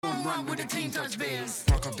home run with the team touch biz.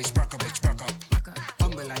 Rock up, bitch, rock up, bitch, rock up.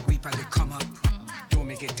 Humble like we probably come up. Don't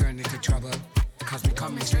make it turn into trouble. Cause we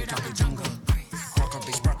coming straight out the jungle. Rock up,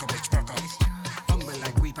 bitch, rock up, bitch, rock up. Humble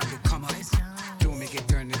like we probably come up. Don't make it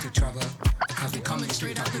turn into trouble. Cause we coming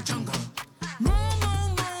straight out the jungle. Move,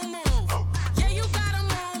 move, move, move. Yeah, you gotta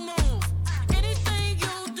move, move. Anything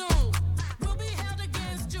you do will be held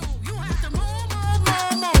against you. You have to move, move,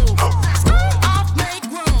 move, move. Start off, make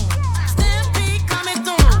room. Stampede coming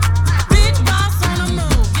through. Big boss on the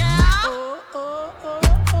move, yeah.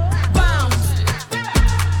 Bounce it.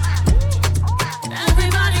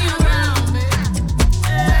 Everybody around me.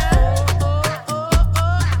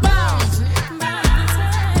 Bounce it.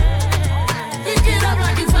 Pick it up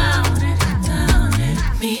like you found it.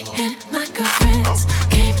 Me and my girlfriends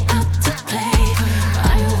came out to play.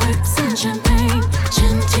 Fireworks and champagne,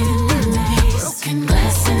 chantilly lace. Broken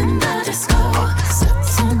glass in the disco,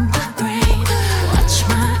 sets on the brain. Watch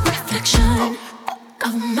my reflection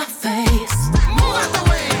of my face. Move out the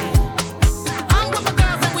way. I'm with the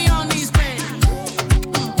girls and we on these things.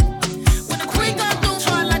 When the queen come through,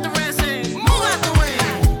 try like the rest say. Move out the way.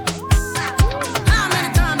 How many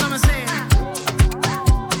times I'ma say it?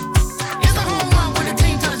 It's a home run with the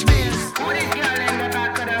team touch biz. Who this girl in the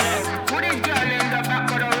back of the room? Who this girl in the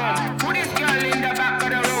back of the room? Who this girl in the back of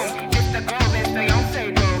the room? It's the girl, Mr. Beyonce,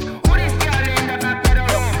 though. Who this girl in the back of the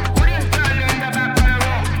room? Who this girl in the back of the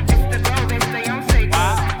room? It's the girl, Mr. Beyonce,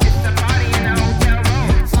 though. It's the party in the hotel room.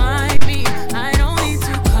 Find me, I don't need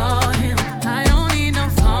to call him. I don't need no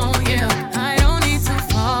phone, yeah. I don't need to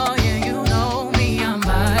fall, yeah. You know me, I'm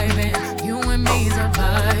vibing. You and me's a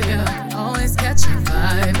vibe, yeah. Always catching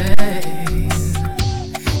vibing.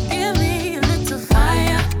 Give me a little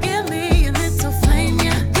fire, give me a little flame,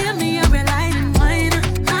 yeah. Give me a red light and wine.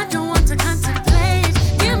 I don't want to contemplate.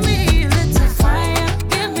 Give me a little fire,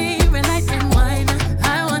 give me a red light and wine.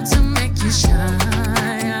 I want to make you shine.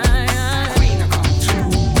 Queen, I come true.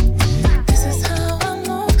 This is how I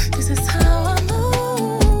move, this is how I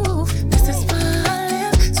move. This is why I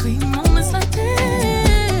live, sweet moments like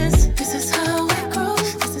this. This is how we grow,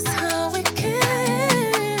 this is how we kiss.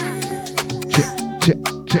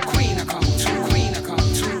 Queen, I come true. Queen, I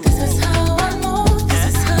come true. This is how I move, this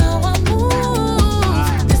is how I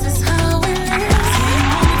move. This is how we live, sweet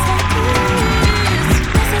moments like this.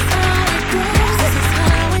 This is how we grow, this is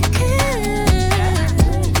how we kiss.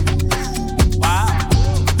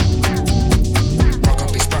 Rock up,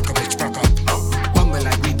 bitch, rock up, bitch, rock up. Humble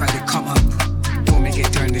like we probably come up. Don't make it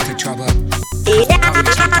turn into trouble. Coming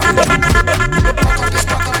straight out the jungle. Rock up, bitch,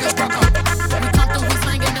 rock up, bitch, rock up. We come through, we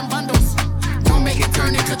slanging them bundles. Don't make it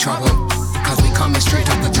turn into trouble. Cause we coming straight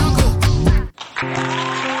out the jungle.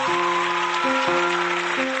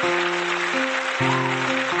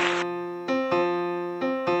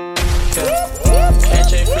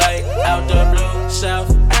 Catch a flight out the blue,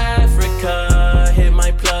 South Africa. Hit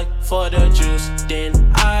my plug for the juice, then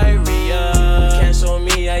I re-up. Cancel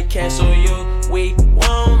me, I cancel you. We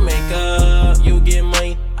won't make up. You get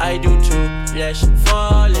mine, I do too. Let's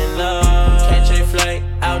fall in love. Catch a flight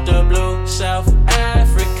out the blue, South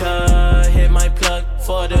Africa. Hit my plug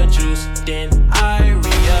for the juice, then I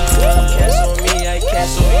re-up. Cancel me, I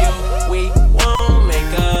cancel you. We won't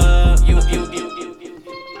make up. You.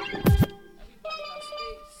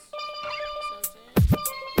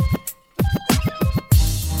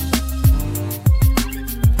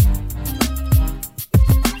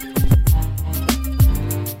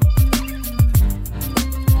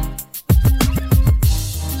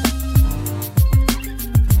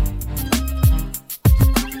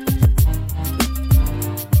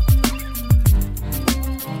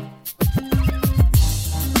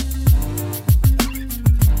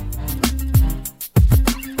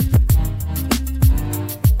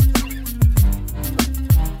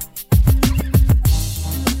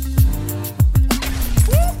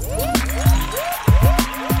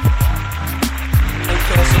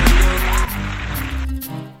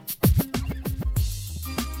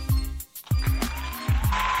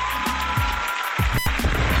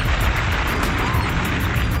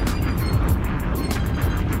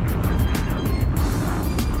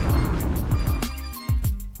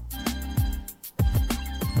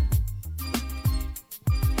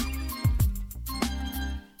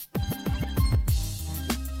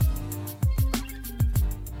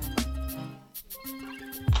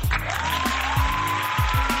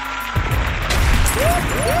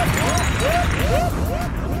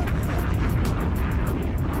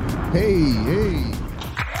 Hey.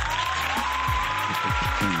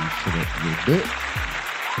 Shut up a little bit.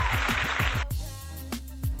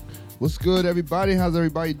 What's good, everybody? How's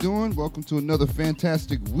everybody doing? Welcome to another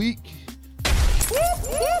fantastic week.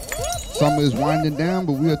 Summer is winding down,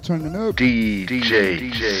 but we are turning up.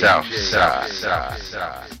 DJ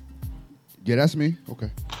Southside. Yeah, that's me.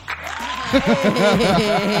 Okay.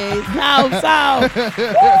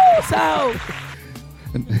 South.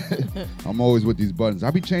 I'm always with these buttons.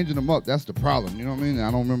 I be changing them up. That's the problem. You know what I mean?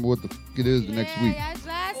 I don't remember what the fuck it is the next week. Y'all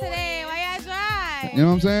dry today. Why y'all dry? You know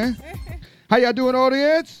what I'm saying? How y'all doing,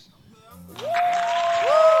 audience?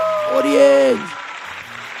 Audience.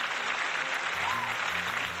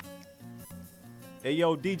 Hey,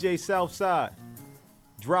 yo, DJ Southside.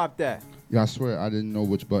 Drop that. Yeah, I swear I didn't know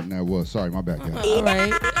which button that was. Sorry, my bad, guys. All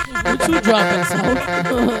right. What you dropping,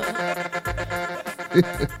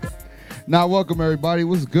 South? Now, welcome everybody.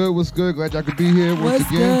 What's good? What's good? Glad y'all could be here once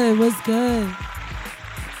again. What's good?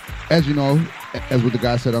 As you know, as what the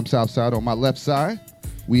guy said, I'm Southside. On my left side,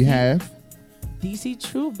 we have DC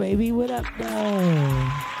True, baby. What up, though?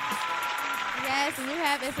 Yes, and you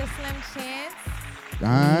have It's a Slim Chance. all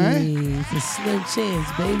right. Hey, it's a slim chance,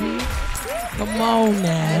 baby. Come on I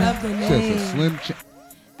now. love the Says a name. slim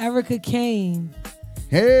Erica Kane.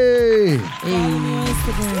 Hey. Follow me on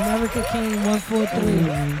Instagram. Erica Kane 143.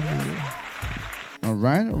 All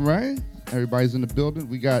right. Everybody's in the building.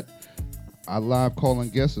 We got our live calling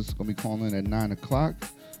guest. It's gonna be calling at 9 o'clock,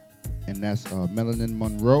 and that's Melanin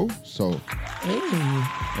Monroe. So, Hey.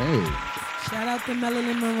 hey. Shout out to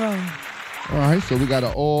Marilyn Monroe. All right. So we got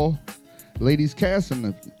an all ladies cast in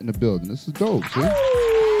the building. This is dope. See, an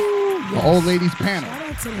all ladies panel Shout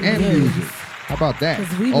out to the and ladies. music. How about that?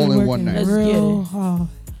 'Cause we All been in one working night. Let's get real it. hard. All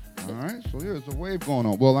right, so yeah, there's a wave going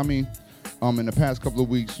on. Well, I mean, in the past couple of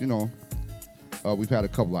weeks, you know, we've had a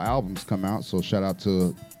couple of albums come out. So shout out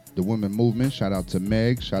to the women movement. Shout out to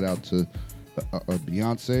Meg. Shout out to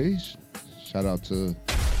Beyonce. Shout out to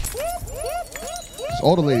just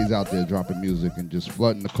all the ladies out there dropping music and just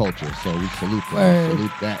flooding the culture. So we salute that. Word.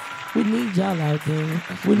 Salute that. We need y'all out there.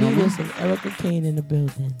 We need us some Erica Kane in the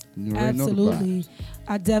building. You already know the Absolutely. vibes.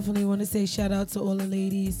 I definitely want to say shout out to all the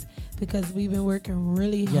ladies because we've been working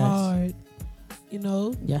really Yes. hard, you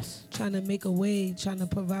know, Yes. trying to make a way, trying to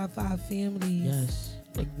provide for our families. Yes.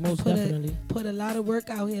 Like, most Put definitely. put a lot of work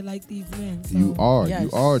out here like these men. So. You are Yes.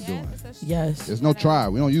 doing. Yes. There's no try.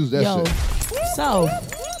 We don't use that Yo, shit. so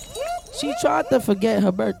she tried to forget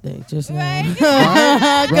her birthday just now. Right?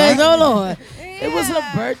 Because, Right? hold on. It was her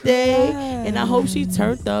birthday, and I hope she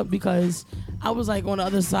turned up because I was like on the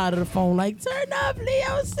other side of the phone, like, turn up,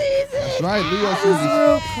 Leo season. That's right. Leo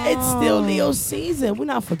season. It's still Leo season. We're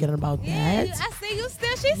not forgetting about Yeah, that. I see you still.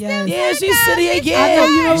 She's Yes. still. Yeah, turned she's up. sitting She's again. I know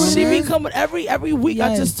you know what She it be is. coming every week. I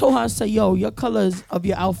Yes. just told her, I said, yo, your colors of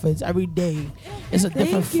your outfits every day is a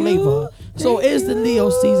different Thank you. flavor. So Thank it's the you. Leo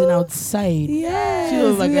season outside. Yes, She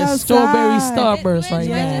looks like we a outside. strawberry starburst Did right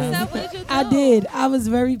you now. yourself? What did you do? I did. I was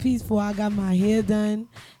very peaceful. I got my hair done,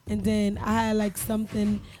 and then I had like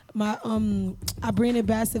something. My I branded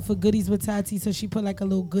Bassett for Goodies with Tati, so she put like a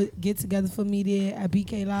little good get together for me there at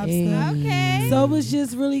BK Lobster. Hey. Okay. So it was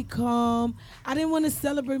just really calm. I didn't want to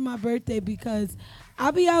celebrate my birthday because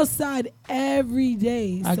I be outside every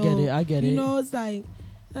day. I So, get it. You know, it's like.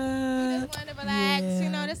 You just wanted to relax. yeah, You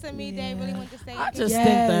know, this is me day. Really want to stay. I in just peace.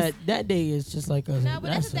 Yes. think that day is just like a. No, but that's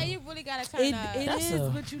that's the day a- you really gotta turn up. It That's is,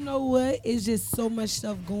 a- but you know what? It's just so much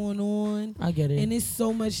stuff going on. I get it. And it's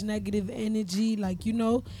so much negative energy. Like, you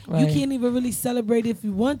know, Right. you can't even really celebrate if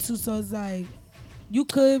you want to. So it's like, you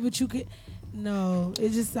could, but you could. No,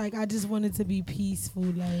 it's just like, I just wanted to be peaceful.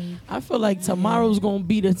 Like, I feel like tomorrow's gonna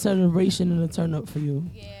be the celebration and the turn up for you.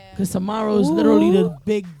 Yeah. Cause tomorrow is literally the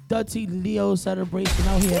big Dutty Leo celebration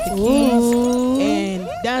out here at the Keys, and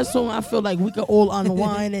that's when I feel like we could all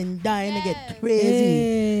unwind and die and get crazy.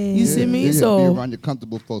 hey. You see me? Yeah, So- be around your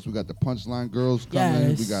comfortable folks. We got the Punchline Girls coming.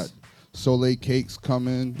 Yes. We got Soleil Cakes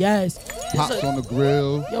coming. Yes. Pops on the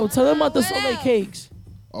grill. Yo, tell them about the What Soleil else? Cakes.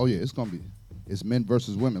 Oh yeah, it's gonna be. It's men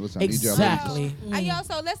versus women. Listen, I need y'all. Exactly. Yo,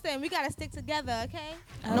 so listen, we gotta stick together, okay?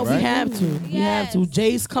 No, Right. we have to. We have to. Yes.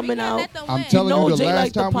 Jay's We coming can't out. let them I'm win. telling know you, the Jay last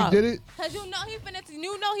like the time we pop. did it, Cause you know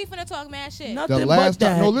he finna talk mad shit. Nothing the but last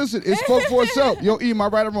time. that. No, listen, it spoke for itself. Yo, E, my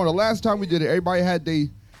right or wrong. The last time we did it, everybody had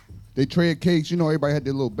they tray of cakes. You know, everybody had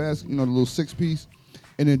their little basket. You know, the little 6-piece.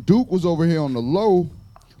 And then Duke was over here on the low.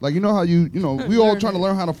 Like, you know how we all trying to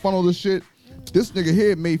learn how to funnel this shit. This nigga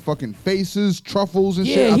here made fucking faces, truffles and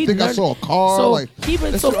shit. I he think I learned- saw a car. So like, he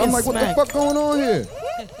been that shit- talking I'm like, what smack. the fuck going on here?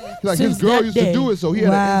 Like Since his girl that used day. to do it, so he had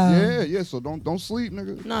Wow. yeah. So don't sleep,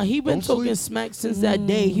 nigga. Nah, he been Don't talking sleep. smack since that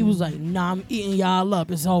day. He was like, nah, I'm eating y'all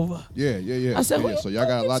up. It's over. Yeah. I said, yeah. what So you y'all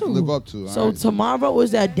got a lot to talking live up to. So alright? tomorrow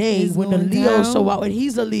is that day It's when the going Leo down. show out, and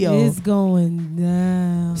he's a Leo. It's going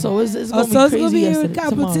down. So it's Oh, gonna so be it's crazy gonna be a yesterday, tomorrow.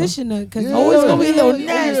 competition. Cause Yeah. Oh, it's gonna be a little Oh, yeah.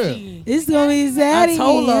 nasty. ready. It's gonna be Saturday.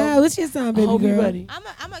 told her. Yeah, what's your sign, I baby hope you girl? ready.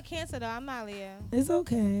 I'm a Cancer though. I'm not Leo. It's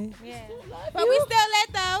okay. Yeah. But we still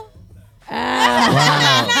lit though.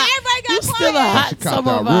 Ah, Not everybody got you still a quiet. hot She copped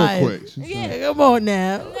summer out vibe. real quick. She Yeah. said, Come on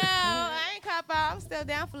now. No, I ain't cop out. I'm still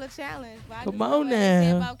down for the challenge. But I Come just know on what they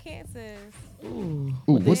say now. about cancers. Ooh, Ooh,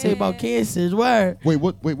 what they what- say about cancers? Word. Wait,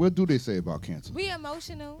 what do they say about cancer? We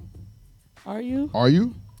emotional. Are you? Are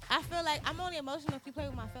you? I feel like I'm only emotional if you play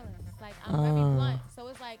with my feelings. Like I'm very blunt. So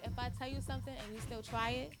it's like if I tell you something and you still try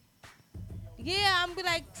it, yeah, I'm be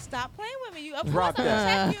like, stop playing with me. You of course Drop I'm gonna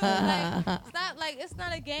that. check you. Like stop. Like it's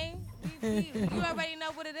not a game. You already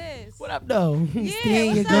know what it is. What up, though? Yeah,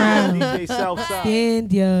 Stand your what's up? ground. DJ Southside.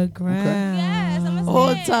 Stand your ground. Yes, I'm a All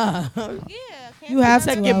the stand. time. Yeah, You have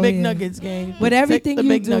Check to your out big here. nuggets, gang. But Check everything the you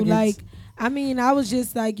big do, nuggets. like, I mean, I was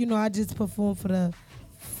just like, I just performed for the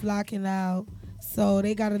Flocking Out. So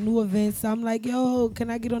they got a new event. So I'm like, yo, can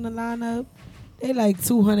I get on the lineup? They like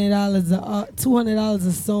 $200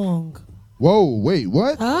 a song. Whoa, wait,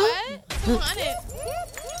 what? Huh? What? 200.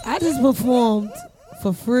 I just performed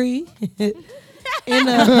for free in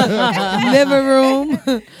a living room.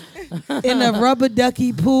 In a rubber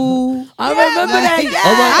ducky pool. I remember that. Yeah.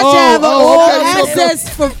 I should have all okay, so- access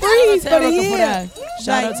for free Shout out to for the Erica for year. that.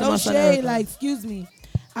 Shout out Like, to no my son shade. Erica. Like, excuse me.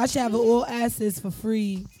 I should have all access for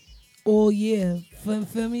free all year.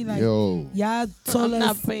 Feel me? Like, Yo. y'all told I'm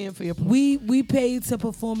not us paying for your. we paid to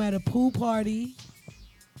perform at a pool party,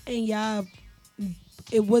 and y'all.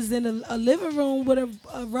 It was in a living room with a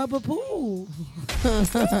rubber pool.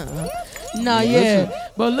 Nah, yeah.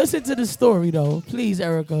 But listen to the story though, please,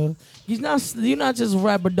 Erica. You're not just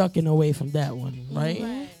rubber ducking away from that one,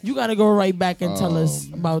 right? You gotta go right back and tell us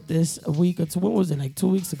about this a week or two. When was it? Like 2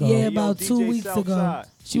 weeks ago. Yeah, Yo, about DJ 2 weeks ago. Southside.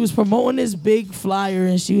 She was promoting this big flyer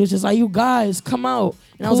and she was just like, "You guys come out."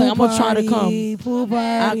 And I was like, "I'm gonna try to come." Pool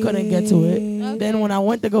party. I couldn't get to it. Then when I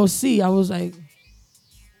went to go see, I was like,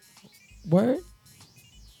 "Word."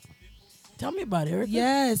 Tell me about it, Erica.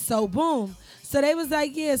 Yeah, so boom. So they was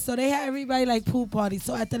like, yeah, so they had everybody like pool party.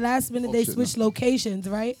 So at the last minute, they shit, switched locations,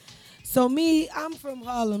 right? So me, I'm from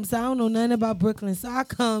Harlem, so I don't know nothing about Brooklyn. So I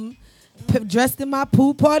come dressed in my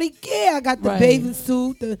pool party gear. I got the Right. bathing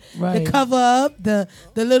suit, the Right. cover up, the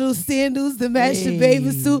little sandals, the matching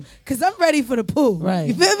bathing Hey. suit, because I'm ready for the pool. Right.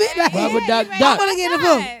 You feel me? Like, Rubber duck, you duck. I want to get in the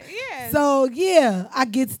pool. Yeah. So yeah, I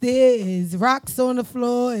gets there, is rocks on the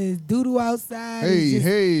floor, is doo-doo outside. Hey, it's just,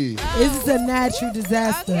 hey. It's just a natural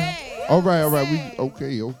disaster. Okay. All right. We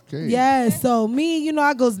okay. Yeah, so me,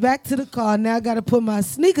 I goes back to the car. Now I got to put my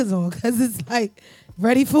sneakers on because it's like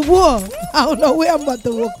ready for war. I don't know where I'm about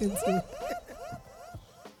to walk into.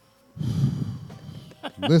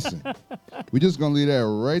 Listen, we just gonna leave that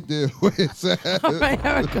right there where it's at. All right,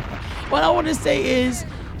 Erica. What I want to say is,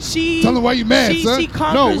 she. Tell them why you mad, she, son. She No,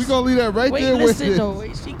 conquers, we gonna leave that right wait, there listen, where though.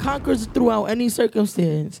 Wait, she conquers throughout any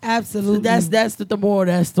circumstance. Absolutely. So that's the moral of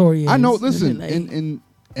that story. Is. I know. Listen, Like,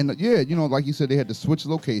 and yeah, like you said, they had to switch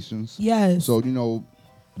locations. Yes. So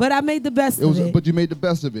But I made the best it was. of it. But you made the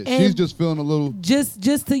best of it. And She's just feeling a little. just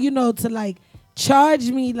to to like charge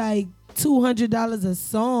me like $200 a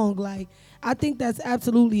song. Like I think that's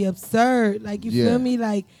absolutely absurd. Like you Yeah. feel me?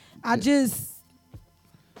 Like I just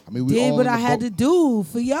I mean, we did all what in I the had boat. to do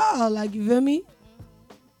for y'all. Like you feel me?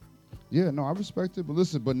 Yeah, no, I respect it. But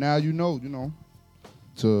listen, but now to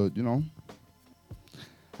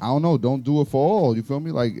I don't know. Don't do it for all. You feel me?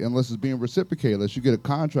 Like unless it's being reciprocated, unless you get a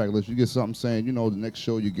contract, unless you get something saying, the next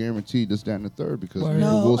show you're guaranteed this, that, and the third, because Word. people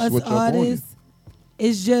No, will us switch up on you. artists,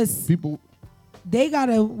 it's just People, they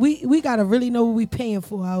gotta we gotta really know what we paying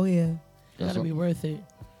for out here. gotta be worth it.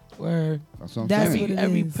 Where that's what I'm That's saying. what it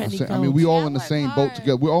every is. penny I counts. mean, we all Yeah, in the work same boat hard.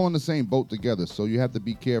 together. We're all in the same boat together. So you have to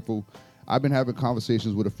be careful. I've been having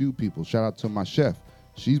conversations with a few people. Shout out to my chef.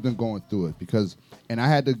 She's been going through it and I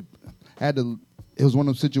had to. It was one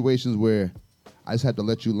of those situations where I just had to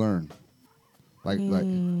let you learn. Like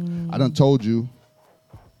I done told you.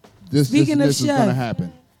 This Speaking of is gonna chef.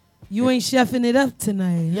 happen. You ain't chefing it up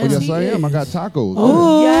tonight. Oh, yes, he I am. I is. got tacos.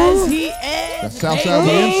 Oh. Yes, he is. That's Southside on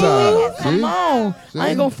the inside. Come See? on. See? I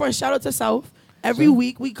ain't gonna front. Shout out to South. Every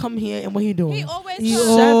week we come here and what he doing? He always He cooks.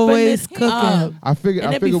 always Chefing it cooking. up. I figured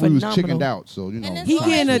And it'd be we was phenomenal. chickened out. So And it's He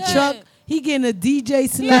always getting a good. truck. He getting a DJ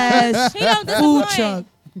slash He don't food disappoint. truck.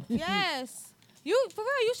 Yes. You for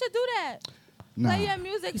real, you should do that. nah. Play your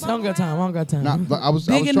music. I don't got time. I don't got time. Nah, but I was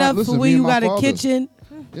Big trying, enough listen, for where me and you my got a father. kitchen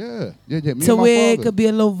Yeah. Me to and my where it father. could be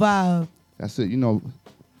a little vibe. That's it.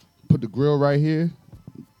 Put the grill right here,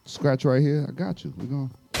 scratch right here. I got you. We're going.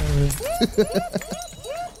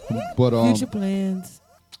 But Future plans.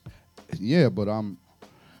 yeah. But I'm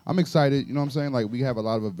excited. You know what I'm saying? Like we have a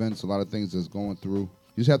lot of events, a lot of things that's going through.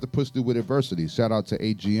 you just have to push through with adversity. Shout out to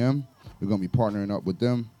AGM. We're gonna be partnering up with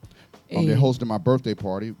them. Hey. They're hosting my birthday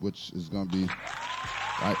party, which is gonna be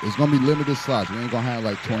it's gonna be limited slots. We ain't gonna have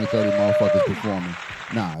like 20, 30 motherfuckers performing.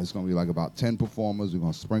 Nah, it's gonna be like about 10 performers. We're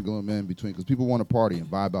gonna sprinkle them in between because people want to party and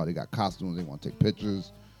vibe out. They got costumes. They want to take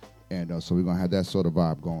pictures, and so we're gonna have that sort of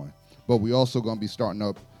vibe going. But we also gonna be starting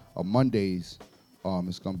up Mondays.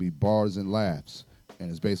 It's gonna be bars and laughs,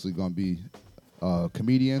 and it's basically gonna be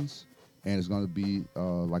comedians, and it's gonna be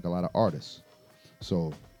like a lot of artists.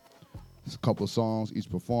 So there's a couple of songs each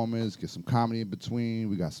performance. Get some comedy in between.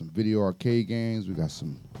 We got some video arcade games. We got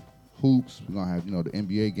some hoops. We're gonna have the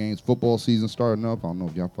NBA games. Football season starting up. I don't know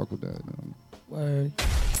if y'all fuck with that. Word.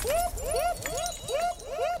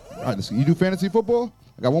 All right, let's see. You do fantasy football?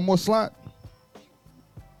 I got one more slot.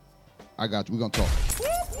 I got you. We're gonna talk.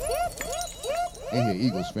 Ain't here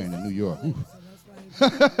Eagles fan in New York.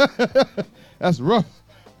 That's rough.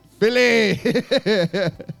 Philly.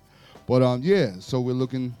 But yeah, so we're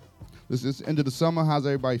looking. This is end of the summer. How's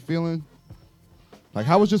everybody feeling? Like,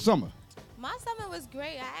 how was your summer? My summer was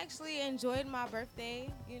great. I actually enjoyed my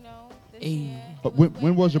birthday, this Hey. year. But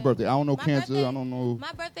when was your birthday? I don't know My cancer. birthday- I don't know.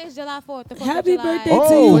 My birthday is July 4th. The 4th Happy of July. birthday to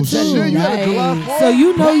Oh you, shit! too. You had a July Nice. 4th? So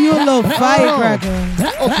you know you a little firecracker.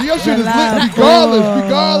 Oh, so your shit is July lit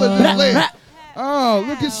regardless. It's lit. Oh,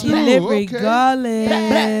 look at She you. live Okay. regardless.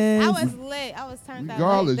 I was lit. I was turned out.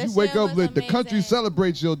 Regardless, This you wake year up was lit. The country amazing.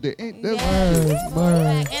 celebrates your day. Ain't that? Yes.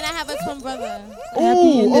 Word. And I have a twin brother. Happy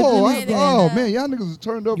Oh, Independence Day. oh man, y'all niggas is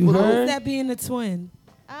turned up You for the heard? whole. That being a twin.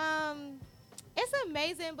 It's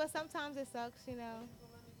amazing, but sometimes it sucks, You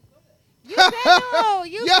can know.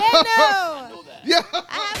 You Yeah. can know. Yeah.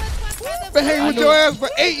 I have a twin brother. Been hanging with your ass for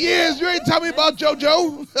 8 years. You ain't tell me about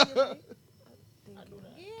JoJo. Yeah, y'all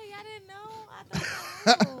didn't know. I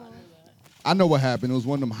thought y'all knew. I know what happened. It was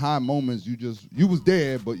one of them high moments. You was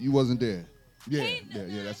there, but you wasn't there. Yeah,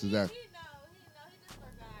 yeah. That's exactly. He just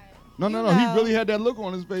forgot. No. You He know. really had that look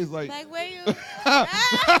on his face, like. Like, where you?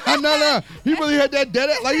 no. He really had that dead.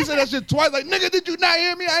 Like he said that shit twice. Like, nigga, did you not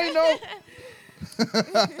hear me? I ain't know.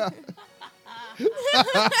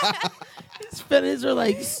 His feelings were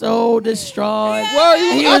like so distraught. Well,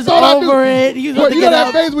 He I was thought I over knew. it. He was about What, to you get know that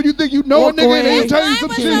up. face when you think you know a Walk nigga and away. they tell you Mine some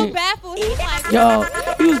was shit? so baffled. He was like, Yo,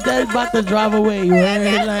 he was dead about to drive away. You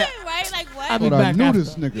heard? Like, right? Like what? I'll be But I back knew after.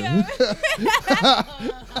 this nigga.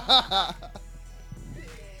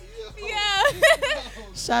 Yeah.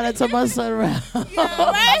 Shout out to my son, Ralph.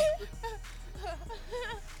 Yeah, right?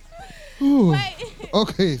 Ooh. Right.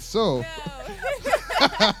 Okay, so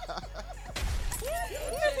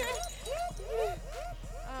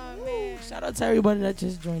Oh man. Shout out to everybody that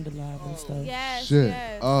just joined the live and stuff. Yes. shit.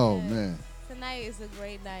 Yes, Oh yes. man. Tonight is a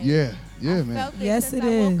great night. Yeah, yeah, I man. felt it Yes, since it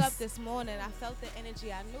I woke is. up this morning. I felt the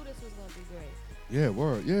energy. I knew this was gonna be great. Yeah,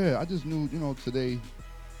 word. Yeah, I just knew, today.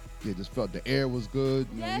 Yeah, just felt the air was good.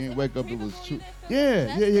 Yes, You ain't it wake was up, it was breathable. too. You didn't feel Yeah, too- yeah.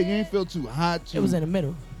 that's You it. ain't feel too hot. Too, It was in the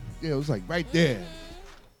middle. Yeah, it was like right there.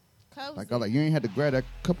 Cozy. Like I like you ain't had to grab that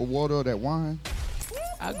cup of water or that wine.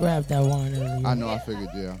 I grabbed that wine earlier. I know. I figured.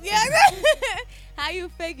 Yeah. Yeah. How you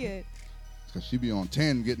figured? Cause she be on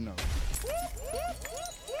 10 getting up.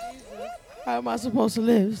 How am I supposed to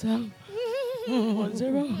live, so?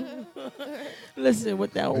 1-0. Listen,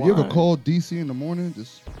 with that Have wine. you ever called DC in the morning?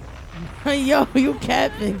 Just Yo, you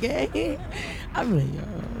capping, gang. I'm like, yo.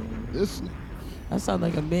 this. I sound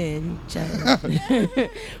like a man. You chatting.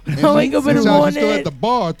 When I wake up in the Sometimes you still morning. at the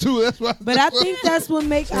bar too. That's why. But I think that's what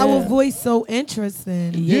makes our Yeah. voice so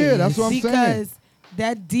interesting. Yeah, that's what I'm saying. Because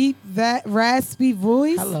that deep, raspy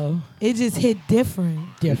voice, Hello. it just hit different.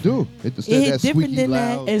 It do. It just It said hit that different squeaky than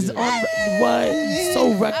that. loud. It's yeah. on what? So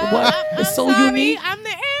what? It's so sorry, unique I'm the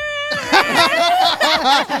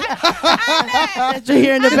that you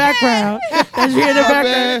hear in the background. That you hear in the My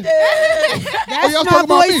background. bad. That's y'all my talking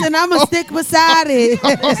about voice, me? and I'm going to stick beside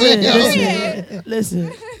it.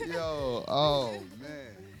 Listen, Yo, oh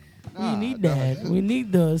man. we need that. We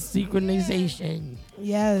need the synchronization.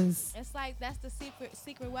 Yes. It's like that's the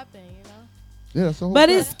secret weapon, Yeah, that's the whole But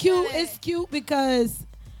thing. it's cute. It's cute because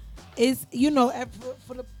it's,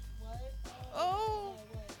 for the Oh,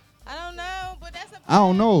 I don't know, but that's a. I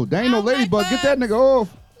don't know. There ain't no I don't like ladybug. Get that bugs. nigga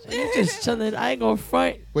off. You just chilling. I ain't gonna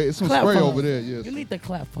front. Wait, it's some Clap spray for her. over there. Yes. You need to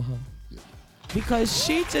clap for her. Because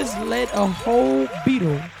she just let a whole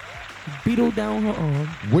beetle down her arm.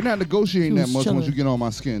 We're not negotiating She that was much once chilling. you get on my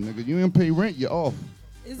skin, nigga. You ain't pay rent, you're off.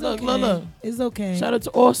 It's Look, okay. look. It's okay. Shout out to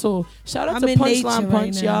also. Shout out I'm to in Punchline nature Punch,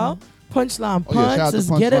 right y'all. now. Punchline Oh, yeah, shout out Punch. to Let's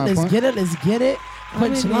get it. Punchline Let's Punch. get it. Let's get it. I'm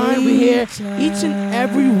in Punchline, we here nature. each and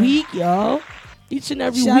every week, y'all. Each and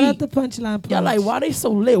every Shout week. out to Punchline Punch. Y'all like, why they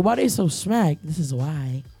so lit? Why they so smacked? This is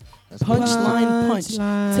why. That's Punchline Punch.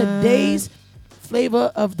 Punchline. Today's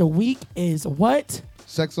flavor of the week is what?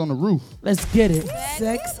 Sex on the roof. Let's get it.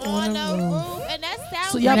 Sex on the roof. And that sounds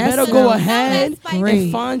So y'all That better sounds go ahead great.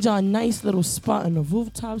 and find y'all a nice little spot on the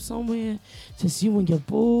rooftop somewhere. Just you and your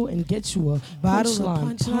boo and get you a Bottle of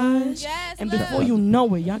punch. punch. Yes, And look. before you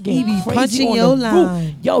know it, y'all He getting be crazy punching on your the line.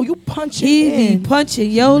 roof. Yo, you punching He in. be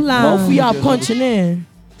punching your line. Both of y'all Yeah. punching in.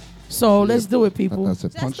 So let's do it, people. I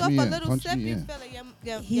said, Just punch off me a in. little Punch sip, me you in. feel it.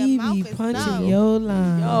 Your He mouth be is punching numb. your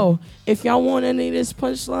line. Yo, if y'all want any of this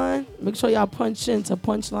punchline, make sure y'all punch into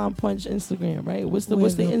Punchline Punch Instagram, right? What's the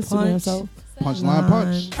With a Instagram? punch. So, Punchline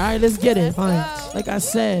punch. all right, let's get it. Punch. Like I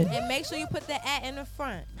said, And make sure you put the at in the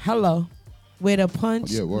front. hello. With a punch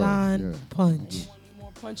Yeah, word. line Yeah. punch. More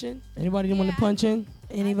punching? Anybody want to punch in?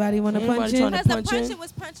 Anybody want to Anybody punch tryna in? Because the punch in? punching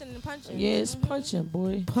was punching and punching. Yeah, it's punching,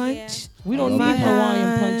 boy. Punch. We don't love need the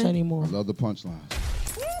Hawaiian punch punch. anymore. I love the punchline.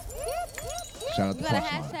 Shout out You to gotta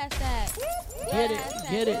punchline. hashtag that. Get it,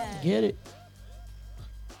 get it, get it.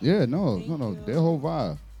 Yeah, no. Their whole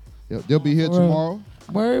vibe. They'll be here For real. tomorrow.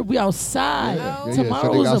 Word, we outside. Yeah, Oh. So they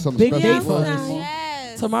Tomorrow's got a something big special day for for us us. tomorrow?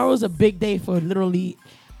 Yes. Tomorrow's a big day for literally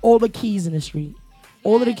all the keys in the street.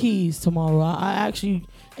 All of the keys tomorrow. I actually,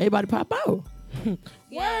 everybody pop out.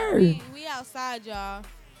 Yeah, Word. we outside, y'all.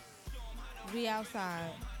 We outside.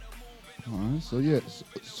 All right.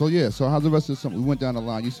 So how's the rest of the summer? We went down the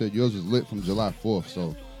line. You said yours was lit from July 4th,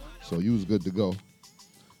 so you was good to go.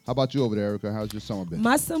 How about you over there, Erica? How's your summer been?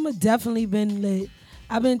 My summer definitely been lit.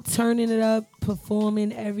 I've been turning it up,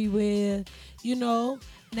 performing everywhere. You know,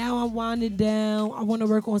 now I'm winding down. I want to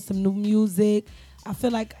work on some new music. I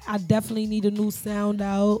feel like I definitely need a new sound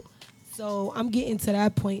out. So I'm getting to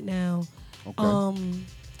that point now. Okay.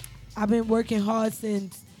 I've been working hard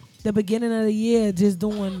since the beginning of the year, just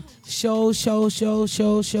doing shows. So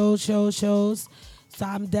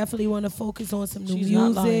I'm definitely want to focus on some new She's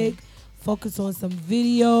not lying. music, focus on some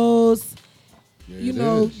videos. Yeah, You it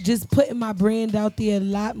know, is. just putting my brand out there a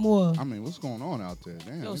lot more. I mean, what's going on out there?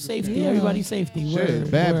 Damn. Yo, niggas safety, can't- everybody safety. Shit,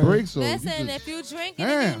 Word, bad word. breaks. So Listen, you if you just, drinking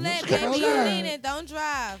Damn, and you lit, what's baby, you going on? leaning, don't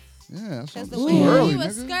drive. yeah, that's Because what the it's way too early, he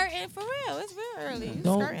was nigga. skirting, for real, it's real early. You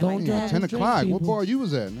Don't- skirting don't like drive. that. 10 Drink o'clock. What people. bar you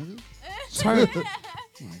was at, nigga? Turn.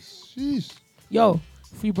 Sheesh. Yo,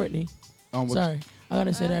 free Britney. What Sorry, I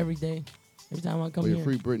gotta say that every day. Every time I come Yeah, here.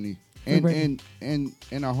 free Britney. Free And, Britney.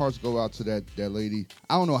 and our hearts go out to that lady.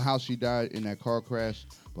 I don't know how she died in that car crash,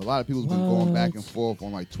 but a lot of people's been going back and forth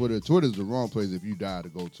on like Twitter. Twitter's the wrong place if you die to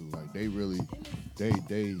go to. Like they really, they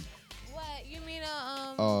What? You mean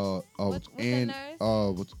what's the Anne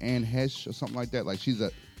nurse? what's Anne Hesh or something like that. Like she's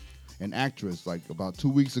an actress. Like about 2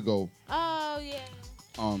 weeks ago, Oh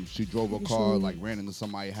yeah. she drove a car, like ran into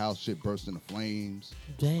somebody's house, shit burst into flames,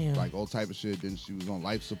 Damn. like all type of shit. Then she was on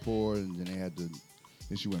life support, and then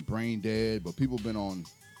then she went brain dead. But people been on,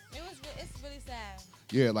 It's really sad.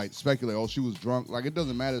 yeah, like speculate. Oh, she was drunk. Like it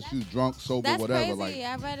doesn't matter if she was drunk, sober, That's whatever. crazy.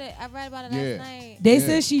 Like I read about it Yeah. last night. They Yeah.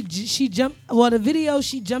 said she jumped. Well, the video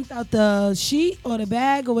she jumped out the sheet or the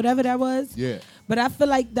bag or whatever that was. yeah, But I feel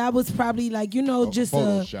like that was probably like just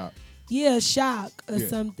Photoshop. shock or Yeah.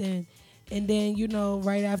 something. And then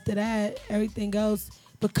right after that, everything else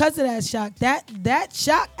because of that shock. That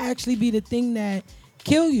shock actually be the thing that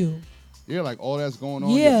kill you. Yeah, like all that's going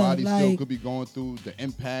on, Yeah, your body still like- could be going through the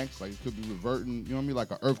impacts. Like it could be reverting. You know what I mean?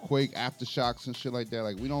 Like an earthquake, aftershocks and shit like that.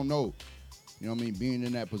 Like we don't know. You know what I mean? Being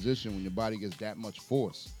in that position when your body gets that much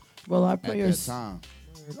force Well, our at that prayers, time.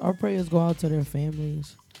 our prayers go out to their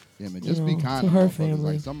families. Yeah, man. You Just be know, kind to to her motherfuckers.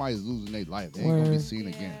 family. Like somebody's losing their life. They ain't gonna be Word. seen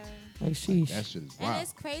again. Like sheesh. That shit is And wild.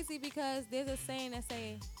 it's crazy because there's a saying that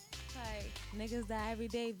say, like, niggas die every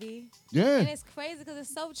day, B. Yeah, And it's crazy because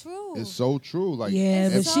it's so true. it's so true. Like Yeah,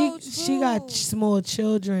 but It's so she got true. small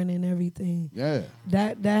children and everything. yeah,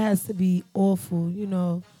 That has to be awful,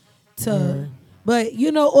 to Word. but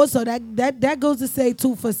also that goes to say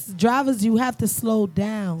too for drivers you have to slow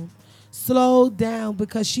down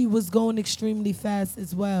because she was going extremely fast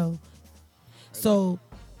as well. So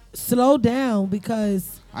slow down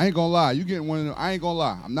because I ain't gonna lie. You getting one of them. I ain't gonna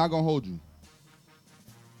lie. I'm not gonna hold you.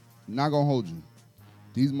 I'm not gonna hold you.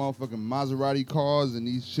 These motherfucking Maserati cars and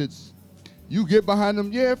these shits, you get behind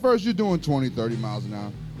them. Yeah, at first you're doing 20, 30 miles an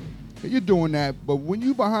hour. You're doing that. But when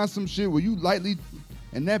you behind some shit where you lightly,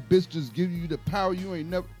 and that bitch just give you the power you ain't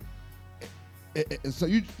never. So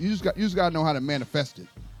you just gotta know how to manifest it.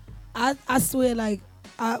 I swear like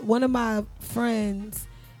one of my friends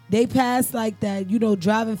they passed like that,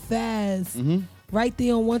 driving fast right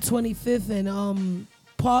there on 125th and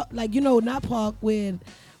park not park with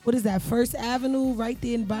what is that, First Avenue right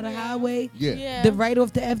there by the highway. Yeah. Yeah. The right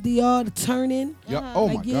off the FDR, the turning. Yeah. Oh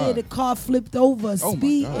my Like God. the car flipped over, Oh my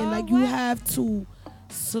speed, God. and like Oh, you what? have to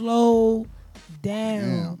slow down.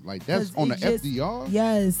 Damn, like that's 'Cause on the it just- FDR.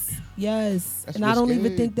 Yes, yes. That's And I don't even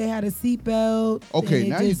risque. think they had a seatbelt. Okay, and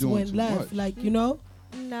now it you're just doing went too left. much. Like, you know?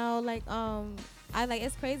 No, like I like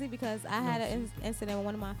it's crazy because I had an incident with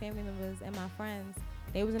one of my family members and my friends.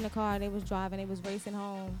 They was in the car, they was driving, they was racing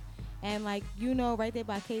home, and like you know, right there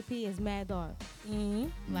by KP is mad dark.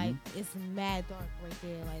 Like it's mad dark right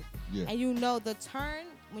there, like, Yeah. and you know the turn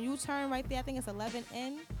when you turn right there. I think it's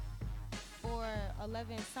 11N or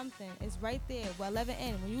 11 something. It's right there. Well,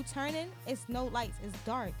 11N. When you turn in, it's no lights. It's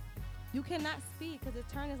dark. You cannot speed because the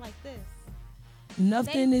turn is like this.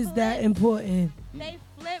 Nothing is that flipped. important. They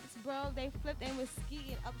flipped, bro. They flipped and was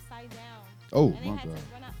skiing upside down. Oh, and they my had God. to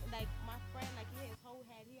run out. Like my friend, like he had his whole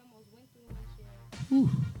head. He almost went through the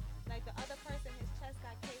windshield. Like the other person, his chest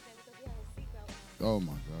got caved in because he had his seatbelt on. Oh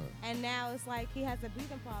my God. And now it's like he has a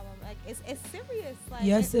breathing problem. Like it's serious. Like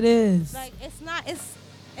Yes, it is. Like it's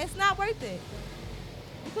not worth it.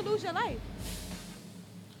 You could lose your life.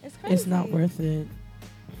 It's crazy. It's not worth it.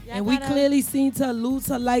 Y'all And we gotta- clearly seen her lose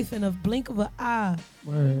her life in a blink of an eye.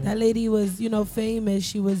 Word. That lady was, famous.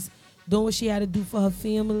 She was doing what she had to do for her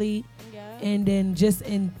family. Yeah. And then just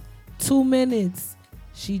in 2 minutes,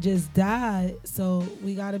 she just died. So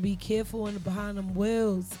we got to be careful behind them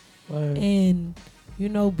wheels. Word. And,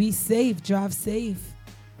 be safe. Drive safe.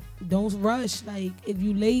 Don't rush. Like, if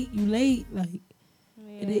you late, you late. Like,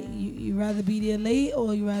 you rather be there late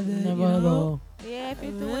or you rather, Never at all. Yeah, if you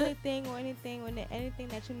do Uh-huh. anything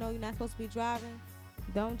that you know you're not supposed to be driving,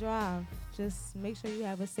 don't drive. Just make sure you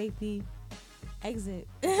have a safety exit.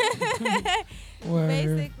 Word.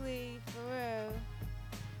 Basically, for real.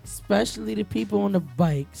 Especially the people on the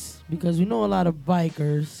bikes, because we know a lot of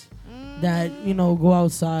bikers that go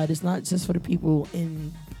outside. It's not just for the people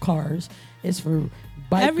in cars. It's for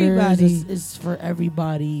bikers. Everybody. It's for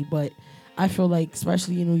everybody. But I feel like,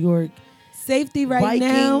 especially in New York, safety right biking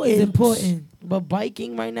now is important. But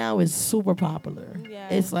biking right now is super popular. Yeah.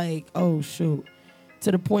 It's like, oh shoot,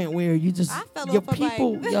 to the point where you just I fell your off a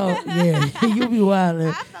people, bike. yo, yeah, you be wildin'.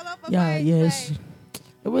 I fell off a Yeah, bike. yes. like,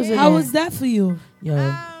 It was How was that for you? Yo,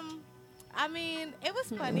 I mean, it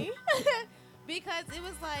was funny because it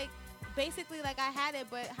was like basically like I had it,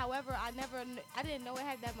 but however, I didn't know it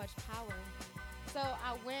had that much power. So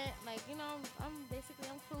I went like,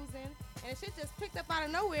 I'm cruising, and the shit just picked up out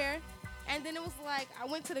of nowhere, and then it was like I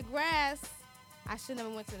went to the grass. I should never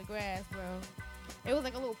went to the grass, bro. It was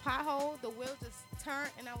like a little pothole. The wheel just turned,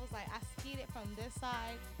 and I was like, I skied it from this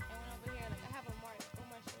side and went over here. Like I have a mark on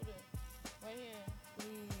my shoulder, right here,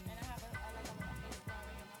 and I have a face scar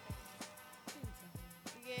right here on my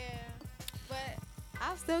face. Yeah, but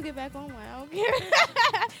I'll still get back on one. I don't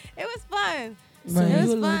care. It was fun. So Right. you It a was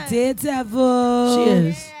little fun. she daredevil.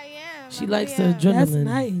 is. Yeah, I am. She I likes really the am. That's adrenaline.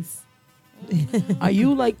 nice. Are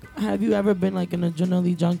you have you ever been like an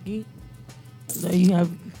adrenaline junkie? That you have,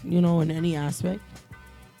 in any aspect?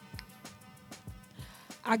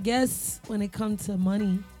 I guess when it comes to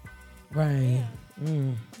money, Right.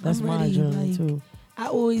 That's I'm my ready, adrenaline like, too. I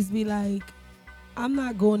always be like, I'm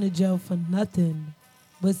not going to jail for nothing,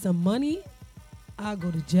 but some money, I'll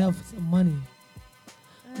go to jail for some money.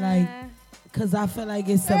 Like, cause I feel like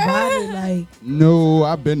it's surviving. Like, No,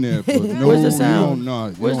 I've been there. But no, Where's the you sound? don't know.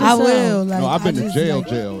 You Where's don't- the I sound? will. Like, no, I've been I to just, jail. like,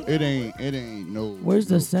 Jail. It ain't. No. Where's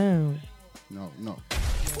no, the sound? No.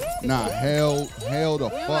 Nah, hell the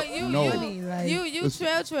fuck no. Like, You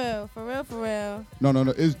Listen. trail for real.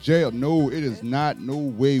 No. It's jail. No, it is not. No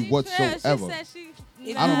way She whatsoever. trailed. She said she.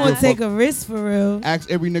 if I you don't want give to a take fuck. a risk for real, Ask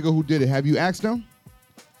every nigga who did it. Have you asked them?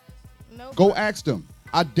 Nope. Go ask them.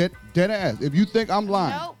 I dead ass. If you think I'm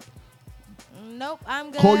lying, Nope.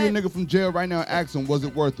 I'm good. call your nigga from jail right now and ask him, was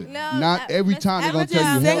it worth it? No, Not every Miss time they're gonna tell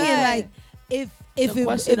Everett you I'm hell. saying good. like, if The it,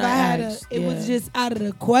 question if I I had asked, it was yeah. just out of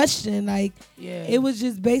the question. Like, Yeah. it was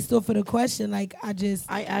just based off of the question. Like,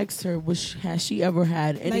 I asked her, has she ever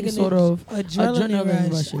had any like an sort of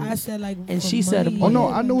adrenaline rush. rushes? I said like, And for she said money, Oh no,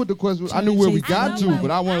 yeah. I know what the question was. I Trying knew to where we chase got to, money.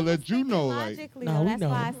 but I want to was let you thinking know, like, logically, No, though. we That's know.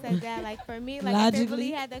 why I said that. Like for me, like if it Logically?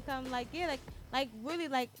 really had to come, like yeah, like really,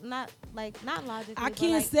 like not logically. I but,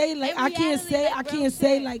 can't say like in I can't reality, say like, I real can't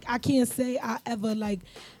say shit. like I can't say I ever like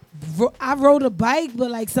I rode a bike,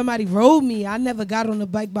 but like somebody rode me. I never got on a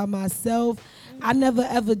bike by myself. I never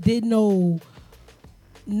ever did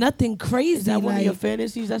nothing crazy. Is that one of like, your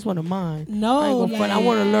fantasies? That's one of mine. No, I ain't gonna front. I like-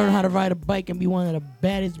 want to learn how to ride a bike and be one of the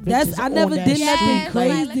baddest bitches. That's I never on that did street. nothing Yes,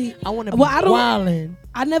 like, crazy. I want to Well, be I don't- wildin'.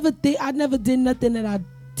 I never did nothing that I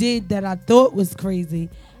did that I thought was crazy.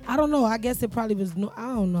 I don't know. I guess it probably was no. I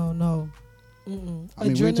don't know. No. Mm-mm. I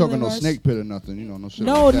mean, we ain't talking Adrenaline no rush. snake pit or nothing, no shit.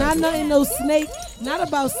 No, like not that. nothing. No snake. Not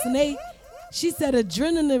about snake. She said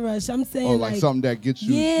adrenaline rush. I'm saying Oh, like something that gets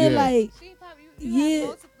you. yeah, like She probably Yeah.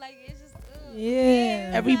 like it's just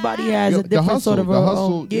Yeah. Everybody has Yo, a the different sort hustle, of the her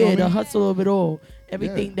hustle, own, you know what I the mean? hustle of it all.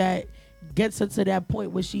 Everything that gets her to that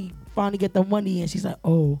point where she finally get the money and she's like,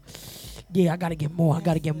 oh, yeah, I gotta get more. I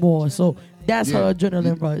gotta get more. So that's Yeah. her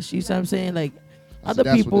adrenaline rush. You see what I'm saying? Like other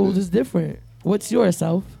that's what it people's is. is different. What's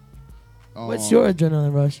yourself? What's Um, your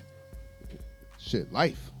adrenaline rush? Shit,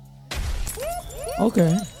 life.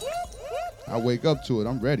 Okay. I wake up to it.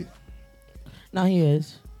 I'm ready. Now he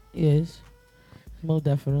is. He is. Most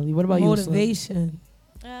definitely. What about you, Slim? Motivation.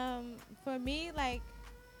 For me, like,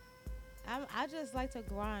 I just like to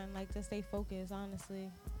grind, like to stay focused. Honestly,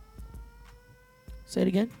 Say it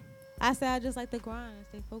again. I say I just like to grind and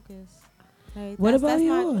stay focused. Like, What about that's my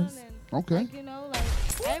yours? feeling. Okay. Like, you know, like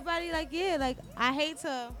everybody, like, yeah, like I hate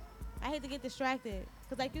to get distracted,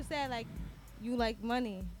 cause like you said, like you like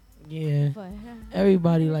money, Yeah. but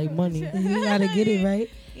Everybody like money. You gotta get it right.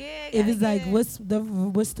 yeah, If it's gotta like, get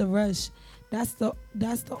it. what's the rush? That's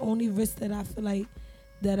the only risk that I feel like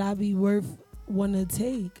that I be worth wanna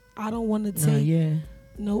take. I don't wanna Nah, take yeah.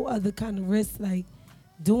 no other kind of risk, like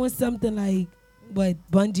doing something like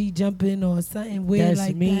bungee jumping or something weird That's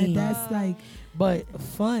like me. that. That's like But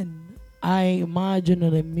fun. my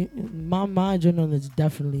adrenaline is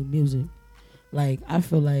definitely music. Like I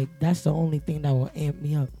feel like that's the only thing that will amp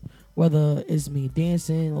me up. Whether it's me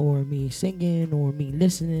dancing or me singing or me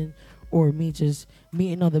listening or me just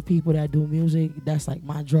meeting other people that do music, that's like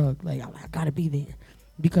my drug. Like I gotta be there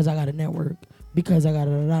because I got a network, because I got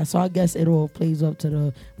a. So I guess it all plays up to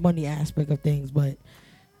the money aspect of things, but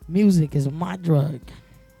music is my drug.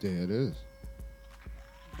 There it is.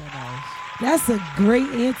 That's a great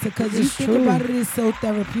answer because you It's think true. about it, it's so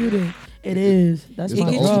therapeutic. It is. That's It's It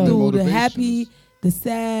my the gets you drug. ultimate through the motivation. happy, the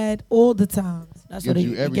sad, all the times. That's Gives what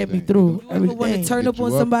you it get me everything. through You ever want to everything. turn Get up you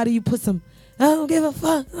on up. somebody, you put some, I don't give a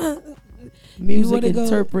fuck. Music wanna go-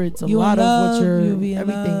 interprets a you in lot of love, what you're, you be in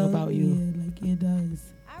everything love. about you. Yeah, like it does.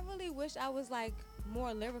 I really wish I was like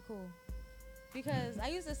more lyrical, because I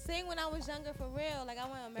used to sing when I was younger for real. Like I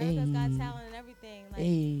went on America's Got Ayy. Talent and everything. Like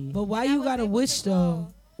Hey, But why I you was gotta able wish to though?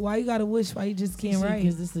 go. Why you gotta wish? Why you just can't write?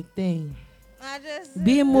 because this the thing. I just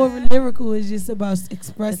Being more lyrical is just about The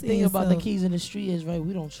expressing thing about the yourself. keys in the street is right.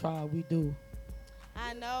 We don't try, we do.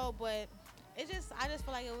 I know, but I just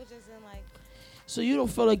feel like it was just in like. So you don't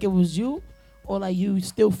feel like it was you, or like you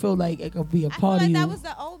still feel like it could be a I feel part like of you. that was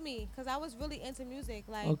the old me, because I was really into music.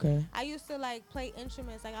 Like Okay. I used to like play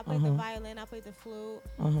instruments. Like I played the Uh-huh. violin, I played the flute,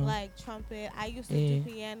 Uh-huh. like trumpet. I used to Yeah.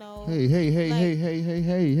 do piano. Hey,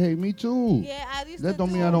 me too. Yeah, I used That to don't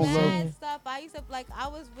do mean I don't mad love- stuff. I used to like I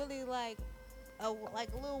was really like a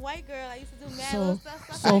little white girl. I used to do mad So- little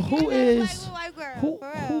stuff. so like, who you know, is- like little white girl,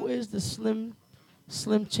 for real. Who is the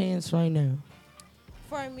Slim Chance right now?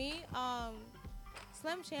 For me,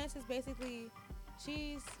 Slim Chance is basically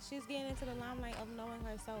she's getting into the limelight of knowing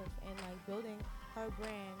herself and like building her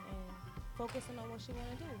brand and focusing on what she want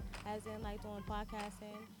to do. As in like doing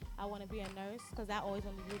podcasting. I want to be a nurse because I always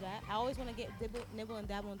want to do that. I always want to get nibble and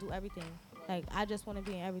dabble and do everything. Like I just want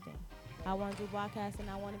to be in everything. I want to do broadcasting.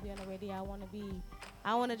 I want to be on the radio. I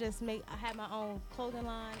want to just have my own clothing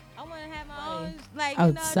line. I want to have my own like you know,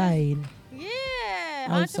 Outside. yeah,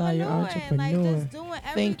 Outside, you're entrepreneur, and, like entrepreneur. just doing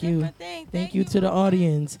every Thank you. different thing. Thank you to the for-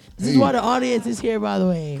 audience. This is Hey. why the audience is here, by the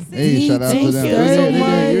way. Hey, shout out Thank to them. you Yeah, so yeah,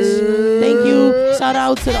 much. yeah. Thank you. Shout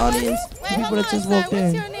out to the Wait, audience. Wait, People hold that on, just sir. walked What's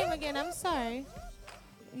in. your name again? I'm sorry.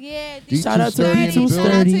 Yeah, D2 Shout out to Sturdy in the D2 building. Shout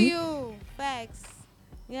out to Sturdy. you. Facts.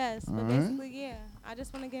 Yes, but Alright. basically, yeah. I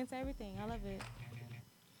just want to get into everything. I love it.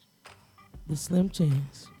 The Slim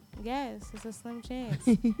Chance. Yes, it's a slim chance.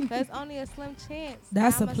 There's only a slim chance.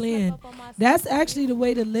 That's a I'ma slip plan. up on my That's slippery. actually the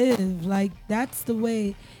way to live. Like that's the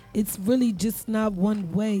way. It's really just not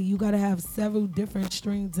one way. You gotta have several different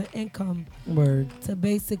streams of income Word. to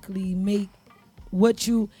basically make what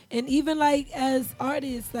you. And even like as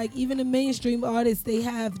artists, like even the mainstream artists, they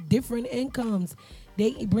have different incomes.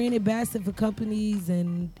 They brand ambassador for companies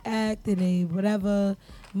and act and they whatever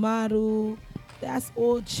model. That's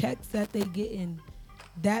all checks that they getting.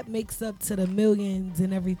 That makes up to the millions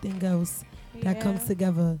and everything else that Yeah. comes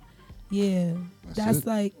together. Yeah, that's it.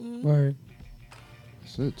 like Word.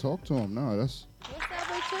 That's it. Talk to him. No, that's What's up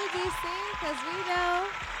with you, DC? Because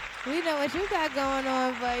we know what you got going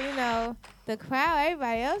on, but you know, the crowd,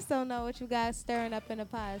 everybody else don't know what you got stirring up in the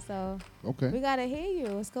pot. So we okay. gotta hear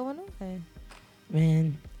you. What's going on?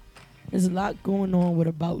 Man, there's a lot going on with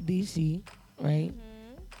About DC, right?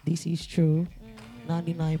 DC's True,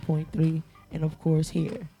 99.3, and of course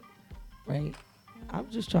here, right? I'm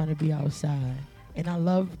just trying to be outside, and I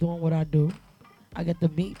love doing what I do. I get to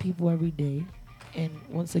meet people every day, and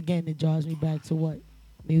once again, it draws me back to what?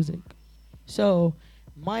 Music. So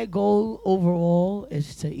My goal overall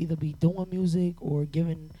is to either be doing music or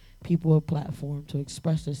giving people a platform to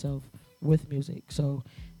express themselves with music. So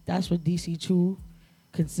that's what DC True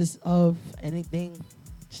consists of. Anything,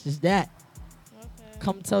 it's just that. Okay.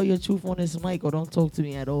 Come tell your truth on this mic or don't talk to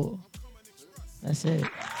me at all. That's it.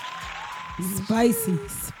 Spicy.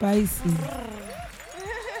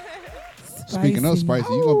 Speaking of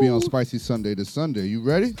spicy, you're going to be on Spicy Sunday this Sunday. You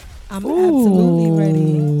ready? I'm absolutely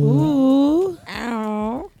ready. Ooh.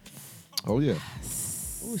 Ow. Oh, yeah.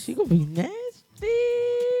 Ooh, she gonna be nasty.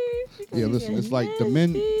 She gonna Yeah, be listen, it's like the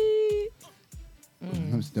men- nasty.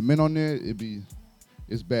 The men on there,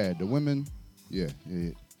 it's bad. The women, yeah.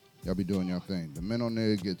 Y'all be doing your thing. The men on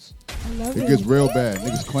there, it gets real bad.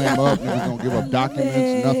 Niggas clam up. Niggas don't give up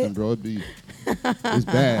documents. Nothing, bro. It's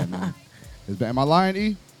bad, man. It's bad. Am I lying,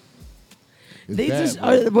 E? It's They bad, just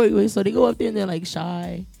bro. wait. So they go up there and they're like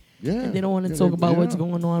shy. Yeah. And they don't want to Yeah, talk they- about what's yeah.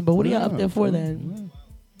 going on. But what are you up Yeah, there for bro. then?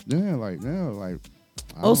 Yeah, like.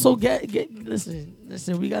 I Also, don't know.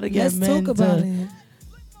 listen. We gotta get Let's men talk about to it.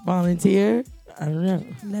 volunteer. I don't know.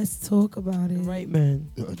 Let's talk about it. Right, man.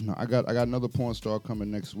 No, I got another porn star coming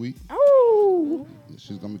next week. Oh,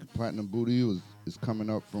 She's gonna be platinum booty. Is coming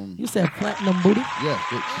up from you said platinum booty. yeah.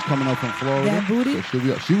 She's coming up from Florida. That booty? So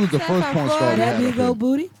she was the Is that first from porn star Florida? we That had up big here. old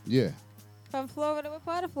booty? Yeah. From Florida, what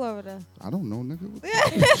part of Florida? I don't know, nigga.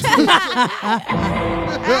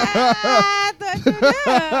 I thought you knew.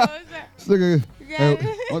 This nigga, Yeah.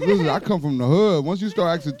 listen, I come from the hood. Once you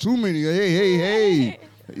start asking too many, hey.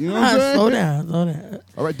 You know what I'm saying? Slow down.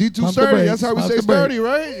 All right, D2 Pump the sturdy. brakes, That's how we pump say the brakes. sturdy,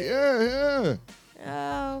 right? Yeah.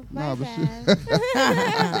 Oh, my Nah, but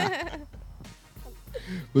bad.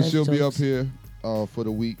 But That's she'll be up jokes. here for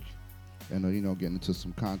the week and, getting into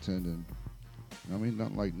some content and,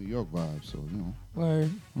 nothing like New York vibes. So, Word.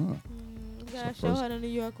 huh. You gotta So show first- her the New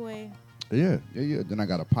York way. Yeah. Then I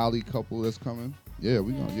got a poly couple that's coming. Yeah,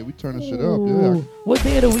 we turning shit up. Yeah. Ooh. What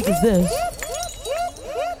day of the week is this?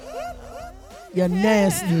 You're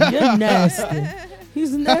nasty. You're nasty.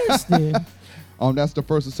 He's nasty. That's the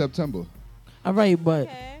 1st of September. All right, but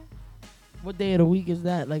Okay. what day of the week is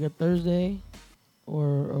that? Like a Thursday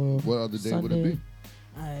or What other day would it Sunday? be?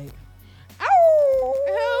 Alright.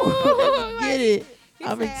 Oh, Get it. He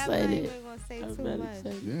I'm said, I'm not excited. even gonna say I'm too very much.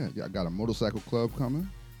 excited. Yeah, I got a motorcycle club coming.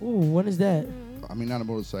 Ooh, when is that? I mean, not a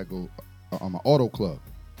motorcycle, an auto club.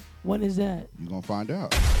 When is that? You're going to find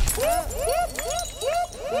out.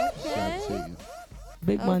 Okay.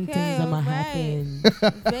 Big man Okay, things that might alright. happen.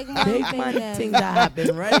 Big man, Big thing man them. things that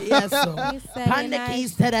happen, right? Yes, so. You say Pan the nice.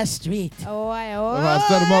 keys to the street. Oh, I If I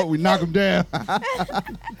set them up, we knock them down.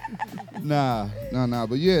 Nah.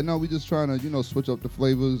 But yeah, no, we just trying to, switch up the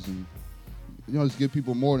flavors and, just give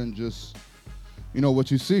people more than just, what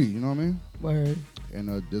you see. You know what I mean? Word. And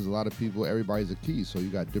there's a lot of people, everybody's a key. So you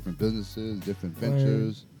got different businesses, different Word.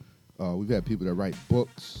 ventures. We've had people that write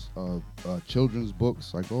books, children's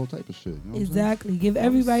books, like all type of shit. You know what I'm saying? Exactly. Give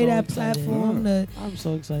everybody so that excited. platform to I'm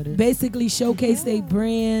so excited. basically showcase their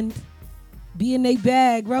brand, be in their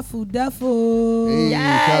bag, ruffle duffle. Hey,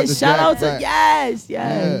 Yes, shout out to Jack. yes.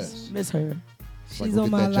 Yes. Miss her. It's like, She's go on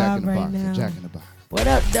get my that Jack live in the right box, the now. Jack in the box. What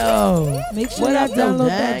up, though? Make sure What y'all up, though, download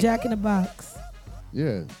Jack? that Jack in the Box.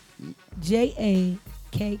 Yeah.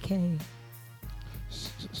 JAKK.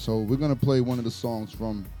 So we're gonna play one of the songs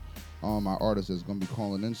from our artist that's gonna be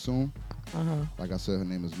calling in soon. Like I said, her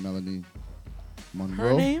name is Melanie Monroe.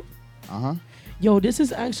 Her name? Yo, this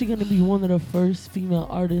is actually gonna be one of the first female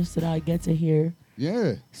artists that I get to hear.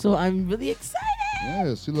 Yeah. So I'm really excited.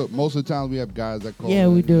 Yeah. See, look, most of the times we have guys that call. Yeah,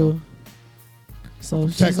 in, we you know. do. So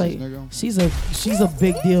she's Texas, like, nigga. she's a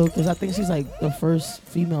big deal because I think she's like the first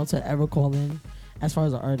female to ever call in as far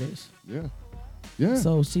as an artist. Yeah. Yeah.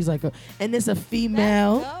 So she's like and it's a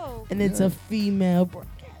female, dope. and it's a female.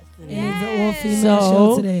 And it's an all-female So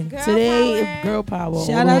show today. today, power. girl power.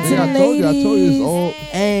 Shout out to the I told you ladies. it's all.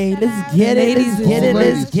 Hey, let's get it. Let's Ladies get it. is Let's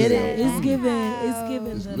ladies get today. it. It's giving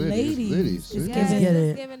It's the ladies, ladies. ladies. It's Yeah. Let's giving get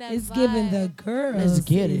it. it's giving the girls. Let's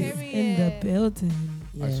get it. is in the building.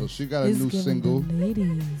 All right, so she got a It's new giving single the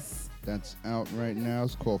ladies. that's out right now.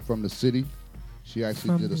 It's called "From the City." She actually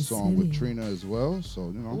From did a the song with City. Trina as well. So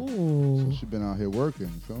Ooh, so she been out here working.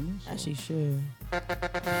 You feel me? So, as she should.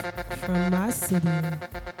 From my city.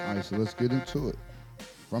 all right, so let's get into it.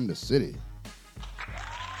 From the City.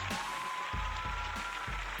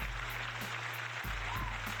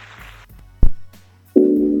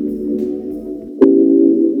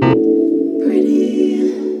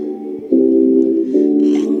 Pretty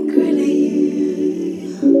and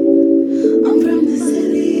gritty. I'm from the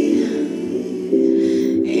city.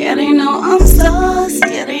 Yeah, they know I'm sauce.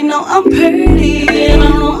 Yeah, they know I'm pretty. They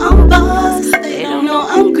don't know I'm boss. They don't know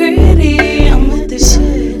I'm gritty. I'm with the shit.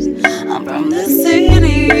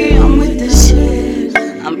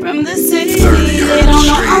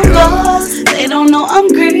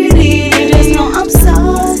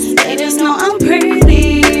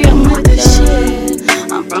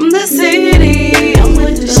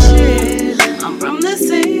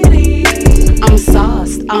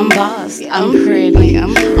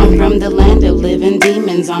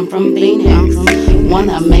 I'm from Phoenix.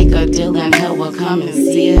 Wanna make a deal and hell will come and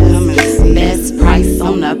see us. Best price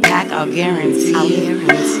on the pack, I'll guarantee it.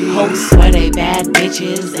 Hoes swear they bad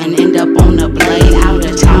bitches and end up on the blade. Out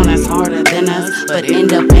of town is harder than us, but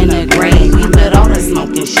end up in a grave. We with all the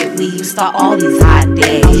smoking shit, we used to all these hot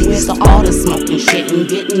days. Used to all the smoking shit and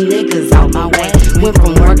getting niggas out my way. Went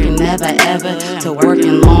from working never ever to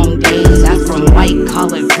working long days. I'm from white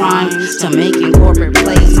collar crime to making corporate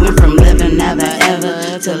plays. Went from living never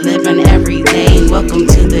ever to living every day. Welcome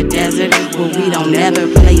to the desert where we don't ever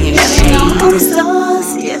play in shade. They know I'm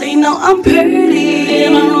sauce, yeah, they know I'm pretty. They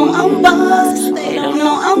don't know I'm boss, they don't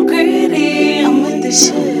know I'm gritty. I'm with the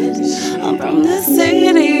shit, I'm from the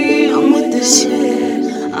city. I'm with the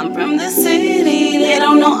shit, I'm from the city. They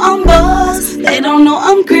don't know I'm boss, they don't know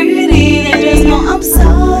I'm gritty. They just know I'm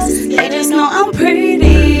sauce, they just know I'm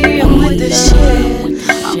pretty. I'm with the shit,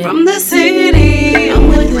 I'm from the city. I'm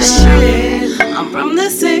with the shit, I'm from the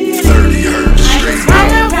city. I just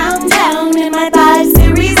ride around town in my 5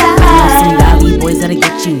 Series I. Some valley boys that'll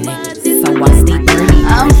get you niggas, so I stay dirty.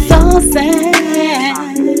 I'm saucing,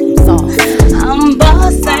 I'm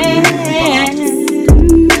bossing.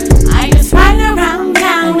 I just ride around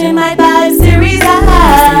town in my 5 Series I.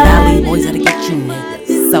 Some valley boys that'll get you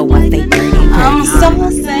niggas, so I stay dirty. I'm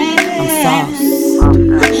saucing,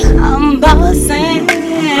 I'm bossing.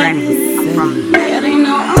 Yeah, they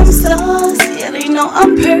know I'm sauce. Yeah, they know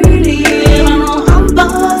I'm pretty. They don't know I'm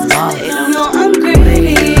boss. They don't know I'm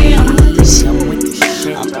gritty. I'm with the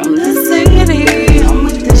shit. I'm from the city. I'm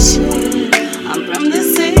with the shit. I'm from the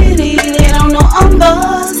city. They don't know I'm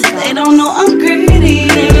boss. They don't know I'm gritty.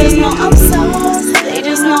 They just know I'm sauce. They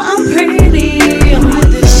just know I'm pretty. I'm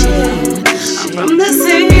with the shit. I'm from the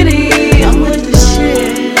city. I'm with the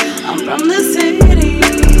shit. I'm from the city.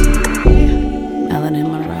 Melanin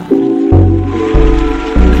Monroe.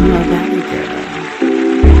 I'm a valley girl,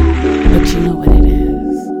 but you know what it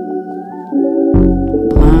is.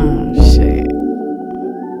 Blonde shit.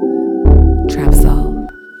 Trap soul.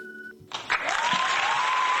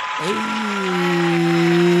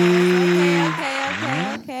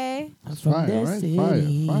 Okay. I'm from Fire, the right? city.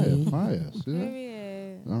 Fire. See that?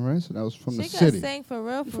 Period. All right, so that was from the She could city. sing for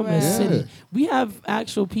real, for From real. the Yeah. city. We have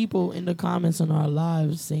actual people in the comments on our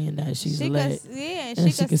lives saying that she's She lit could, yeah,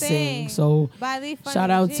 and she could sing. So Body funny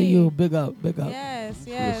shout out G. to you. Big up. Big up. Yes, Yes,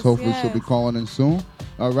 yes. hopefully yes. she'll be calling in soon.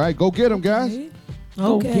 All right, go get him, guys.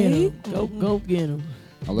 Go Okay. get him. Go get him.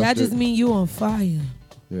 Unless That just they're- mean you on fire.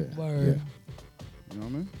 yeah, Word. yeah. You know what I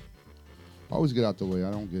mean? I always get out the way.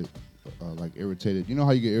 I don't get like irritated. You know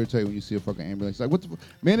how you get irritated when you see a fucking ambulance? Like, what the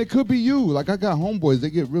man? It could be you. Like, I got homeboys. They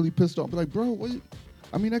get really pissed off. Be like, bro, what?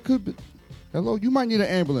 I mean, that could be. Hello, you might need an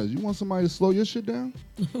ambulance. You want somebody to slow your shit down?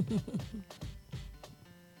 Oh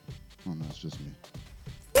no, it's just me.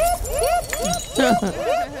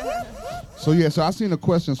 So yeah, so I seen a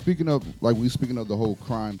question. Speaking of the whole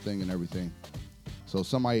crime thing and everything. So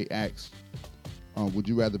somebody asked, would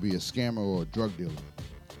you rather be a scammer or a drug dealer?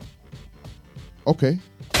 Okay.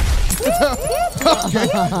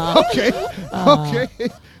 Okay.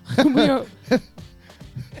 We are-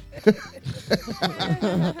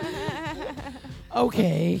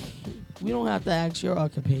 okay. We don't have to ask your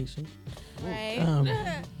occupation. Right. No,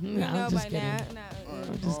 You I'm know just by kidding. now.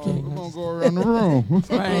 I'm just kidding. We're gonna go around the room.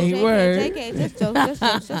 Right, word. JK, just jokes,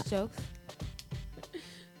 just jokes.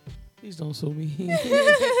 Please don't sue me.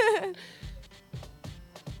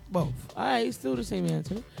 Both. All right, still the same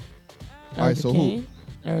answer. All right, so who?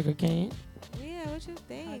 Erica Kane. Yeah, what you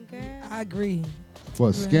think, girl? I agree.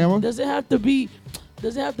 What, scammer? Does it have to be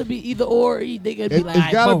either or? They could be like,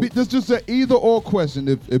 It's gotta both. be. This just an either or question.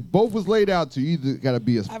 If both was laid out to you, either gotta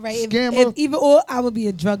be a All right. If scammer. either or, I would be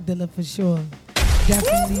a drug dealer for sure.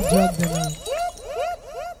 Definitely drug dealer.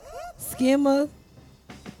 Scammer.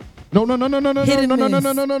 No. Hit and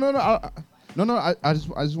I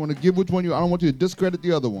just want to give which one you. I don't want you to discredit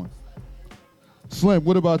the other one. Slim,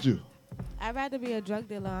 what about you? I'd rather be a drug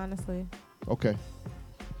dealer, honestly. Okay.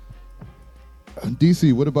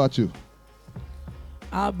 DC, what about you?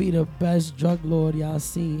 I'll be the best drug lord y'all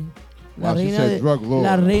see. Wow, she said drug lord.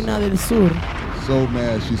 La Reina del Sur. So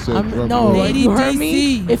mad she said drug no, lord. Lady you heard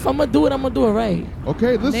me? DC. If I'm gonna do it, I'm gonna do it right.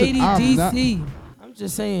 Okay, listen. Lady I'm not- DC. I'm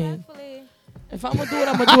just saying. Hopefully. If I'm gonna do it,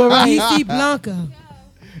 I'm gonna do it right. DC Blanca.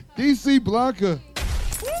 DC Blanca.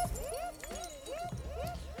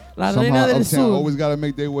 La Somehow Reina del Uptown Sur. always got to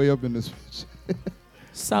make their way up in this.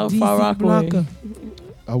 South DC Far Rockaway. Blanca.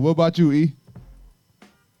 What about you, E?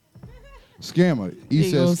 Scammer. E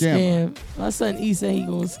He gonna says scammer. scam. My son E said he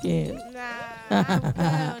gonna scam. Nah, I'm good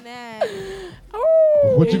on that.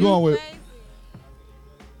 Oh, What you going with?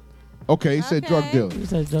 Okay, he said drug Okay. dealer. He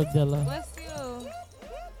said drug dealer. What's you?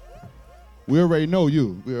 We already know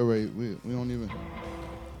you. We don't even.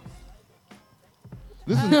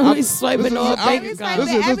 Listen, We swiping all bank We accounts.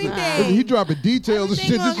 swiping everything. He dropping details and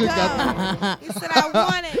shit. This shit got. He said I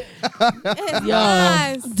want it. It's Yo.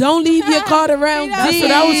 mine. Don't leave your card around. That's D.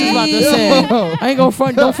 what I was just about to say. I ain't gonna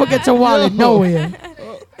front. Don't forget your wallet nowhere.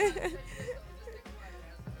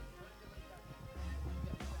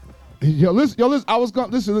 Yo, listen. I was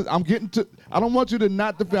going. Listen. I'm getting to. I don't want you to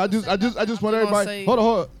not defend. I just want everybody. say- Hold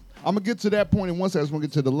on. I'm gonna get to that point in one second. I just want to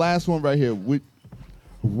get to the last one right here.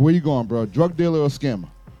 Where you going, bro? Drug dealer or scammer?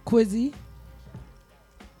 Quizzy.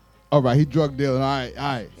 All right, he drug dealing. All right.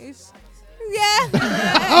 Yeah.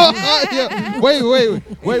 Yeah. Wait.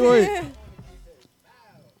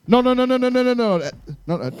 No. No.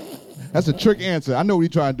 That's a trick answer. I know what he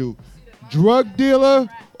trying to do. Drug dealer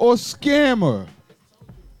or scammer?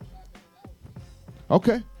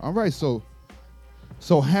 Okay. All right. So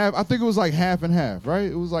half. I think it was like half and half, right?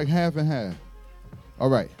 It was like half and half. All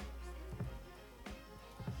right.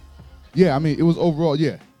 Yeah. I mean, it was overall.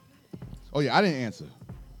 Yeah. Oh yeah. I didn't answer.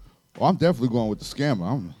 Oh, I'm definitely going with the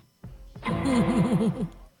scammer.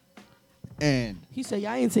 And He said,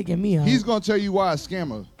 "Y'all ain't taking me out." he's gonna tell you why a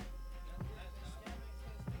scammer.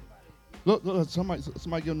 Look, somebody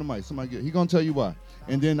give him the mic. He gonna tell you why,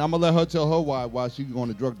 and then I'm gonna let her tell her why she going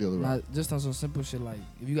to drug dealer. Right? Nah, just on some simple shit like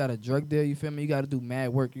if you got a drug deal, you feel me? You got to do mad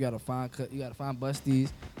work. You got to find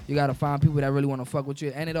busties. You got to find people that really want to fuck with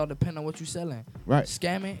you, and it all depends on what you selling. Right.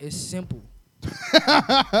 Scamming is simple.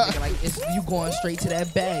 Nigga, like it's you going straight to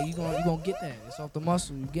that bag. You gonna get that. It's off the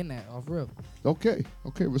muscle. You getting that off real. Okay.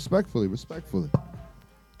 Respectfully.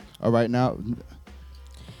 All right, now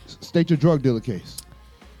state your drug dealer case.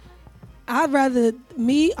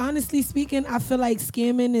 Honestly speaking, I feel like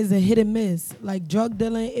scamming is a hit and miss. Like drug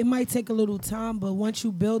dealing, it might take a little time, but once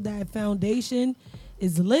you build that foundation,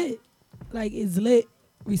 it's lit. Like it's lit,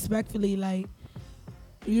 respectfully. Like,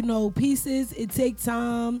 pieces, it take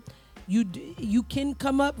time. You can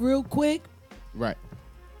come up real quick. Right.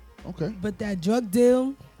 Okay. But that drug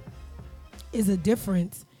deal is a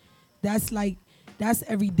difference. That's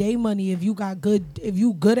everyday money. If you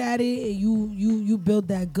good at it and you build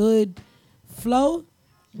that good flow,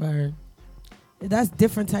 Right. that's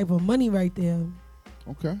different type of money right there.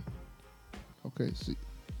 Okay. See,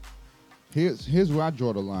 here's where I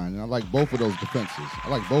draw the line, and I like both of those defenses.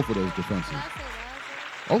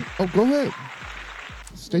 Oh, go ahead.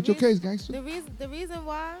 State your case, gangster. The reason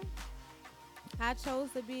why I chose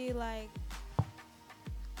to be like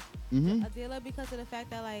Mm-hmm. a dealer because of the fact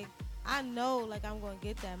that like I know like I'm gonna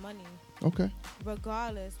get that money Okay.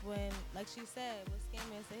 regardless. When like she said with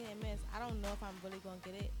scamming it's a hit and miss, I don't know if I'm really gonna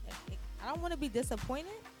get it. I don't want to be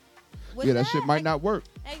disappointed. With Yeah, that shit might not work.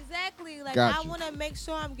 Exactly. Like Got I you. want to make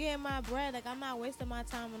sure I'm getting my bread. Like I'm not wasting my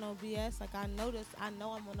time on no BS. Like I know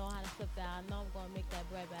I'm gonna know how to flip that. I know I'm gonna make that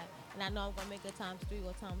bread back, and I know I'm gonna make it times 3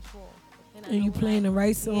 or times 4. And you playing the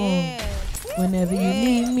right song. Yeah. Whenever you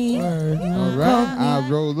need me. All right, I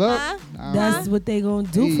roll up. That's what they gonna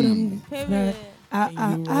do for them. Period. Can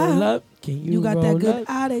you roll up? Can you You got that roll good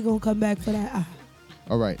up? they gonna come back for that.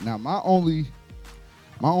 All right, now my only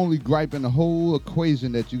gripe in the whole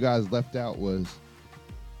equation that you guys left out was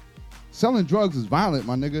selling drugs is violent,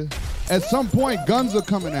 my nigga. At some point, guns are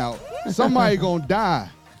coming out. Somebody gonna die.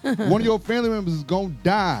 One of your family members is gonna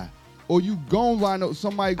die. Or you gonna line up,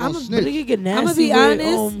 somebody gonna But snitch. it get nasty I'ma be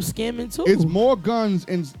with, honest. scamming too. It's more guns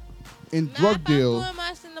in drug deals Doing my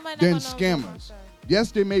shit, nobody than not gonna know my scammers. shit.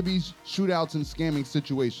 Yes, there may be shootouts and scamming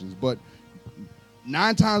situations, but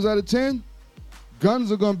 9 times out of 10,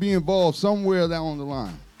 guns are gonna be involved somewhere down the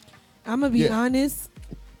line. I'm gonna be Yeah. honest.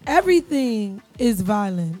 Everything is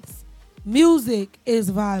violence. Music is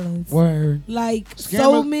violence. Word. Like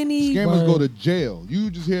so many. Scammers go Word. to jail.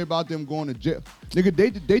 You just hear about them going to jail. Nigga,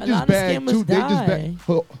 they A just lot of bagged scammers two. They just die. bagged.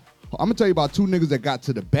 I'm gonna tell you about 2 niggas that got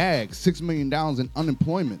to the bag, $6 million in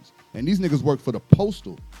unemployment, and these niggas work for the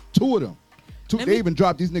postal. 2 of them. They even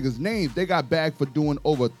dropped these niggas' names. They got bagged for doing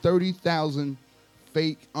over 30,000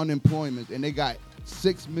 fake unemployment, and they got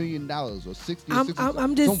 $6 million or 60. I'm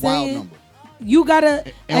some just wild saying. number. You gotta.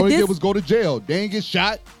 And all at they did this- was go to jail. They ain't get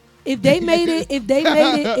shot. if they made it, if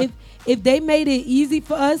they made it easy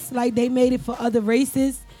for us, like they made it for other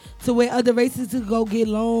races, to where other races could go get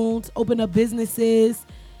loans, open up businesses,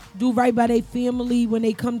 do right by their family when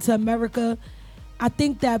they come to America, I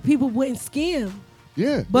think that people wouldn't scam.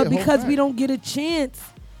 Yeah. But yeah, because whole we fact. don't get a chance,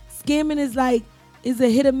 scamming is a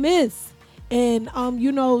hit or miss. And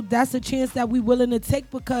that's a chance that we willing to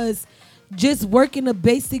take because just working a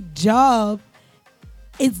basic job,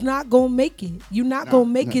 it's not gonna make it. You're not gonna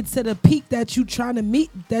make it to the peak that you trying to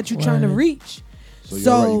meet, that you trying to Right. reach. So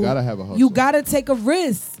you're right, you gotta have a hustle. You gotta take a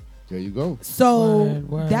risk. There you go. So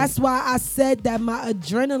Word. that's why I said that my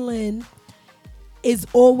adrenaline is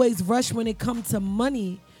always rush when it comes to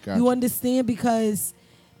money. Gotcha. You understand? Because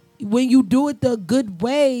when you do it the good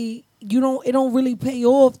way, it don't really pay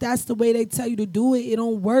off. That's the way they tell you to do it. It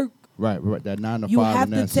don't work. Right. That 9 to 5. You have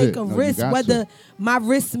and to that's take it. a No, you risk, got whether to. my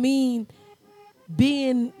risk mean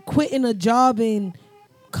quitting a job and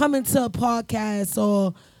coming to a podcast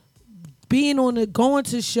or going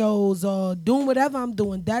to shows or doing whatever I'm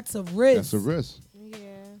doing. That's a risk. That's a risk. Yeah.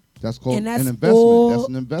 That's called And that's an investment. all That's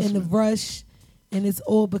an in investment. the rush, and it's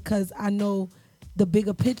all because I know the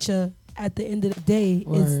bigger picture at the end of the day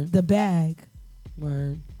Word. is the bag.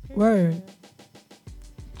 Word. Word.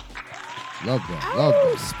 Love that. Love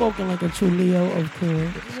that. Spoken like a true Leo, of course.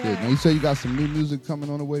 That's good. Now you say you got some new music coming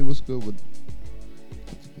on the way. What's good with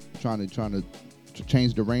trying to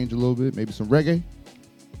change the range a little bit? Maybe some reggae.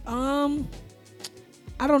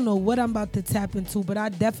 I don't know what I'm about to tap into, but I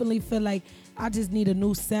definitely feel like I just need a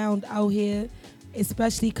new sound out here,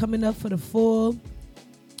 especially coming up for the fall.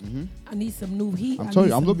 I need some new heat. I'm I telling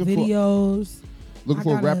need you, I'm some looking for- videos. Looking I for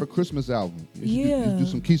a gotta- rapper Christmas album. You Yeah. do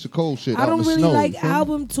some Keisha Cole shit. I out in don't the really snow, like you feel me?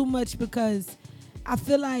 album too much because I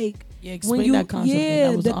feel like Yeah, when explain you that concept.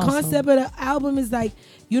 That was the awesome. concept of the album is like,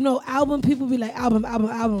 album people be like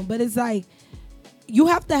album, but it's like you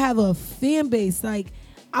have to have a fan base. Like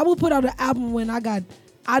I will put out an album when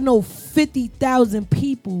I know 50,000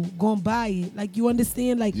 people gonna buy it. Like you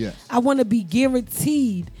understand? Like Yes. I want to be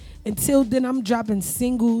guaranteed. Until then, I'm dropping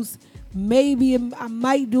singles. Maybe I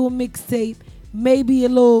might do a mixtape. Maybe a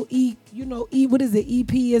little what is it,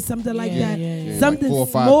 EP or something like Yeah, that. yeah, yeah. Something Like 4 or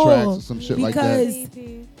 5 small tracks or some shit like that.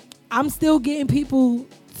 because I'm still getting people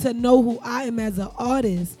to know who I am as an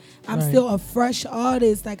artist. I'm Right. still a fresh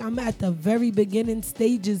artist. Like I'm at the very beginning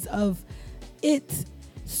stages of it.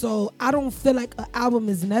 So I don't feel like an album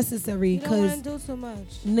is necessary You don't because want to do too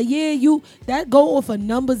much. that go off of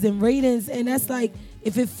numbers and ratings, and that's like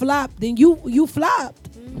if it flopped, then you flopped.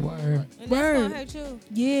 Word. And Word. that's gonna hurt you.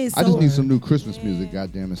 Yeah, so I just need some new Christmas music,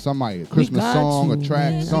 goddamn it. Somebody, a Christmas got song, you, a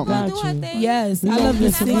track, man. We something. got Do her you. thing. yes, We I gonna love the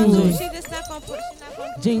get some She not gonna- music. singles. She just not gonna put. She not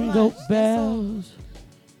gonna put Jingle too much. That's all. bells.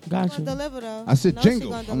 Got you. Deliver though. I said No, she jingle.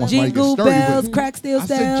 gonna I want deliver. somebody to get Jingle sturdy with bells, it. crack steel I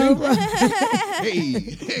said style. jingle.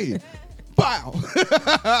 hey. Bow.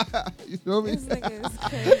 You feel me? This nigga is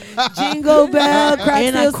crazy. Jingle bell, crack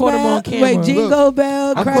And I steel caught him on style. camera. Wait, jingle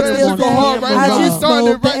bell, I'm crack putting steel it so hard style. right I now. just I'm starting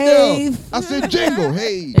it smoked right Dave. now. I said jingle.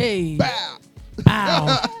 Hey. Hey. Bow.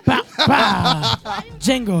 Bow. Bow. Bow.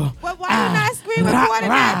 Jingle. But why you not screen recording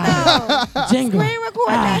that though? Jingle. Screen record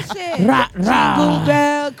that shit. Rah, Jingle rah.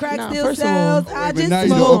 bell, crack Nah, steel first of all- styles. I Wait, but now just you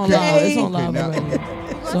know- smoked It's on loud. It's Dave. on loud now- already. You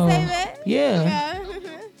gonna So, save it? yeah.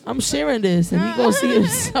 I'm sharing this, and he gonna see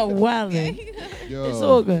himself wilding. Yo, It's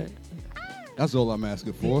all good. That's all I'm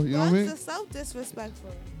asking for. You know what I mean? Bugs are so disrespectful.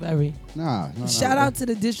 Very. Nah. Shout out to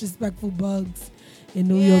the disrespectful bugs in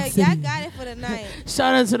New Yeah, York City. y'all got it for the night.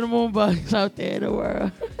 Shout out to the moon bugs out there in the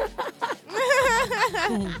world.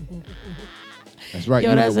 That's right. Yo,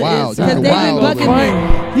 you that's the an wild. inside You the Cause they be wild bugging over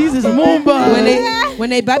me. there. These is moon bugs. When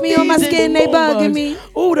they bite me on my These is skin, they moon bugging bugs. me.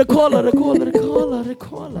 Ooh, the caller, the caller, the caller, the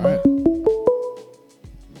caller. All right.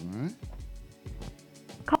 All right.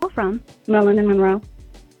 Call from Melanin Monroe.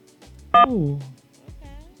 Ooh.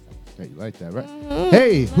 Hey, you like that, right?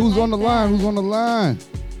 Hey, who's on the line? Who's on the line?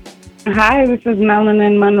 Hi, this is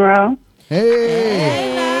Melanin Monroe.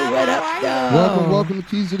 Hey. What up, yo? Welcome to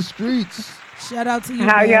Keys to the Streets. Shout out to you.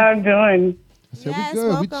 How man. y'all doing? I said Yes, we good.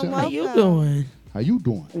 We welcome, chilling. How you welcome. doing? How you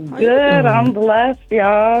doing? How you Good. doing? I'm blessed,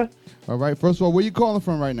 y'all. All right. First of all, where you calling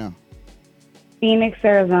from right now? Phoenix,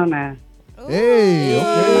 Arizona. Hey.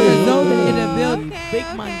 Okay. Arizona in the building. Big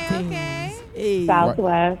okay, mountains. okay. Hey.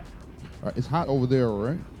 Southwest. All right. It's hot over there, all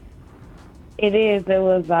right? It is. It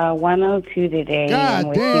was 102 today. God and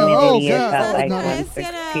with damn. humidity, Oh, it God. felt like No, It's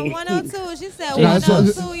 160. 102. She said Nah,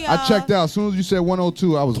 102, y'all. I checked out. As soon as you said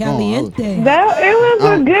 102, I was gone. Caliente. That, it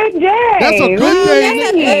was a good day. That's a good day.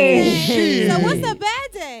 That's a Hey, good shit. So what's a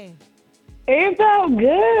bad day? It felt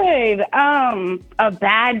good. A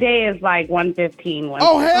bad day is like 115.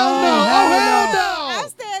 Oh, hell no. Oh, hell no. I'm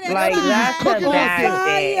standing Like, outside. that's a Cooking bad out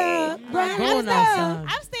day. Not going outside.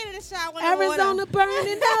 I'm standing in the shower with Arizona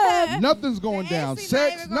burning up. Nothing's going down. AC not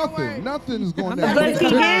Sex, even gonna nothing. work. Nothing's going I'm down. not But she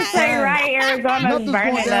did say right, Arizona's Nothing's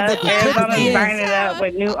burning going down up. but the Arizona's temperature. burning up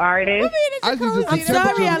with new artists. I just I'm the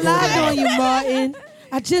sorry I temperature lied goes on you, Martin.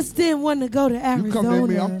 I just didn't want to go to Arizona. You come near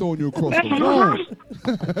me, I'm throwing you across the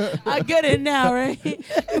room. I get it now, right?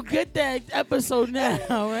 You get that episode now,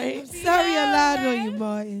 right? Sorry I lied on you,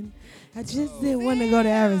 Martin. I just didn't want to go to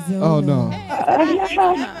Arizona. Oh no.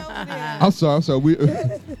 I'm sorry.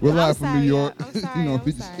 We're live from New York.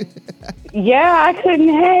 We just Yeah, I couldn't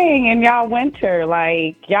hang in y'all winter.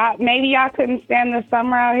 Like maybe y'all couldn't stand the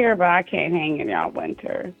summer out here, but I can't hang in y'all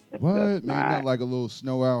winter. what? Man, not like a little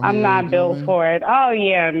snow out here. I'm not you know built what I mean? for it. Oh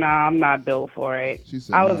yeah, no, I'm not built for it. She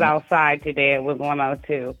said I was no. outside today. It was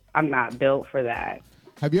 102. I'm not built for that.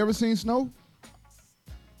 Have you ever seen snow?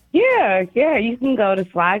 Yeah. You can go to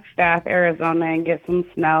Flagstaff, Arizona, and get some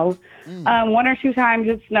snow. One or two times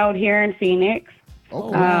it snowed here in Phoenix.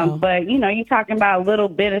 Okay. Wow. But you're talking about a little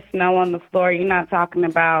bit of snow on the floor. You're not talking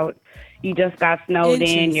about you just got snowed in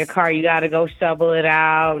Inches. your car. You got to go shovel it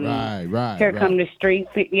out. And Right. Here come the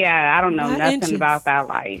streets. Yeah, I don't know Not nothing inches. about that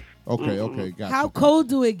life. Okay, gotcha. How cold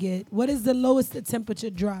do it get? What is the lowest the temperature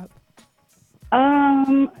drop?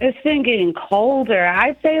 It's been getting colder.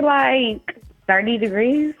 I'd say like 30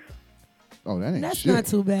 degrees. Oh, that ain't That's shit. not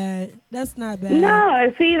too bad. That's not bad.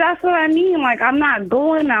 No, see, that's what I mean. Like, I'm not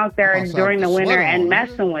going out there Outside during with the the winter sweater and on,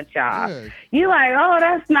 messing with y'all. Yeah. You like, oh,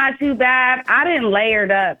 that's not too bad. I didn't layered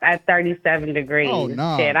up at 37 degrees. Oh,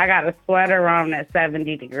 nah. Shit, I got a sweater on at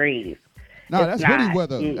 70 degrees. No, It's that's hoodie not.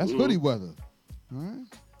 weather. That's hoodie weather. All right.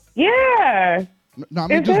 Yeah. No, I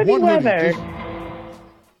mean It's just hoodie one weather. hoodie.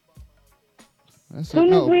 As As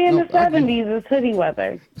soon as we in the 70s, it's hoodie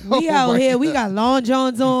weather. We Oh, out my here. We God. got Long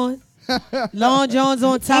Johns on. Long Johns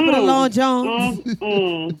on top of the Long Johns.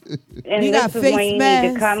 And We got this is face when you need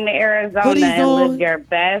masks, to come to Arizona hoodies and on, live your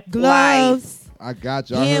best life. Gloves, I got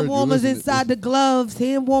you. I heard hand you. warmers Listen, inside the gloves,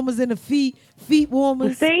 hand warmers in the feet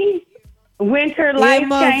warmers. See? Winter Earmuffs.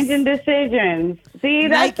 life-changing decisions. See, that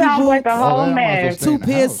Nike sounds like a boots. whole Oh, that might as well mess. stay Two in the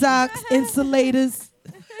pair of house. socks, insulators.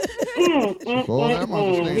 Oh, that might as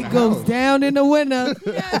well stay in It the goes house. down in the winter.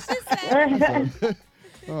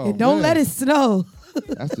 Oh, And don't man. let it snow.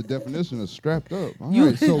 That's the definition of strapped up. All You-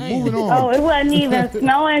 right, so moving Oh, on. it wasn't even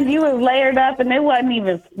snowing. You was layered up, and it wasn't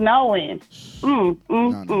even snowing.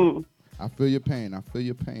 No. I feel your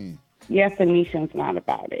pain. Yeah, Phoenician's not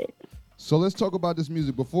about it. So let's talk about this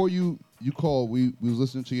music. Before you called, we was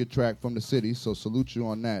listening to your track From the City. So salute you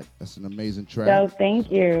on that. That's an amazing track. So thank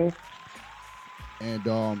you. And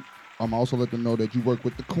I'm also let them know that you work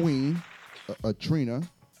with the Queen, Trina.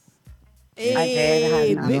 I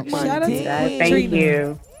did have big fun shout out with to that. Queen Thank Trina.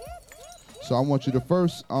 you. So I want you to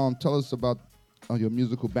first tell us about your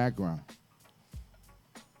musical background.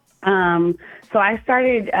 So I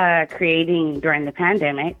started creating during the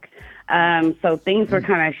pandemic. So things were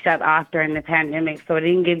kind of shut off during the pandemic, so it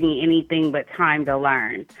didn't give me anything but time to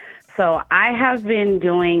learn. So I have been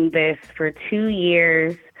doing this for 2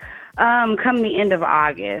 years, come the end of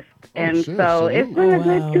August. And shit, so salute. it's been a Oh,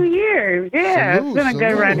 good wow. 2 years. Yeah, Salute, it's been a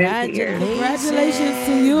good salute. run of 2 years. Congratulations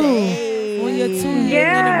to you on your 2-year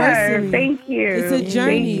Yeah, anniversary. thank you. It's a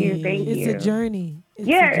journey. Thank you. It's a journey. It's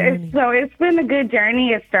Yeah, a journey. so it's been a good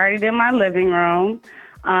journey. It started in my living room,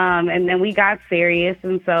 and then we got serious,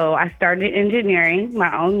 and so I started engineering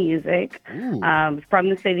my own music. Ooh. From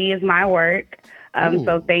the City is my work. Ooh.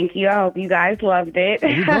 So thank you. I hope you guys loved it.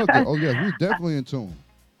 We loved it. Oh yeah, we definitely in tune.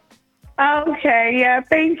 Okay, yeah,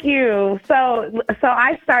 thank you. So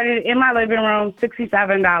I started in my living room,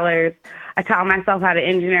 $67. I taught myself how to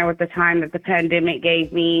engineer with the time that the pandemic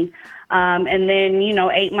gave me. And then,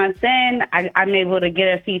 8 months in, I'm able to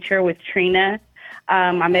get a feature with Trina.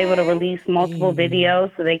 I'm able to release multiple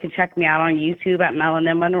videos, so they can check me out on YouTube at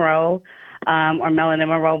Melanin Monroe, or Melanin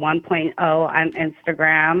Monroe 1.0 on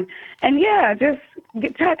Instagram. And yeah, just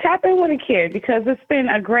tap in with a kid, because it's been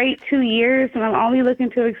a great 2 years, and I'm only looking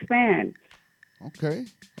to expand. Okay.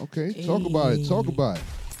 Talk about it.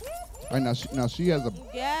 All right, now she has a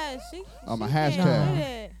Yeah, she a came hashtag. with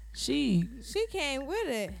it. She She came with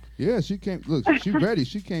it. Yeah, she came. Look, she ready.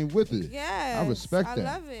 She came with it. Yes. I respect I that.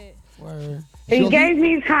 love it. word. It gave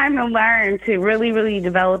me time to learn, to really, really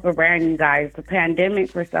develop a brand, you guys. The pandemic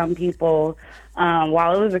for some people,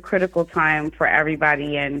 while it was a critical time for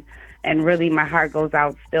everybody, and really my heart goes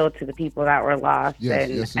out still to the people that were lost,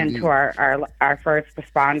 Yes, and indeed. to our first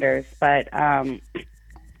responders. But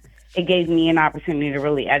it gave me an opportunity to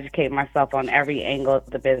really educate myself on every angle of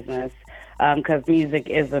the business, because music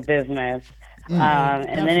is a business.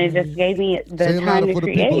 And then it just gave me Say the it time louder to for the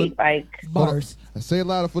people create. in- Like, Bars. Say it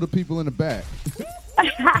louder for the people in the back.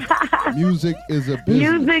 Music is a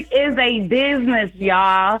business. music is a business,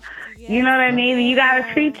 y'all. You know what I mean? You got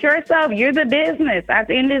to treat yourself. You're the business. At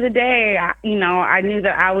the end of the day, I knew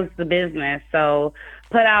that I was the business. So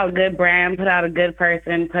put out a good brand, put out a good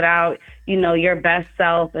person, put out, your best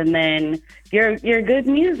self, and then your good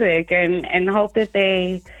music, and hope that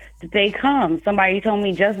they come. Somebody told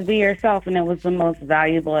me just be yourself, and it was the most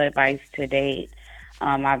valuable advice to date.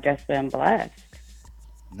 I've just been blessed.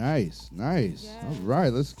 Nice. All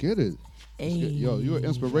right, let's get it. Hey. Yo, you're an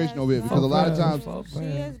inspiration over here because a lot of times, She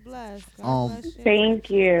is blessed. God bless you. Thank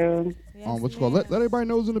you. what's called? Let everybody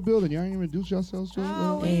know who's in the building. Y'all ain't even introduce yourselves to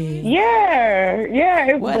it. Yeah,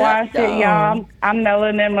 it's What blonde up, shit, though? y'all. I'm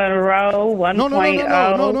Melanin Monroe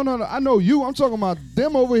 1.0. No. I know you. I'm talking about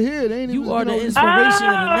them over here. They ain't even. You are the know- inspiration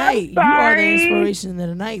of the night. You are the sorry. inspiration of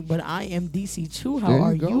the night. But I am DC Chu. How There you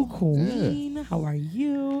are go. you, Queen? How are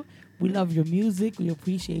you? We love your music. We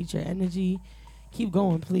appreciate your energy. Keep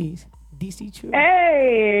going, please. DC Chu.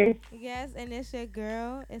 Hey. Yes, and it's your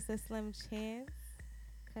girl. It's a slim chance.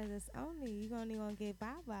 Because it's only, you're only going to get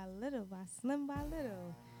by little, by slim by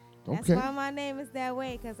little. That's Okay. why my name is that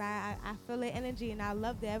way, because I feel the energy, and I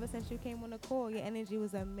loved it. Ever since you came on the call, your energy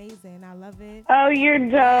was amazing. I love it. Oh, you're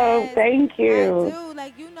dope. Thank you. I do.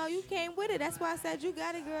 Like, you came with it. That's why I said you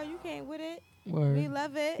got it, girl. You came with it. Word. We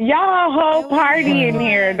love it. Y'all whole party in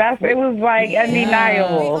here. It was like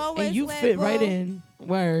undeniable. And you fit right in.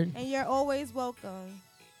 Word. And you're always welcome.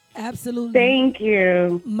 Absolutely. Thank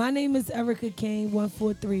you. My name is Erica Kane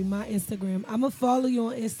 143. My Instagram. I'ma follow you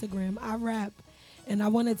on Instagram. I rap, and I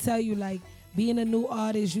want to tell you, like, being a new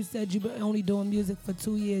artist, you said you've been only doing music for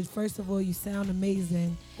 2 years. First of all, you sound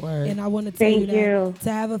amazing. Word. And I want to tell you Thank you. that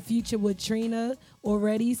to have a future with Trina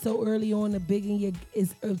already so early on,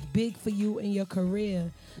 is big for you in your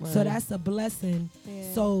career. So Word. that's a blessing. Yeah.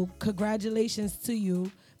 So congratulations to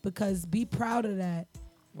you, because be proud of that.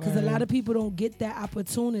 Because a Word. lot of people don't get that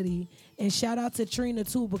opportunity. And shout out to Trina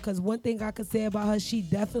too, because one thing I could say about her, she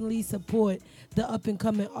definitely support the up and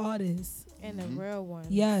coming artists. And the real one.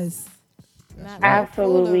 Yes.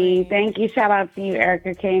 Absolutely. Thank you. Shout out to you,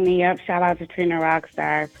 Erica Kane. Yep. Shout out to Trina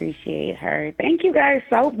Rockstar. Appreciate her. Thank you guys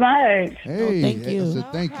so much. Hey, thank you. I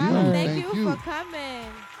said thank you. Thank you for coming.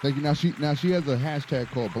 Thank you. Now she has a hashtag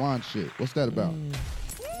called Blonde Shit. What's that about?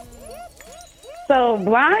 So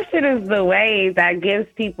blonde shit is the way that gives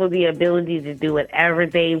people the ability to do whatever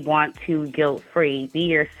they want to guilt-free. Be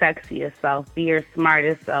your sexiest self. Be your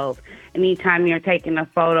smartest self. Anytime you're taking a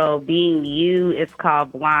photo, being you, it's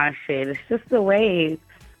called blonde shit. It's just the way.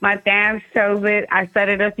 My fans chose it. I said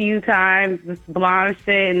it a few times, this blonde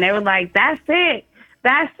shit, and they were like, that's it.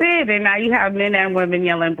 That's it. And now you have men and women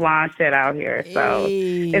yelling blonde shit out here. So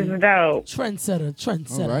it's dope.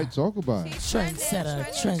 Trendsetter. All right, talk about it. Trendsetter.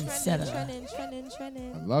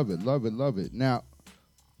 I love it. Now,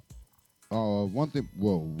 one thing.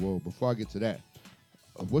 Whoa. Before I get to that,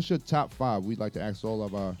 what's your top 5? We'd like to ask all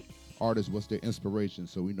of our artists what's their inspiration,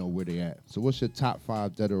 so we know where they at. So, what's your top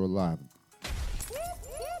 5 dead or alive?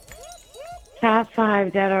 Top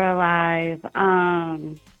 5 dead or alive.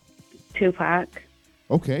 Tupac.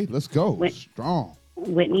 Okay, let's go. Strong.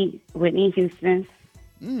 Whitney Houston.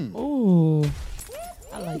 Ooh.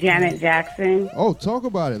 I like Janet Jackson. Oh, talk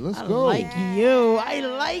about it. Let's I go. like you. I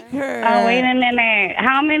like her. Oh, wait a minute.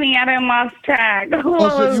 How many of them lost track? Who Oh,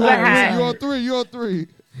 so was you that? on 3. You on 3.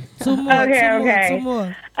 Two more. Okay. Two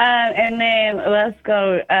more. And then let's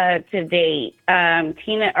go to date.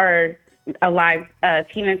 Tina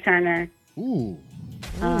Turner. Ooh.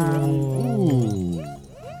 Ooh.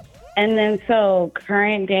 And then so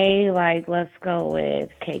current day, like let's go with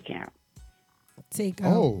K Camp. Take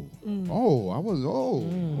out. Oh, I was.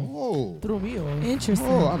 Oh. Threw me off. Interesting.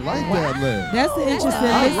 Oh, I like that list. That's the interesting.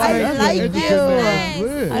 That's an interesting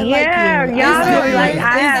list. Yeah, you. y'all It's know, different. like I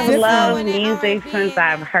It's have different. loved music since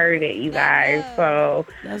I've heard it, you guys. So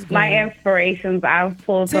my inspirations, I've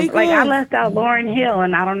pulled from. Take Like I off. left out Lauryn Hill,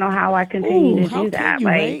 and I don't know how I continue Ooh, to how do could that. you,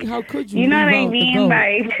 Like, right? How could you know what I leave out the mean? GOAT?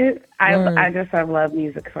 Like Word. I just have loved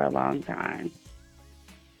music for a long time.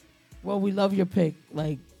 Well, we love your pick.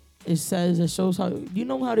 Like, it shows how, you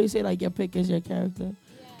know how they say, like, your pick is your character?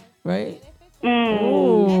 Right?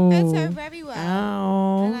 It fits her very well.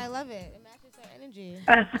 Ow. And I love it. It matches her energy.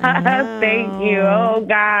 Thank you. Oh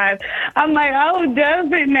God, I'm like, oh,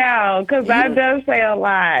 does it now? Because that does say a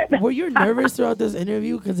lot. Were you nervous throughout this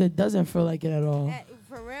interview? Because it doesn't feel like it at all.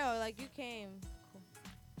 For real, like you came.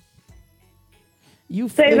 You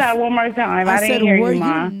Say that one more time. I said, didn't hear were you,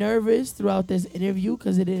 Ma. you nervous throughout this interview?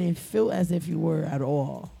 Because it didn't feel as if you were at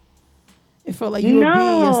all. It felt like you were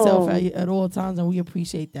being yourself at all times, and we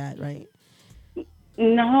appreciate that, right?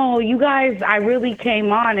 No, you guys, I really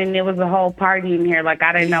came on and there was a whole party in here. Like,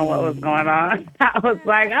 I didn't know what was going on. I was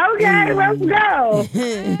like, okay, let's go.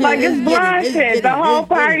 Like, it's blonde shit. The whole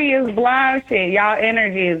party is blonde shit. Y'all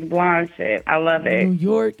energy is blonde shit. I love it. New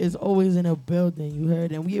York is always in a building, you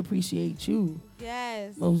heard, and we appreciate you.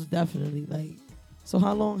 Yes. Most definitely. Like, so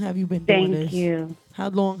how long have you been doing this? Thank you. How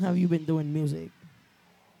long have you been doing music?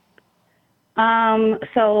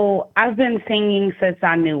 So I've been singing since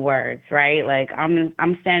I knew words, right? Like I'm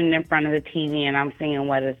standing in front of the TV and I'm singing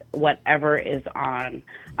whatever is on.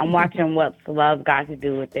 I'm watching What's Love Got to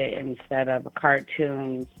Do with It instead of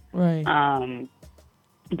cartoons. Right.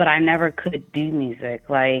 But I never could do music.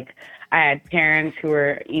 Like I had parents who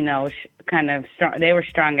were, kind of strong. They were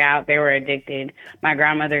strung out. They were addicted. My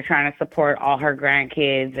grandmother trying to support all her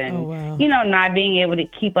grandkids, and Oh, wow. not being able to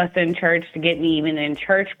keep us in church to get me even in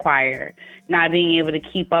church choir. Not being able to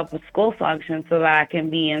keep up with school functions so that I can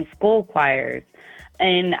be in school choirs.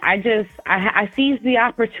 And I seized the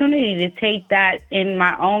opportunity to take that in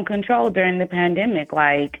my own control during the pandemic.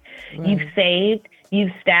 Like, you've saved,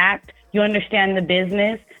 you've stacked, you understand the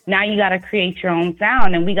business. Now you got to create your own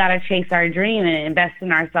sound, and we got to chase our dream and invest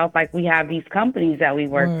in ourselves like we have these companies that we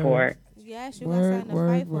work for. Yes, you got something to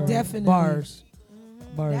fight for. Definitely. Bars.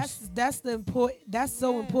 That's the important. That's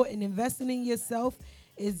so important. Investing in yourself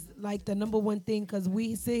is like the number one thing, because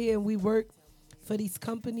we sit here and we work for these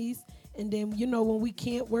companies, and then when we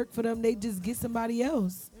can't work for them, they just get somebody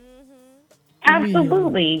else.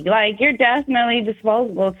 Absolutely. Like, you're definitely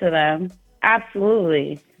disposable to them.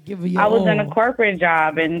 Absolutely. I was in a corporate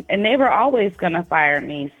job, and they were always going to fire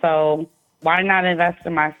me. So why not invest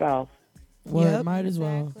in myself? Well, might as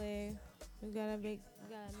well. Exactly. You gotta make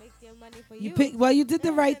your money for you. You did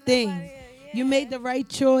the right thing. You made the right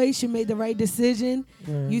choice. You made the right decision.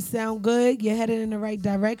 Word. You sound good. You're headed in the right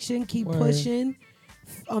direction. Keep Word. pushing.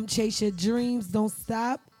 Chase your dreams. Don't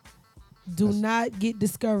stop. Do not get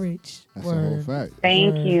discouraged. That's a whole fact.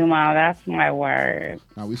 Thank you, Mom. That's my word.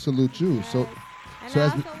 Now we salute you. So And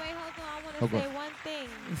as also, we- wait, hold on. I want to Okay. say one thing.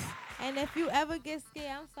 And if you ever get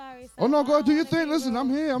scared, I'm sorry. Oh no, go do your thing. Listen, I'm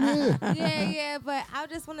here. yeah, but I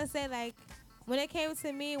just want to say, like, when it came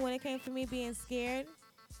to me being scared,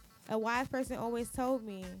 a wise person always told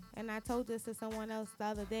me, and I told this to someone else the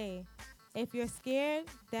other day, if you're scared,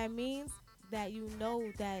 that means that you know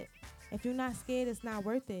that if you're not scared, it's not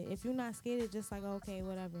worth it. If you're not scared, it's just like, okay,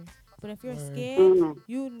 whatever. But if you're scared,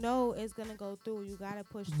 you know it's going to go through. You got to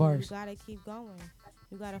push through. Bars. You got to keep going.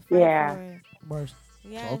 You got to fight for it. Bars.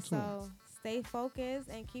 Yeah, Talk to so stay focused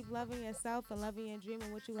and keep loving yourself and loving your dream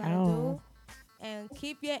and what you got to Ow. do. And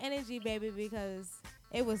keep your energy, baby, because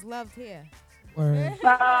it was loved here. Word.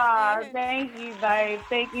 Oh, thank you, guys.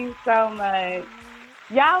 Thank you so much.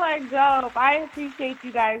 Y'all are dope. I appreciate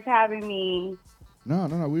you guys having me. No.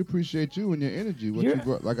 We appreciate you and your energy. What You're- you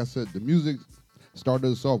brought. Like I said, the music started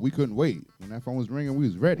us off. We couldn't wait. When that phone was ringing, we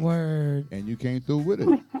was ready. Word. And you came through with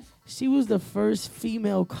it. She was the first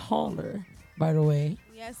female caller, by the way.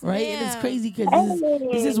 Yes, right? And it's ma'am. crazy because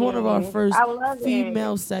this is one of our first I love it.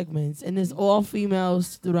 female segments, and it's all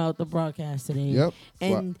females throughout the broadcast today. Yep.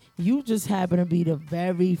 And you just happen to be the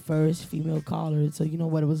very first female caller, so you know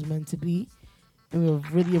what it was meant to be. And we're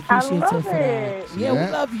really appreciative love for that. it. See Yeah, that?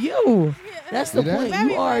 we love you. That's the See that? point.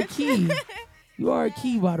 Very You are a much. key. You are a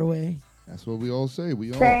key, by the way. That's what we all say.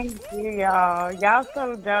 We all. Thank you, y'all. Y'all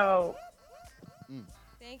so dope.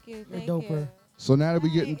 Thank you. You're Thank doper. you. So now that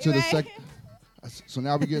we get into the Right. so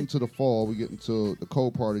now we get into the fall. We get into the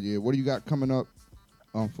cold part of the year. What do you got coming up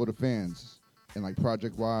for the fans? And like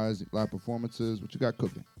project wise, live performances. What you got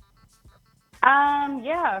cooking?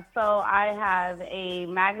 Yeah, so I have a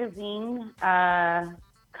magazine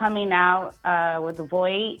coming out with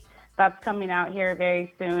Void. That's coming out here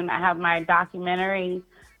very soon. I have my documentary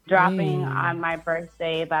dropping on my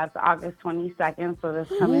birthday. That's August 22nd, so this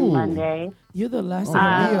coming Ooh. Monday. You're the last of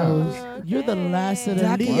Wow. the Leos. You're the last of the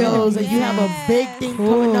Wow. Leos, and you have a big thing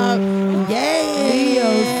coming up. Yeah.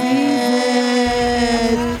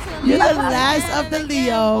 You're the last of the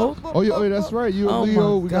Leo. Oh yeah, that's right. You a Oh,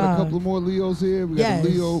 Leo. my We got a God. couple more Leos here. We got Yes. the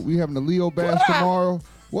Leo. We having the Leo bash tomorrow.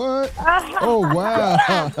 What? Oh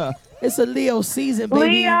wow. It's a Leo season, baby.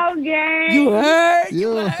 Leo gang. You heard? Yeah.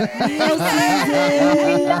 Leo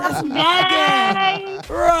season. That's my gang.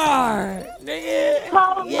 Roar. Nigga.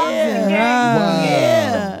 Oh, Yeah. Wow.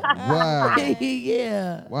 Yeah. Wow.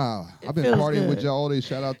 Yeah. Wow. I've been feels partying with good. y'all all day.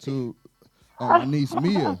 Shout out to my niece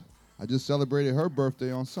Mia. I just celebrated her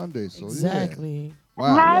birthday on Sunday. So Exactly. yeah.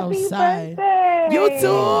 Wow. Happy Outside. birthday. You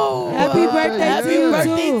too. Happy birthday Happy to you,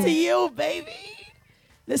 birthday too. to you, baby.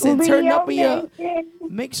 Listen, turn Leo up in your. Nation.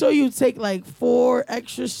 Make sure you take like 4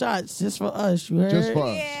 extra shots just for us. You heard? Just for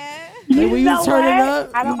us. Yeah. Like, when you know turn it what?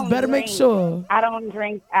 up, I you don't better make drink. sure. I don't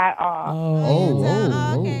drink at all.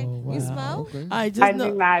 Oh, okay. wow. You smoke? Okay. All right, just I know.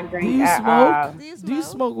 do not Do drink you at smoke? all. Do you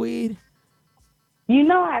smoke weed? You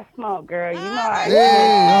know I smoke, girl. You know I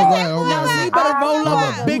Hey, all right, all Now, so right. you better roll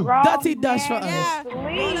up a I'm big grown dirty Dutch for man. us.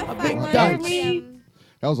 Sleep. A big You hear Dutch. me?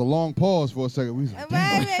 That was a long pause for a second. We was like,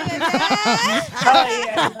 damn.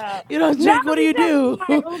 You don't drink. What do you do?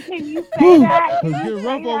 Michael, can you say that? Let's Can you get say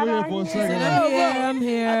rough that over here on for a here? second. I'm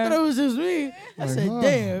here. I thought it was just me. I Like, said, huh.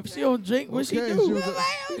 damn, if she don't drink, what she Okay, do? she was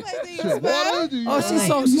shit, water? Do you Oh, she like-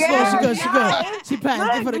 slow. She slow. She good. She good. Yeah. She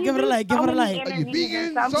passed. Give her a light. Give her a light. Are you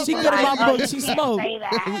vegan? She Something good in like my that. book. She smoke. Say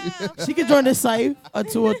that. She could join the site a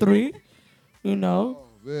 2 or 3. You know.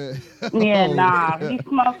 Man. Yeah, Oh, nah. man.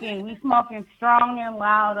 We smoking strong and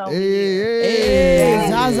loud over Hey, here. Hey, hey,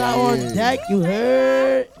 Zaza on hey. deck. You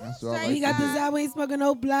heard? That's all He got this out. Ain't smoking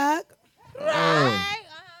no black. Oh.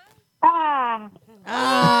 Ah.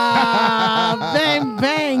 Ah, bang,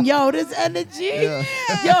 bang. Yo, this energy. Yeah.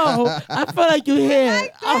 Yo, I feel like you here.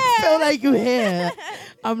 I feel like you here.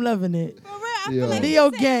 I'm loving it. Yeah.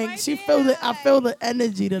 Leo gang. She feel it. I feel the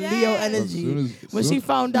energy, the Leo energy. When she soon-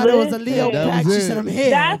 found out it was a Leo That pack, was she it. said, I'm here.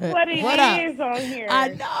 That's what it What up? is on here. I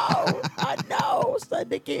know. Son,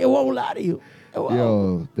 it won't lie to you. It won't.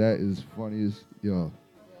 Yo, that is funny as yo.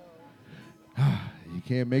 You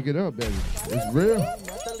can't make it up, baby. It's real.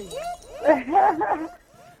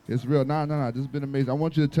 It's real. Nah. This has been amazing. I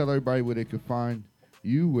want you to tell everybody where they can find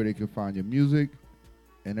you, where they can find your music,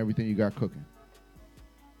 and everything you got cooking.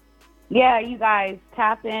 Yeah, you guys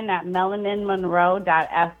tap in at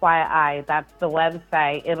melaninmonroe.fyi. That's the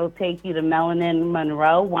website. It'll take you to Melanin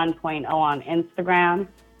Monroe 1.0 on Instagram,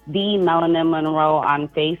 The Melanin Monroe on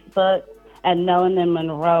Facebook, and Melanin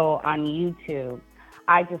Monroe on YouTube.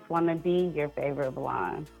 I just want to be your favorite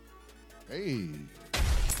blonde. Hey.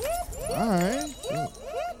 All right.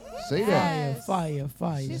 Say that. Fire.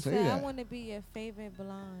 She Say said, I that. want to be your favorite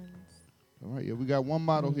blonde. All right, yeah, we got one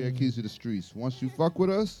motto here at Keys to the Streets. Once you fuck with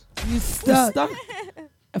us, You stuck.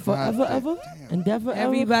 Forever, ever, endeavor, ever.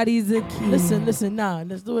 Everybody's a key. Listen, nah,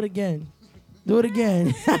 let's do it again. Do it again.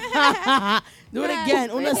 Do it again.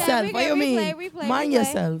 On yourself. What you mean? replay, Mind replay.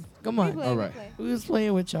 yourself. Come on. all right. We was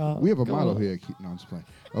playing with y'all. We have a Come motto on. here. No, I'm just playing.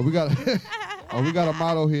 We got we got a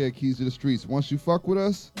motto here at Keys to the Streets. Once you fuck with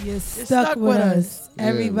us, You're stuck with us. Yeah,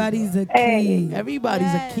 Everybody's a Hey. key.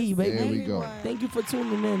 Everybody's Yes. a key, baby. there we go. Thank you for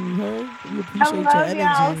tuning in. You heard? We I appreciate your love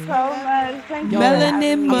y'all energy. so much. Thank Yo, you for having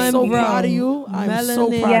Melanin me. I'm so Monroe. proud of you. I'm so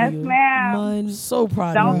Melanin. proud Yes, of you. ma'am. Mon- So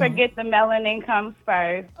proud Don't of you. forget the melanin comes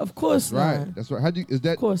first. Of course Right. not. That's right. How'd you? Is Of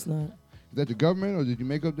that course not. the government or did you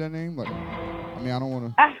make up that name? Like, I mean, I don't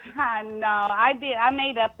want to. No, I did. I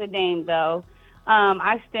made up the name though.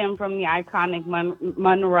 I stem from the iconic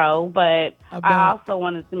Monroe, but I bet. I also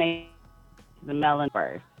wanted to make the melon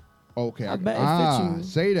first. Okay. I bet it fits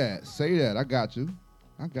you. Say that. I got you.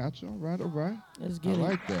 All right. Let's I get it.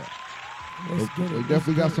 like that. Let's get We it.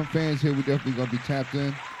 definitely got some fans here. We definitely gonna be tapped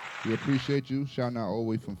in. We appreciate you. Shouting out all the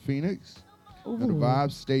way from Phoenix. And the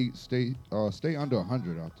vibes stay under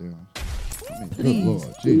 100 out there. I mean, good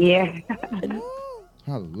Lord, geez. Yeah.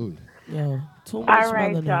 Hallelujah. Yo, too much All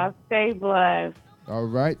right, melanin. y'all. Stay blessed. All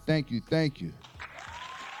right, thank you.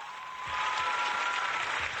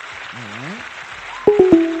 All right.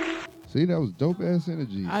 See, that was dope ass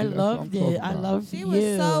energy. I See, that's what I'm loved talking it. I about. loved She you.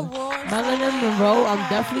 was so raw. and so Melanin real. Monroe, I'm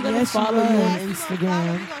definitely gonna Yes, she follow you on was. Yes, we gonna Instagram.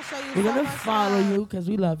 follow. We gonna show you We're so gonna much follow love. you because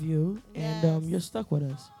we love you, and Yes. you're stuck with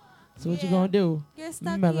us. So what you Yeah. gonna do? You're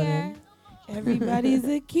stuck Melanin. here. Everybody's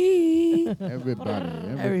a key.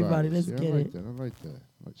 Everybody, let's See, get I like it. that. I like that.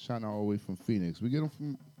 Like China all the way from Phoenix. We get them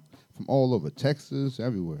from all over Texas,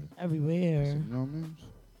 everywhere. Everywhere. You know what I mean?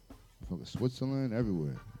 Fucking Switzerland,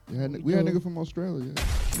 everywhere. We had We do. nigga from Australia.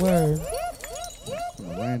 Word. From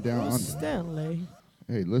the land down Who's under. Stanley?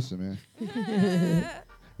 Hey, listen, man.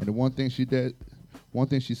 And the one thing she said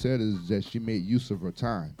is that she made use of her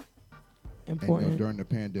time. And, Important. during the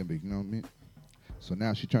pandemic, you know what I mean? So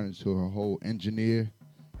now she turned into her whole engineer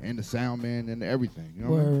and the sound man and everything. You know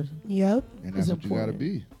what I mean? Word. Yep. And that's It's what you gotta important.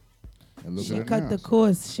 be. And look She at her cut now. the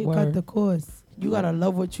course. She cut Word. the course. You gotta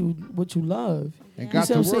love what you love. And You got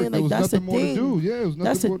see to what I'm work. saying? There Like was that's the nothing more to thing. do. Yeah, it was nothing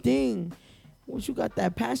That's more. the thing. Once you got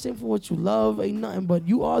that passion for what you love, ain't nothing but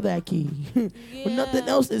you are that key. But nothing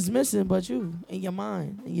Yeah. else is missing but you and your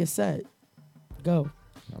mind and your set. Go.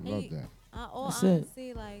 I love that. All That's it.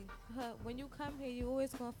 honesty, like when you come here, you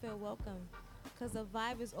always gonna feel welcome, cause the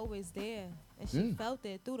vibe is always there, and she Yeah. felt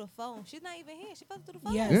it through the phone. She's not even here; she felt it through the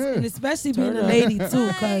phone. Yes, Yeah. and especially Turn being a up. lady too,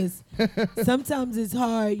 because sometimes it's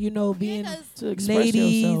hard, being To express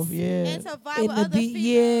ladies yourself, yeah. And to vibe in with the other beat. females.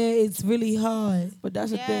 Yeah, it's really hard. But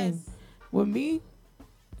that's the thing. Yes. With me,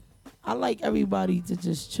 I like everybody to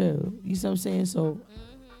just chill. You see what I'm saying? So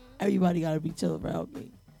everybody gotta be chill around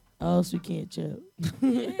me. Or else we can't chill.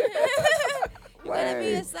 You gotta be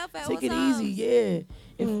Word. yourself at all Take it times. easy, yeah.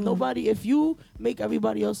 If you make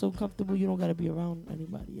everybody else so comfortable, you don't gotta be around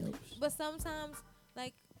anybody else. But sometimes,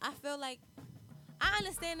 like, I feel like I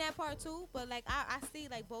understand that part too, but like I see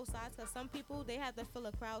like both sides. Cause some people they have to fill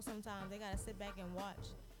a crowd sometimes. They gotta sit back and watch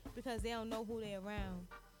because they don't know who they're around.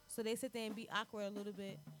 So they sit there and be awkward a little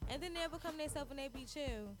bit, and then they become themselves and they be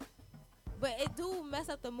chill. But it do mess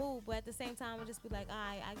up the mood. But at the same time, it just be like,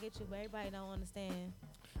 I get you, but everybody don't understand.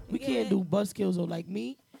 You We get can't it? do buskills or like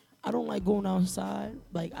me. I don't like going outside.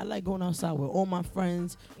 Like I like going outside with all my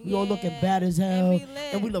friends. We all looking bad as hell,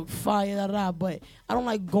 and we look fire. Da, da, da. But I don't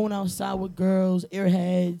like going outside with girls,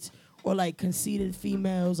 airheads, or like conceited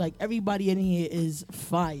females. Like everybody in here is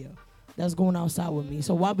fire. That's going outside with me.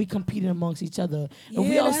 So why we competing amongst each other? If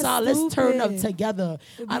we Yeah, that's outside, let's turn up stupid. together.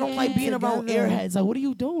 I don't like being around Together. airheads. Like, what are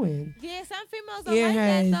you doing? Yeah, some females don't like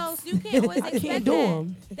that though. So you can't always I expect can't do that.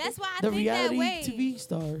 'em. That's why I The think that reality way. TV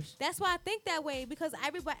stars. That's why I think that way because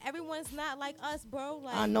everyone's not like us, bro.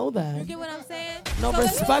 Like I know that. You get what I'm saying? No, So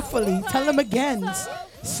it's- respectfully, tell him again.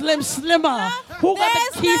 Slim Slimmer. Who got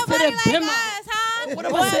the keys to the blimmer? What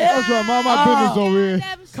am I saying? That's right, mind my business over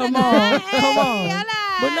here. Come on, come on.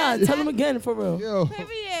 But nah, tell him again for real. Yo.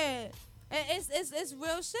 Period. And it's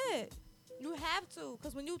real shit. You have to,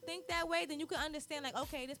 cause when you think that way, then you can understand like,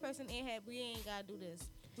 okay, this person ain't had. We ain't gotta do this.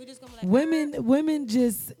 We just gonna be like Women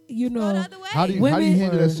just, you know, How do you women,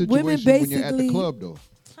 handle that situation women when you're at the basically club though?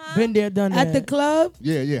 Been there, done that. at the club.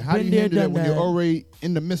 Yeah. How do Been you there, handle that done when you're that. already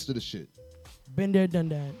in the midst of the shit? Been there, done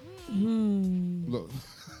that. Look.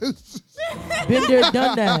 Been there,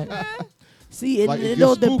 done that. See, Like, it gets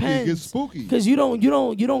all spooky, depends. It gets spooky. Cause you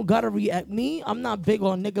don't gotta react. Me, I'm not big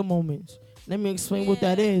on nigga moments. Let me explain what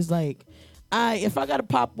that is. Like, if I gotta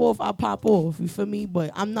pop off, I'll pop off. You feel me?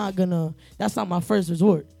 But I'm not gonna. That's not my first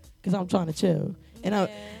resort. Cause I'm trying to chill. And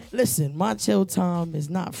listen, my chill time is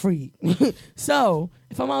not free. So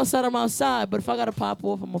if I'm outside, I'm outside. But if I gotta pop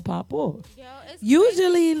off, I'm gonna pop off.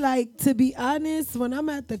 Usually, like, to be honest, when I'm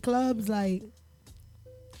at the clubs, like,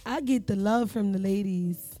 I get the love from the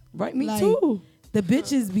ladies. Right, me Like, too. The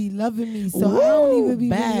bitches be loving me, so I don't even be really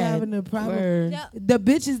bad. having a problem. Word. The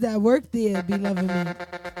bitches that work there be loving me.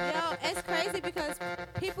 Yo, it's crazy because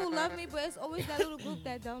people love me, but it's always that little group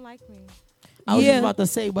that don't like me. I was Yeah, just about to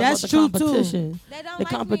say, but that's about the true, too. competition. They don't The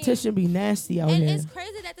like me. competition be nasty out And here. it's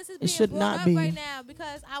crazy that this is It being should brought not up be. right now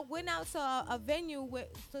because I went out to a venue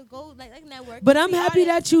to go like network. But I'm happy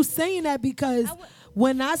that you saying that because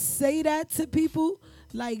when I say that to people,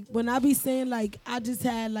 like when I be saying like I just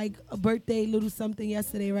had like a birthday little something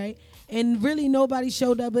yesterday, right? And really nobody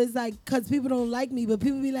showed up. It's like cause people don't like me, but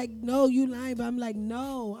people be like, no, you lying. But I'm like,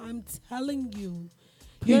 no, I'm telling you.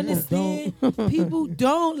 You People understand? don't. People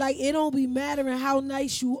don't. Like it don't be mattering how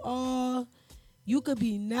nice you are. You could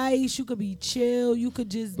be nice, you could be chill, you could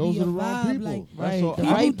just Those be are a the wrong vibe. people. Like That's all. The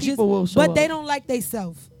right people will show but they up. don't like they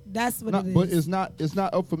self. That's what it is. But it's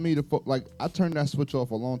not up for me to like. I turned that switch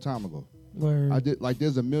off a long time ago. Word. I did like.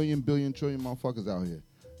 There's a million, billion, trillion motherfuckers out here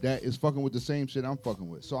that is fucking with the same shit I'm fucking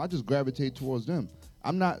with. So I just gravitate towards them.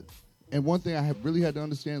 I'm not. And one thing I have really had to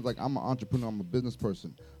understand is like I'm an entrepreneur. I'm a business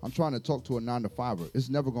person. I'm trying to talk to a 9-to-5er. It's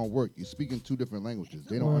never gonna work. You're speaking two different languages.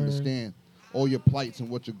 They don't Word. understand all your plights and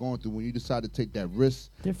what you're going through when you decide to take that risk,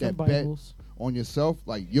 Different that bet Bibles. on yourself.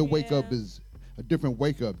 Like your wake up is a different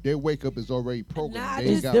wake up. Their wake up is already programmed. Nah, I They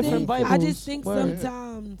just got think, room for it. I just think Word.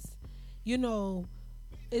 sometimes, you know,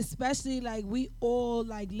 especially like we all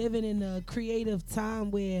like living in a creative time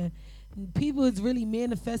where people is really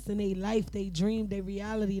manifesting their life, they dream, their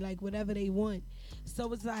reality, like whatever they want.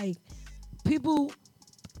 So it's like people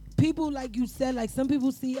like you said, like some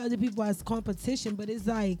people see other people as competition, but it's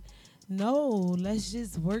like, no, let's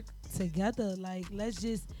just work together. Like let's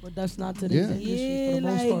just. But that's not today's industry for the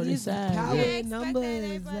most part. It's sad. power Yeah. in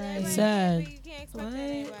numbers. Like, It's sad.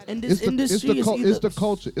 And this It's industry the is cul- either it's the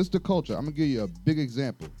culture. It's the culture. I'm gonna give you a big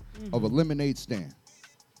example of a lemonade stand.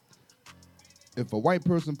 If a white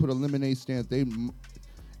person put a lemonade stand,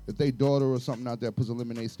 if they daughter or something out there puts a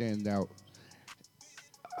lemonade stand out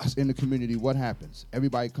in the community, what happens?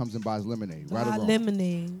 Everybody comes and buys lemonade, right or wrong?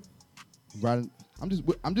 lemonade. Right. I'm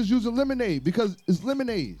just using lemonade because it's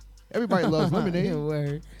lemonade. Everybody loves lemonade. Yeah,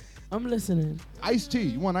 word. I'm listening. Iced tea.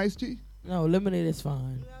 You want iced tea? No, lemonade is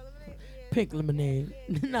fine. Pink lemonade.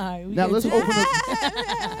 Nah. We Now get let's too- open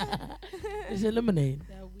a It's a lemonade.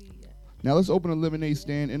 Now let's open a lemonade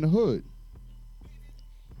stand in the hood.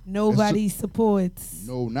 Nobody supports.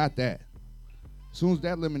 No, not that. As soon as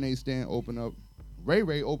that lemonade stand open up,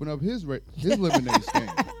 Ray open up his lemonade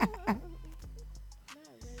stand.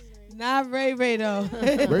 Not Ray Ray though.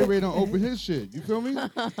 Ray don't open his shit. You feel me?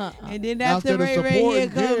 And then Now, after instead of Ray Ray, here supporting,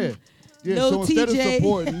 comes yeah. Lil So instead TJ. of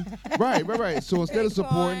supporting, right. So instead of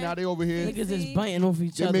supporting, now they over here. Niggas is biting off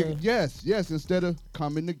each They other. make- yes. Instead of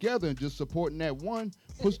coming together and just supporting that one,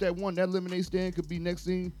 push that one. That lemonade stand could be next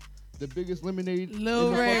thing the biggest lemonade. Lil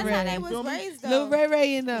in the Ray fucking- Ray. That's how they you was feel me? raised, though. Lil Ray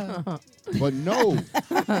Ray in there. But no,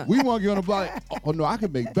 we want to get on the block. Oh no, I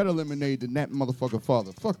can make better lemonade than that motherfucking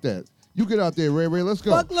father. Fuck that. You get out there, Ray Ray. Let's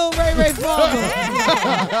go. Fuck Lil Ray Ray father.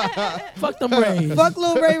 Fuck them Rays. Fuck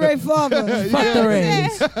Lil Ray Ray father. Fuck the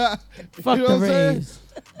Rays. Fuck You know the what I'm saying?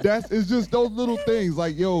 Rays. It's just those little things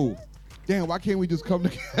like, yo, damn, why can't we just come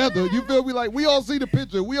together? You feel me? Like, we all see the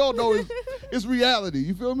picture. We all know it's reality.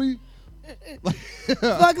 You feel me?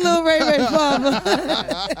 Fuck Lil Ray Ray father.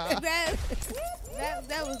 that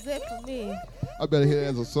was it for me. I better hear it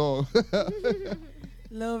as a song.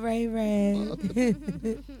 Lil Ray Ray.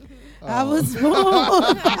 I was born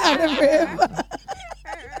by the river.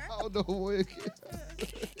 I don't know where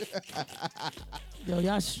Yo,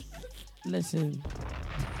 y'all, listen.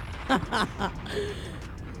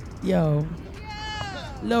 Yo.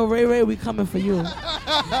 Lil Ray Ray, we coming for you.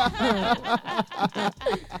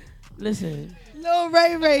 Listen. Lil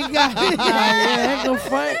Ray Ray got it. Yeah, the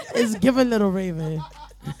front is giving Little Ray Ray.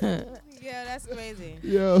 Yeah, that's crazy.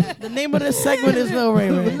 Yeah. The name of this segment is Lil Ray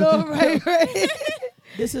Ray. Lil Ray Ray.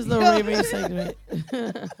 This is Lil Ray Ray segment.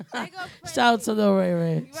 Shout out to Lil Ray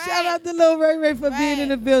Ray. Shout out to Lil Ray Ray for being in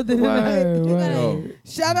the building tonight. Word.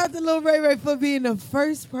 Shout out to Lil Ray Ray for being the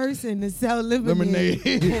first person to sell lemonade.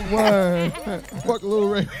 Lemonade. Word. Fuck Lil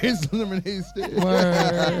Ray Ray's lemonade stand.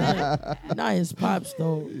 Word. Not his pops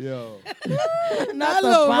though. Yo. Not the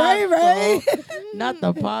Lil pops, Ray Ray. though. Not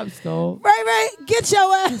the pops though. Ray Ray, get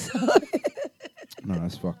your ass. No,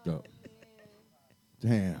 that's fucked up.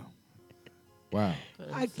 Damn. Wow.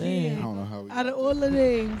 I I can't. don't know how we. Out of all the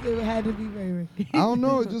names, it had to be Ray Ray. I don't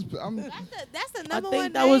know. That's the I number one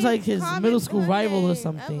think that was name, like his common middle school one rival or name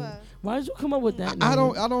something. ever. Why did you come up with that? I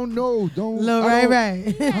name? don't know. Don't. Lil I Ray don't-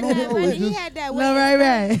 Ray. I don't know. It's He just, had that Lil way. Ray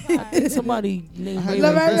Ray. I think somebody named I had Ray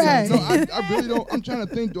Lil no Ray Ray. Ray. No, I really don't. I'm trying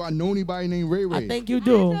to think. Do I know anybody named Ray Ray? I think you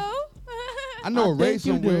do. I know I a Ray think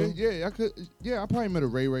you somewhere. do. Yeah, I could. Yeah, I probably met a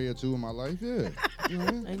Ray Ray or two in my life. Yeah. You know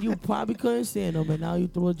what I mean? And you probably couldn't stand him, and now you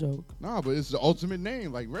threw a joke. Nah, but it's the ultimate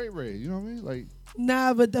name, like Ray Ray. You know what I mean? Like,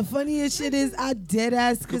 Nah, but the funniest shit is I dead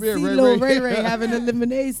ass could Come here, see Ray Lil Ray. Ray Ray having a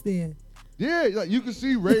lemonade stand. yeah, like you can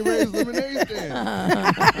see Ray Ray's lemonade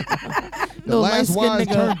stand. The Little last light-skinned wise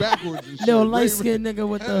nigga. turned backwards and shit. Little Ray light skinned nigga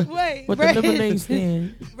with the Wait, with Ray, the lemonade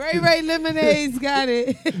stand. Ray Ray Lemonades got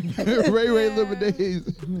it. Ray Ray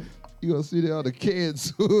lemonades. You gonna see the other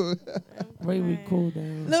kids. Ray Ray cool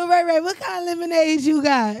down. Lil Ray Ray, what kind of lemonades you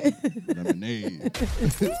got? Lemonade.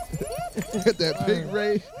 Got that pink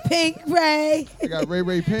Ray. Pink Ray, I got Ray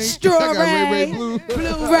Ray pink. Straw I got Ray Ray Ray, blue.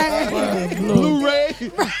 Blue Ray, Blue Ray.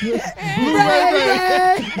 Blue Ray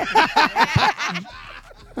Ray.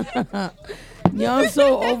 Yo, I'm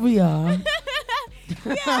so over y'all.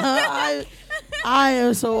 I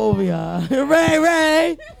am so over y'all. Ray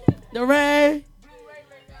Ray. The Ray.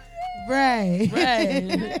 Ray,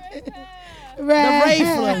 Ray. The Ray,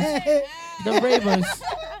 Ravers. The Ravers.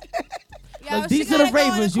 Yo, Look, she these are the gotta go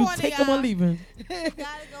in Ravers. You corner, take them or y'all. leave them. Gotta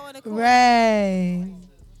go in the corner. Ray,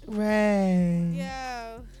 Ray,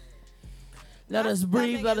 Yo. Let us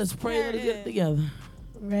breathe. Let us pray. Let us get it together.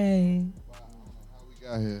 Ray. How we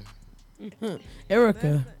got here?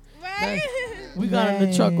 Erica. Right? We got in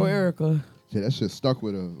the truck with Erica. Yeah, that shit stuck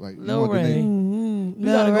with her. Like, you Lil want the Ray. name? We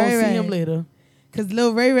gotta go see him later. Cause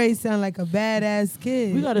Lil Ray Ray sound like a badass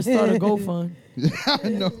kid. We gotta start a GoFund. I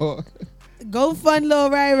know. Go fund Lil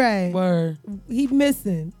Ray Ray. Word. He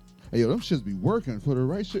missing. Hey, yo, them shits be working for the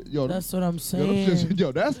right shit. Yo, That's what I'm yo, them saying. shits,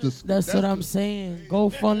 yo, that's the. That's what I'm saying. Go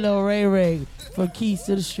fund Lil Ray Ray for keys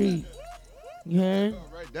to the street. You heard?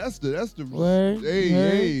 Right, that's the. Word, Hey,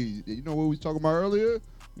 word. hey, you know what we was talking about earlier?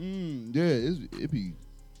 Yeah, it be.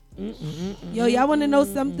 Yo, y'all wanna know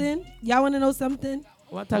something? Y'all wanna know something?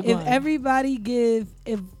 What type If of- everybody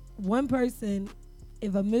if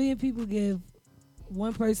a million people give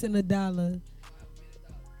one person $1,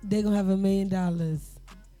 they're gonna have $1 million.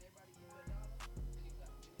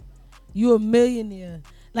 You a millionaire.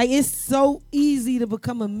 Like, it's so easy to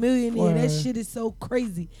become a millionaire. That Word. shit is so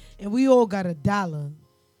crazy. And we all got $1.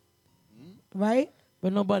 Right?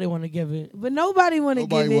 But nobody want to give it. But nobody want to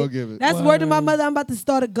Nobody give it. will give it. That's word to my Word. mother. I'm about to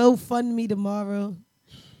start a GoFundMe tomorrow.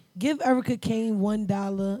 Give Erica Kane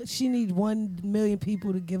 $1. She needs 1 million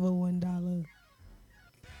people to give her $1.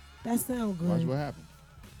 That sounds Watch good. what happened.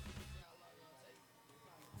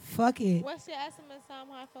 Fuck it. What's your estimate, Sam?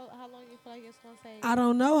 How long you feel like it's gonna take? I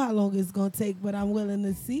don't know how long it's gonna take, but I'm willing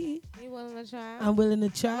to see. You willing to try? I'm willing to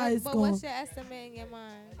try. It's But going. what's your estimate in your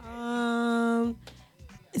mind?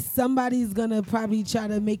 Somebody's gonna probably try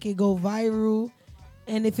to make it go viral,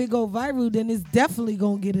 And if it go viral, then it's definitely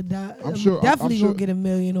gonna get a I'm sure. definitely I'm sure, gonna get $1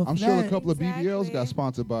 million off I'm of sure a that. couple of BBLs Exactly. got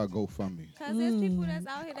sponsored by GoFundMe. Because there's people that's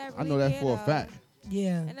out here that I really know that care, for a though. fact.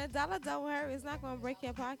 Yeah. And $1 don't hurt. It's not gonna break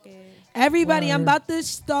your pocket. Everybody, I'm Word. about to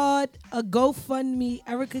start a GoFundMe,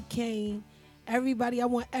 Erica Kane. Everybody, I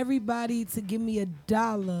want everybody to give me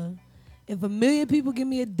 $1. If 1 million people give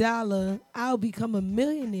me $1, I'll become a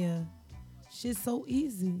millionaire. Shit's so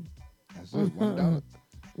easy. That's it. $1.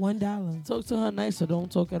 $1. Talk to her nicer. Don't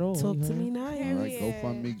talk at all. Talk you to heard? me now. All right,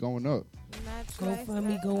 GoFundMe going up.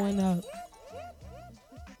 GoFundMe going up.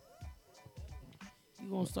 You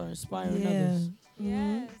gonna start inspiring Yeah. others.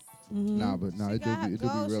 Yes. Nah, but She it do got be, her it do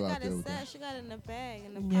goals. be real She out got there. it with set. that. She got it in the bag,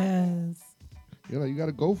 in the pocket. Yes. Yeah, like, you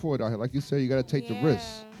gotta go for it out here. Like you said, you gotta take the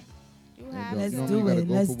risk. You And, have Let's you know, do you gotta it.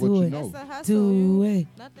 go Let's for what do you it. know. It's a hustle. Do it.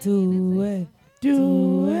 Nothing Do it.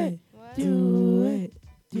 Do it. Do it.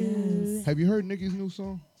 Do Yes. Have you heard Nicki's new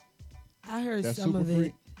song? I heard That's some Super of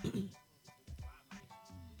it.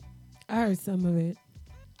 I heard some of it.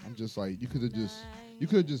 I'm just like, you could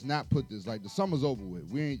have just not put this. Like the summer's over with.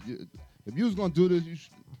 We ain't. If you was gonna do this, you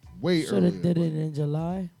should way Should earlier. have did it in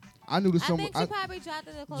July. I knew the I summer. think she probably dropped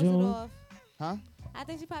it to close June. it off. Huh? I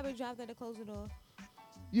think she probably dropped it to close it off.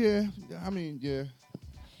 Yeah. I mean, yeah.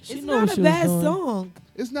 She It's knew what not a she was bad doing. song.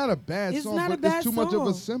 It's not a bad It's song, not a but bad it's too much of a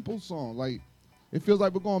song. simple song. Like it feels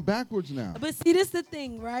like we're going backwards now. But see, this the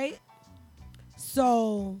thing, right?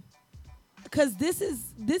 So, because this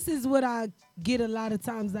is what I get a lot of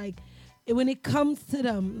times. Like when it comes to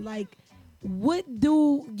them, like what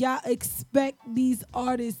do y'all expect these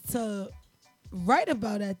artists to write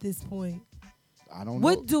about at this point? I don't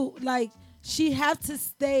What know. do like she have to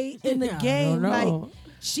stay in the Yeah, I game? don't Like know.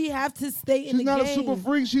 she have to stay in She's the not game. a super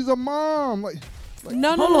freak. She's a mom. Like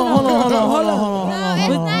No, no, Hold no, on, no, hold on, no, hold on, hold on, hold on, hold on, No, hold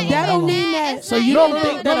it's on, not hold on. even that don't that. mean that. It's So not you even don't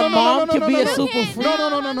think that a mom could be a super freak?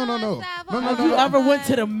 No. Have you ever went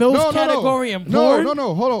to the MILF category and No, porn? hold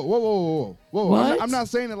on. Whoa. What? I'm not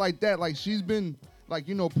saying it like that. Like she's been like,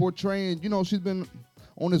 portraying, she's been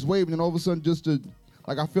on this wave and then all of a sudden just to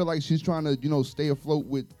like I feel like she's trying to, stay afloat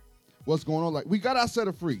with what's going on. Like we got our set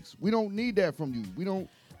of freaks. We don't need that from you. We don't.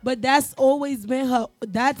 But that's always been her.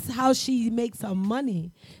 That's how she makes her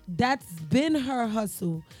money. That's been her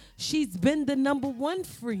hustle. She's been the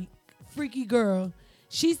 #1 freaky girl.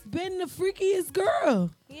 She's been the freakiest girl.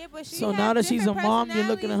 Yeah, but she So has now that she's a different mom, you're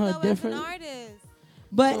looking at her personalities, though, as an different? artist.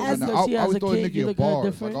 But So as because I she has always a thought kid, Nicki you at look at her bars.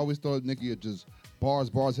 different? Like I always thought Nicki at just bars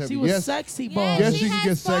heavy. She was yes, sexy Yeah, bars. Yes, she she can has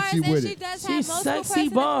get sexy bars and with she it. does She's have multiple sexy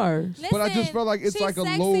bars. But I just Listen, felt like it's she's like a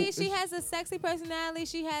sexy. low. She has a sexy personality.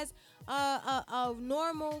 She has a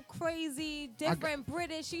normal, crazy, different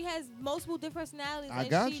British. She has multiple different personalities, I and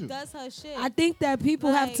got she you. does her shit. I think that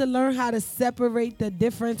people have to learn how to separate the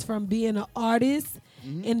difference from being an artist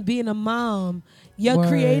and being a mom. Your Word.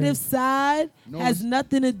 creative side No, has it's-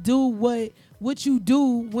 nothing to do with what you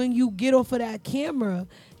do when you get off of that camera.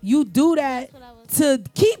 You do that to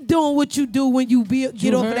keep doing what you do when you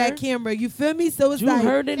get off of that heard? camera. You feel me? So it's You like,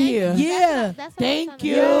 heard it here. yeah. Thank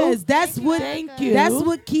you. Yes, that's what. Thank you. That's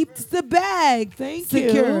what keeps the bag Thank you.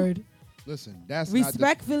 secured. Listen, that's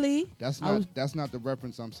Respectfully, that's not the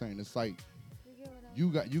reference I'm saying. It's like you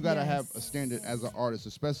got to have a standard as an artist,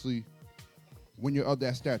 especially when you're of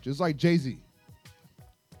that stature. It's like Jay-Z.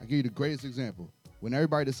 I give you the greatest example. When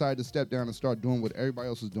everybody decided to step down and start doing what everybody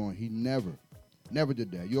else was doing, he never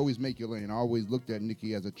did that. You always make your lane. I always looked at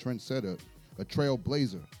Nicki as a trendsetter, a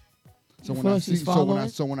trailblazer. So You when feel I like see she's following?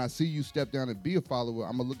 so when I see you step down and be a follower,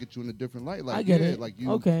 I'm gonna look at you in a different light. Like I get yeah, it. like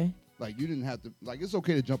you Okay. like you didn't have to like it's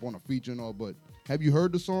okay to jump on a feature and all, but have you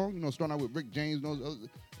heard the song? Starting out with Rick James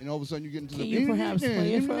and all of a sudden you get into Can the you perhaps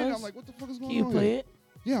play it for us? I'm like, what the fuck is going Can you on? play here? it?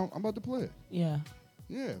 Yeah, I'm about to play it. Yeah.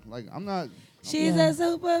 Yeah, like I'm not. she's Yeah. a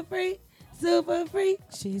super freak. Super freak.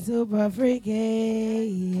 She's super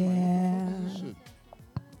freaky. Yeah. Shit.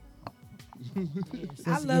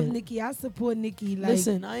 I love Nicki. I support Nicki. Like,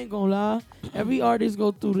 Listen, I ain't gonna lie. Every artist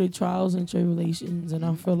go through their trials and tribulations, and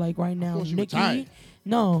I feel like right now, course she Nicki. retired.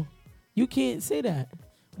 No, you can't say that.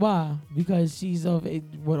 Why? Because she's of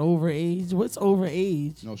over age. What's over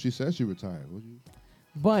age? No, she said she retired. What you?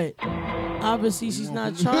 But obviously she's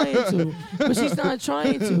not trying to. But she's not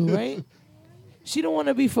trying to, right? She don't want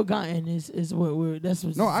to be forgotten. Is what we're. That's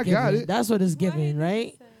what. No, I got it. That's what it's given,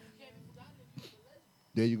 right?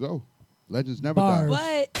 There you go. Legends never Bars.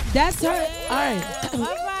 die. but that's her. All right. All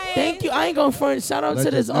right. Thank you. I ain't gonna front. Shout out to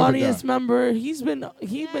Legends this never audience die. member. He's been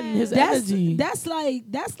his energy. That's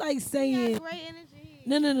like saying Great energy.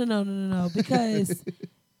 no because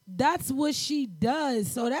that's what she does.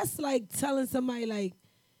 So that's like telling somebody like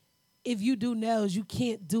if you do nails, you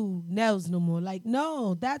can't do nails no more. Like,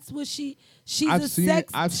 no, that's what she's I've a seen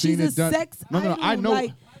sex. it. I've she's seen a it done. sex. No, idol. I know.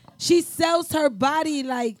 Like, she sells her body.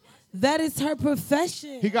 Like, that is her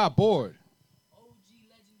profession. He got bored.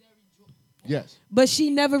 Yes. But she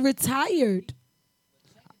never retired.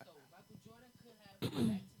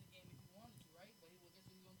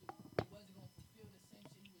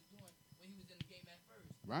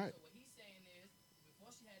 Right.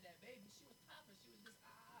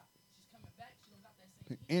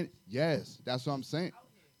 And yes, that's what I'm saying.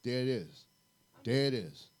 There it is. There it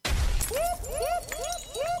is.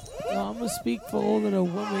 Yo, I'm gonna speak for all of the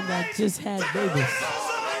women that just had babies.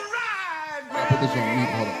 I'll put this on mute.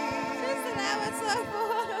 Hold on.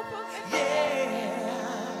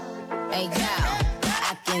 Hey, yo,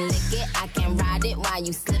 I can lick it, I can ride it while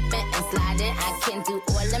you slipping and sliding. I can do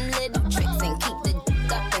all them little tricks and keep the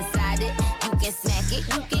dick up inside it. You can smack it,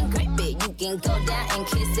 you can grip it, you can go down and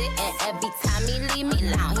kiss it. And every time he leave me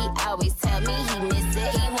alone, he always tell me he miss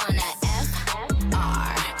it. He wanna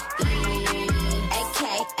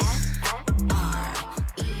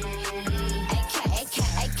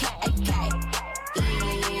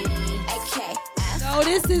No,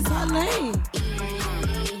 this is her lane.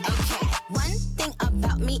 Okay, one thing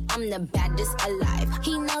about me, I'm the baddest alive.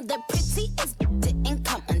 He know the prettiest didn't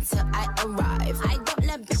come until I arrive. I don't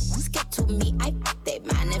let bitches get to me, I they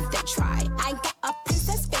man if they try. I got a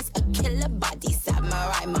princess face, a killer body,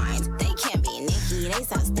 samurai mind. They can't be Nicki, they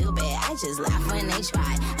so stupid, I just laugh when they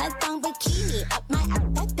try. A thong bikini up my ass,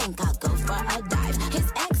 I think I'll go for a dive. His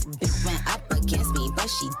ex bitch went up against me, but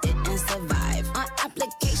she didn't survive. On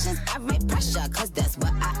applications, I rate pressure, cause that's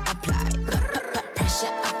what I apply.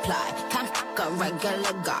 Pressure apply, can't fuck a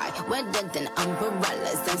regular guy. Wetter than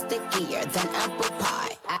umbrellas and stickier than apple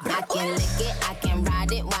pie. I can lick it, I can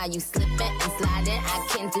ride it while you slipping and sliding. I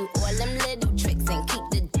can do all them little tricks and keep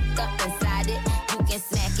the dick up inside it. You can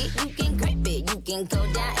smack it, you can grip it, you can go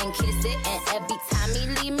down and kiss it. And every time he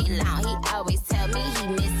leave me alone, he always tell me he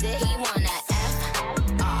miss it. He wanna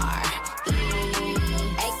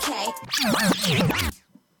F-R-E-A-K.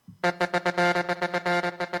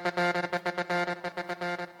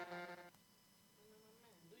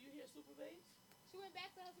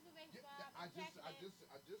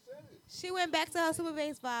 She went back to her super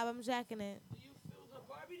bass vibe. I'm jacking it.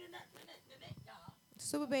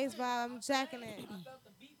 Super bass vibe. I'm jacking it.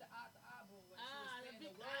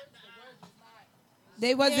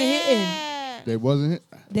 They wasn't hitting. They wasn't hit.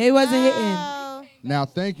 They wasn't hitting. Now,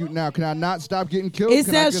 thank you. Now, can I not stop getting killed? It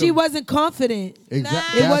Can I said get she a- wasn't confident.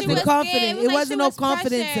 Exactly. It wasn't confident. It wasn't no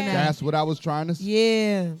confidence in that. That's what I was trying to say.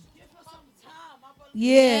 Yeah.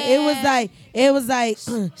 Yeah, it was like it was like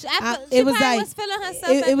She it was probably like was feeling herself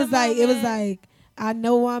it at was the like it was moment. like I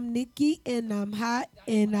know I'm Nikki and I'm hot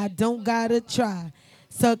and I don't gotta try.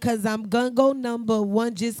 So cause I'm gonna go number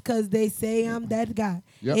one just cause they say I'm that guy.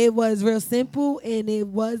 Yep. It was real simple and it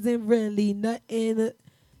wasn't really nothing.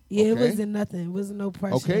 Yeah, it Okay. wasn't nothing. It wasn't no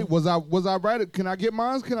pressure. Okay, was I right? Can I get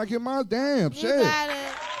mine? Can I get mine? Damn, shit.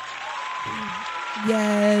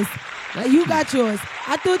 Yes. Now you got yours.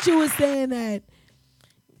 I thought you were saying that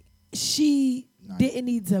she didn't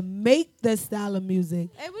need to make the style of music.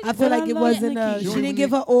 I feel like it wasn't. She didn't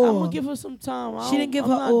give her I'm all. gonna give her some time. She didn't give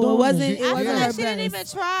her all. It wasn't. It I wasn't feel her like she didn't even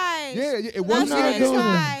best. try. Yeah, it No, wasn't. she yeah, didn't yeah.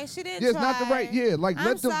 try. She didn't Yeah, it's try. not the right. Yeah, like I'm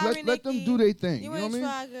let them sorry, let them Nikki. do their thing. You You know ain't what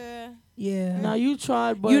I mean? try, girl. Yeah. Now you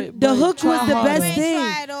tried, but The but hook try was the harder. best thing.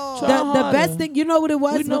 Try it all. Try The harder. best thing, you know what it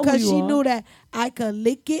was? We know Because who you she are. knew that I could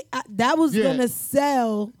lick it. That was Yeah. gonna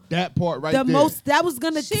sell That part right the there. most. That was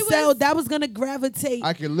gonna She sell. was- That was gonna gravitate.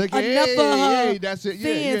 I can lick it. enough Hey, of her hey, that's it. Yeah,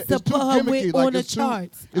 fans yeah. to It's too put her gimmicky. with Like, on the it's too-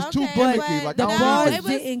 charts. It's too Okay, gimmicky. but Like The I don't bars need it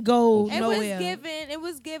was- didn't go It nowhere.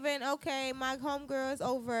 was given, okay, my homegirl is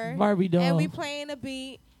over. Barbie doll. And we playing a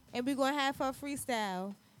beat, and we going to have her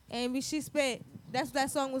freestyle. And she spit. That's what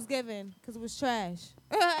that song was given, because it was trash.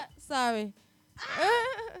 Sorry.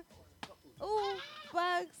 Ooh,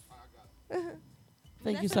 bugs.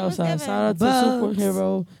 Thank you, That's what it was Southside. given. Shout out to Bugs.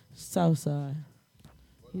 superhero Southside.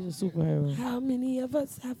 He's a superhero. How many of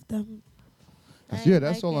us have them? Yeah,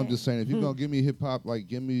 that's all I'm it. just saying. If you're gonna give me hip hop, like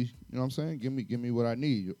give me, you know what I'm saying? Give me what I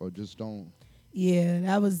need, or just don't. Yeah,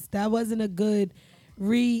 that wasn't a good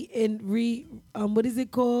what is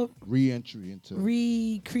it called? Re-entry into.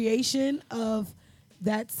 Recreation of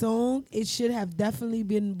that song. It should have definitely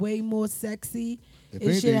been way more sexy. If It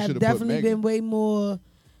anything, should you have should've put definitely Megan. been way more.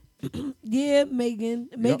 Yeah, Megan.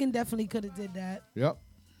 Megan definitely could have did that. Yep.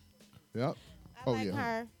 I Oh like yeah.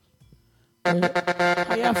 her.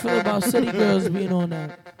 How y'all feel about City Girls being on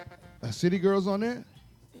that? City Girls on there?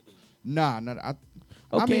 Nah, not I.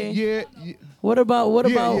 Okay. I mean, yeah. What about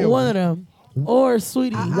Yeah, yeah. one of them? or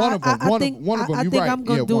Sweetie? One of them. I One think, of them. I You think right. I'm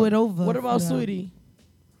gonna Yeah, do one. it over. What about for them. Sweetie?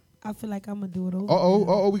 I feel like I'm gonna do it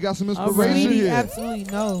over. We got some All inspiration right. Sweetie, here. absolutely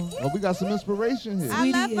no. Oh, we got some inspiration here. I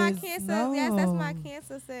Sweetie love my is- cancer. no. Yes, that's my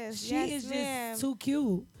cancer sis. She yes, is ma'am. just too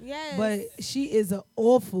cute. Yes. But she is an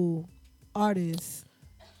awful artist,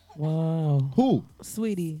 Wow. Who?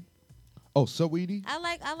 Sweetie. Oh, Saweetie? I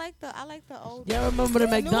like the old. Y'all remember the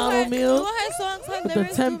McDonald New meal? her songs, her With the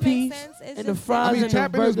lyrics do 10 make piece sense. It's and the just- fries I mean, and the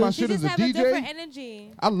Tap In is my burgers. shit She as just a have a different DJ.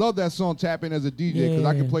 energy. I love that song Tap In as a DJ because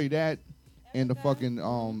I can Yeah. play that and the fucking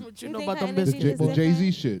What you know think about her them energy biscuits? the is Jay Z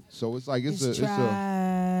different? shit. So it's like it's It's a trash.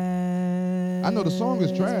 I know the song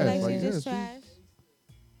is trash. Like Like, she yeah, just she- trash.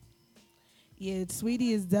 Yeah,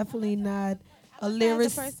 Sweetie is definitely not a Her as a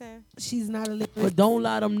lyricist. person. She's not a lyricist. But don't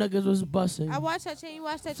lie, them niggas was busting I watched her channel. You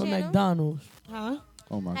watched that from channel? McDonald's. Huh?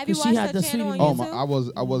 Oh my. Have you Cause she watched had her the channel on Sweetie Oh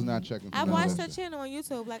YouTube? my. I was not checking. For I none of watched that her shit. channel on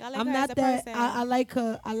YouTube. Like I like I'm her not as a that. person. I like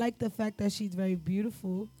her. I like the fact that she's very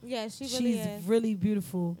beautiful. Yeah, she really She's is. really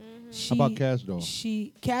beautiful. How about Cash Doll?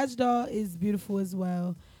 Cash Doll is beautiful as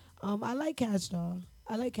well. I like Cash Doll.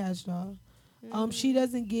 I like Cash Doll. She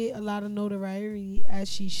doesn't get a lot of notoriety as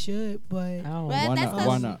she should, but Oh, But Why that's not? the-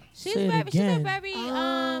 Why not? She's Say it very, she's a again. very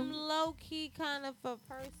low key kind of a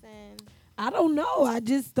person. I don't know. I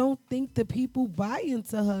just don't think the people buy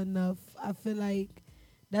into her enough. I feel like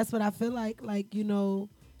that's what I feel like. Like, you know,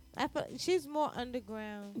 I feel she's more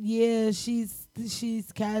underground. yeah, she's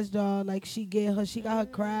Cash Doll. Like she got her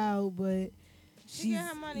crowd, but She get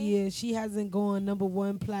her money. yeah, she hasn't gone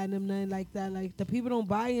 #1 platinum, nothing like that. Like the people don't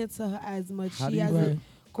buy into her as much. How do She you- hasn't Right.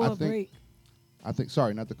 caught I a think- break. I think.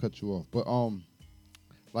 Sorry, not to cut you off, but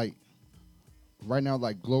like right now,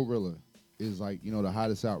 like Glorilla is like the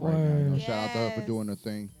hottest out right now. You know, Word. shout out to her for Yes. doing her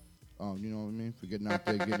thing. You know what I mean? For getting out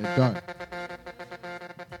there, getting it done.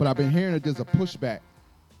 But I've been hearing that there's a pushback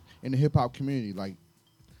in the hip hop community. Like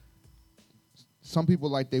some people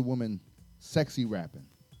like they women sexy rapping,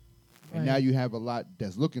 and now Right. you have a lot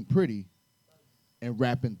that's looking pretty and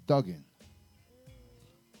rapping thugging.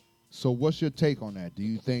 So what's your take on that? Do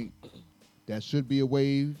you think that should be a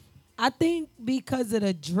wave? I think because of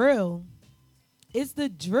the drill. It's the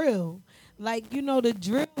drill. Like, you know, the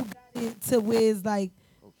drill got it to where it's like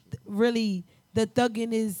really the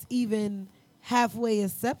thugging is even halfway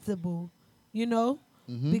acceptable, you know?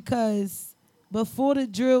 Because before the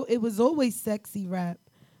drill, it was always sexy rap.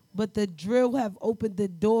 But the drill have opened the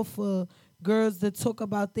door for girls to talk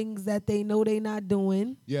about things that they know they not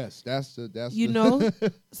doing. Yes, that's You know?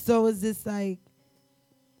 So it's just like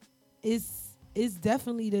it's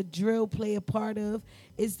definitely the drill play a part of.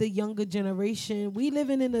 It's the younger generation. We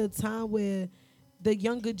living in a time where the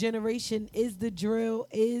younger generation is the drill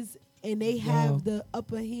and they have Wow. the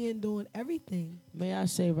upper hand on everything. May I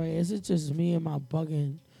say, right, is it just me and my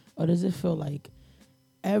bugging? Or does it feel like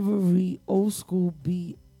every old school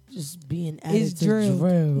beat just being added It's to drill.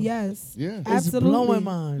 drill? Yes. Yeah. It's Absolutely. blowing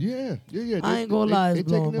mine. Yeah. I ain't gonna lie, They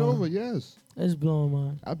it's taking blowing it mine. over. Yes, It's blowing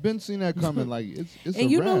mine. I've been seeing that coming. Like it's And a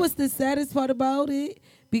you know wrap. what's the saddest part about it?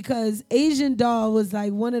 Because Asian Doll was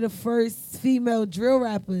like one of the first female drill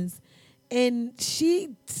rappers. And she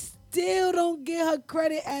still don't get her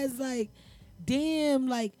credit as like, damn,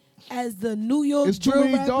 like as the New York It's too drill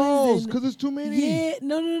many rappers. dolls and- because it's too many. Yeah,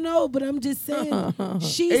 no. But I'm just saying,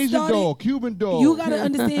 she Asian started. doll, Cuban doll. You gotta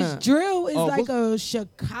understand, drill is Oh, like what's- a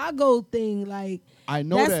Chicago thing. Like I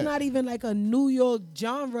know that's that. not even like a New York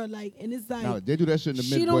genre. Like, and it's like No, they do that shit in the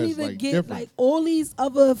she Midwest. don't even like, get different. like all these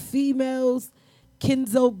other females.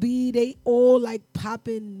 Kenzo B, they all like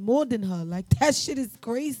popping more than her. Like that shit is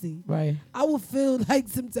crazy. Right. I would feel like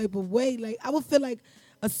some type of way. Like I would feel like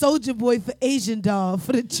a soldier boy for Asian Doll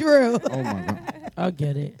for the drill. Oh my god. I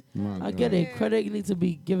get it. My I get God. it. Credit needs to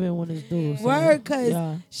be given when it's due. so, Word, cause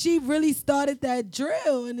yeah. she really started that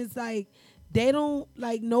drill, and it's like they don't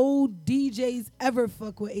like no DJs ever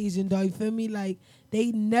fuck with Asian Doll. You feel me? Like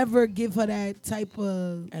they never give her that type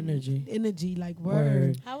of Energy. Like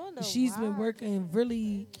Word. I wonder she's why. been working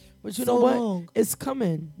really. But you so know what? long. It's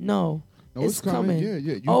coming. No, No, it's coming. Yeah,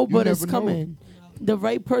 yeah. oh, You but it's never know. coming. The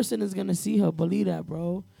right person is gonna see her. Believe that,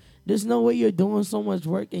 bro. There's no way you're doing so much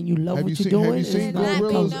work and you love Have what you you're seen? doing. Have you It's seen not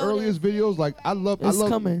Glorilla's coming. earliest videos? Like I love. It's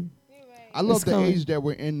coming. I love It's the coming. age that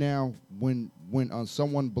we're in now. When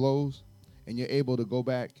someone blows, and you're able to go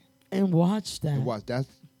back And watch that. and watch.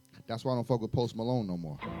 That's why I don't fuck with Post Malone no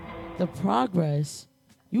more. The progress.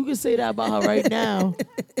 You can say that about her right now.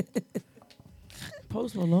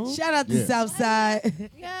 Post Malone. Shout out to Yeah. Southside.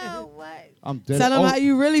 Yo, what? I'm dead. Tell them oh, how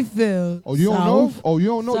you really feel. oh, you don't know? South. Oh, you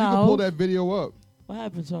don't know? You can pull South. that video up. What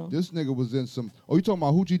happened to him? This nigga was in some. Oh, you talking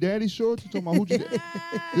about Hoochie Daddy shorts? You talking about Hoochie?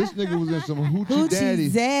 This nigga was in some Hoochie, Hoochie Daddy.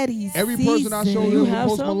 Zaddy. Every person I season. showed You you was a have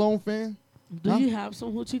Post some? Malone fan. Do you have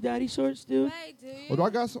some Hoochie Daddy shorts, dude? Wait, do you? Oh, do I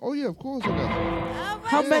got some? Oh yeah, of course I got some. Alright,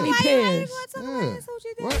 How so many why you pairs? talking Yeah. about his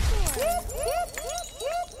Hoochie Daddy shorts?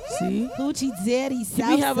 See? Hoochie Daddy, You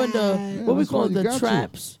be having the, what we that's call why you the got to.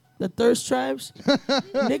 traps, the thirst traps.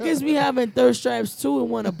 Niggas be having thirst traps too and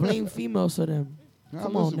want to blame females for them. Now,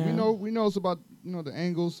 Come listen, on now. we know it's about the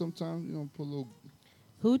angles sometimes. Put a little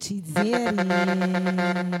Hoochie Daddy.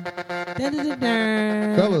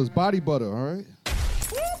 Da-da-da-da. fellas body butter. All right.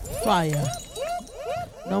 Fire.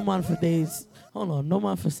 No man for days. Hold on. No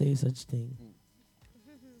man for say such thing.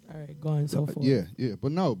 All right, go on so forth. Yeah,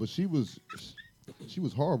 but she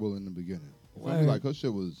was horrible in the beginning. You feel me? Word. Like her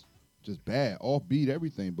shit was just bad, offbeat,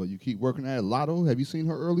 everything. But you keep working at it. Lotto, have you seen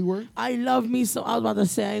her early work? I love me so. I was about to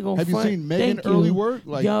say I ain't gonna. Have you front. seen Megan Thank early you. work?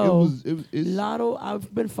 Like Yo, it's Lotto.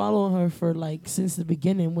 I've been following her for like since the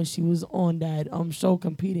beginning when she was on that show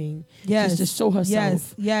competing. Yes. Just to show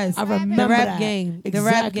herself. Yes. I The remember rap that. game. The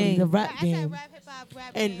Exactly, rap game. The rap I said game. rap, hip hop,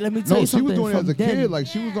 rap And game. let me tell no, you she something. was doing it as a from kid. then. Like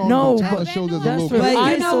she was on No, the talent but shows as a that's little what kid. But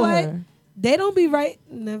I you know saw what? her. They don't be right.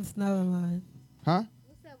 Never mind. Huh?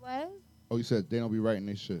 You said what? Oh, you said they don't be writing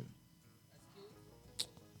their shit.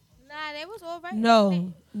 Nah, they was all right.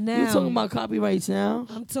 No. Now. You talking about copyrights now?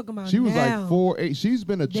 I'm talking about She was now. like 4'8". She's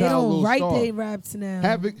been a They child don't little write star. their raps now.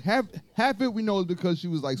 Half it we know is because she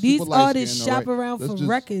was like These super light artists skinned, shop all right? around Let's for just-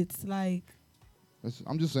 records. Like,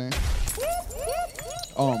 I'm just saying.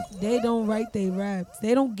 they don't write their raps.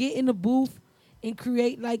 They don't get in the booth and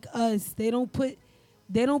create like us. They don't put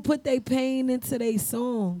their pain into their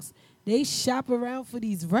songs. They shop around for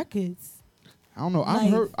these records. I don't know.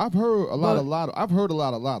 Like- I've heard a lot But- of Lotto. I've heard a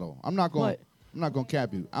lot of Lotto. I'm not But- gonna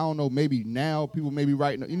cap you. I don't know. Maybe now people may be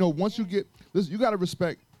writing. Once you get this, you gotta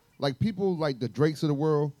respect like people like the Drakes of the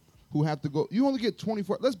world who have to go. You only get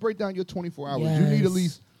 24. Let's break down your 24 hours. You need at Yes.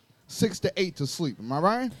 least 6 to 8 to sleep. Am I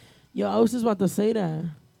right? Yo, I was just about to say that.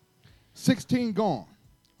 16 gone.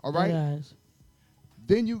 All right. Yes.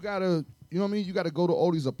 Then you gotta, you know what I mean? You gotta go to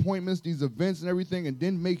all these appointments, these events and everything, and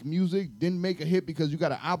then make music, then make a hit because you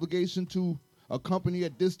got an obligation to a company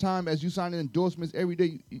at this time as you sign endorsements every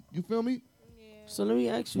day. You feel me? So let me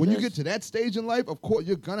ask you When you this. get to that stage in life, of course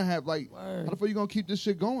you're gonna have like, Word. how the fuck you gonna keep this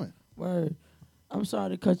shit going? Word. I'm sorry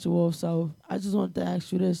to cut you off, so I just wanted to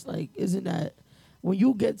ask you this. Like, isn't that when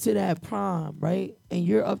you get to that prime, right? And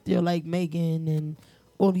you're up there like Megan and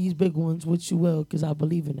all these big ones, which you will, because I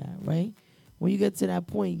believe in that, right? When you get to that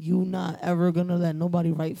point, you're not ever going to let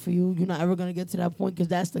nobody write for you. You're not ever going to get to that point because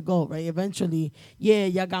that's the goal, right? Eventually, yeah,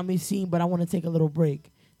 y'all got me seen, but I want to take a little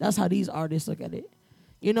break. That's how these artists look at it.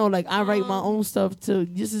 Like I write my own stuff too.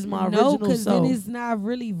 This is my No, original because self. then it's not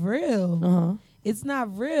really real. Uh-huh. It's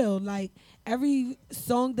not real. Like every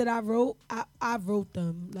song that I wrote, I wrote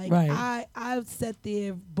them. Like Right. I sat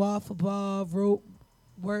there bar for bar, wrote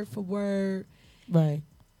word for word, Right.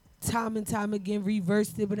 time and time again,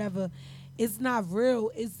 reversed it, whatever. It's not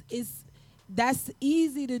real. It's that's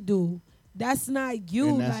easy to do. That's not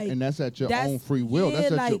you. And that's at your that's- own free will. yeah, That's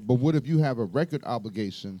at your, like- but what if you have a record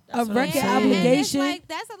obligation? a record saying. obligation. Like,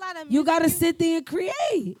 that's a lot of You gotta music sit there and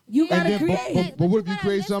create. You gotta And then, create. but what if you you gotta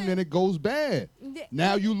create something listen. and it goes bad? Yeah.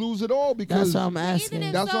 Now you lose it all because That's what I'm asking. Even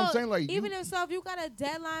if That's so, what I'm saying, like, even you- if so, if you got a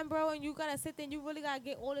deadline, bro, and you gotta sit there, and you really gotta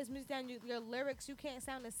get all this music down. Your lyrics, you can't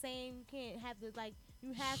sound the same. You can't have the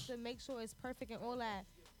you have to make sure it's perfect and all that.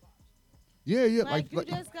 yeah, Like, you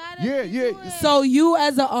just gotta yeah, do yeah. it. So you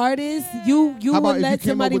as an artist, you How about would if let you came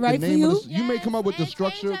somebody up with write the for name you? of the, you may come up with the And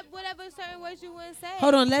structure. change up whatever certain words you want to say.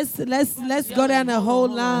 Hold on, let's go down the whole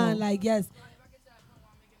line. Like yes,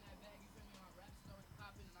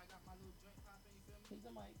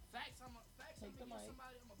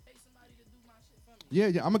 Yeah,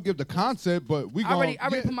 I'm gonna give the concept, but we I gonna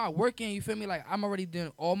already put my work in, you feel me? Like I'm already doing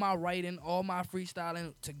all my writing, all my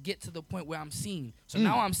freestyling to get to the point where I'm seen. So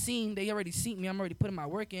now I'm seen, they already seen me, I'm already putting my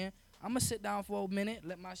work in. I'm gonna sit down for a minute,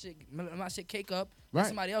 let my shit cake up, let Right.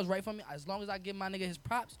 somebody else write for me. As long as I give my nigga his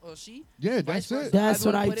props or she. Yeah, vice that's versa, it. That's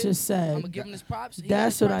however what you I put it, just said. I'm gonna give him his props. he That's got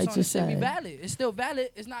his what I props on it. just It should be said. valid. It's still valid.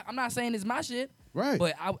 It's not. I'm not saying it's my shit. Right.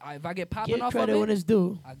 But if I get popping Give off credit of when it, it's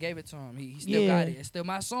due. I gave it to him. He still Yeah. got it. It's still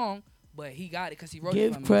my song, but he got it because he wrote it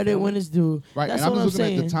Give for me. credit you feel when me? it's due. Right, That's and I'm what just looking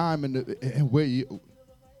saying. at the time and where you.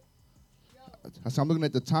 So I'm looking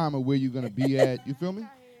at the time and where you're gonna be at. You feel me?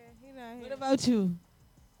 what about you?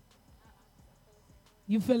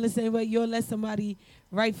 You feel the same way? You'll let somebody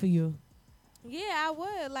write for you. Yeah, I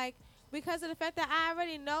would because of the fact that I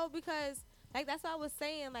already know because that's what I was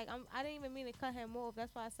saying. I didn't even mean to cut him off.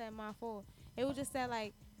 That's why I said my fault. It was just that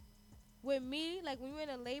with me, when you're in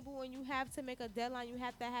a label and you have to make a deadline, you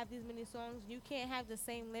have to have these many songs. You can't have the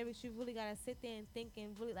same lyrics. You really gotta sit there and think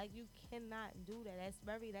and really you cannot do that.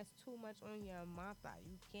 That's too much on your mata.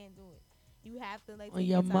 You can't do it. You have to like On take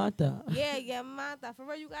your your time. mata. Yeah, yeah, mata. For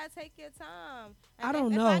real, you gotta take your time. And I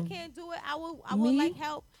don't if I know. can't do it, I will Me? like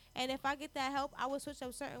help. And if I get that help, I will switch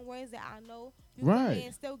up certain words that I know you Right. can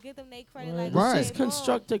and still give them their credit. Right. Like, Right. It's just okay, boom.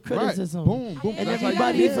 constructive criticism. Boom, boom. And That's how you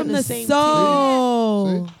everybody do is it. from From the the same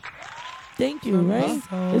soul. See? Thank you, right?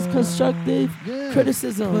 soul. It's constructive Yeah.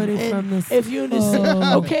 criticism. Put it And from the if you understand,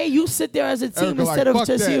 soul. okay, you sit there as a team Erica like, instead of "Fuck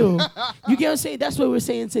just that." you. You get what I'm saying? That's what we're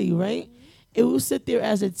saying to you, right? It will sit there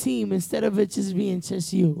as a team instead of it just being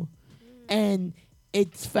just you. And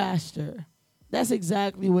it's faster. That's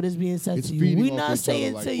exactly what is being said It's to you. feeding We're off not each other,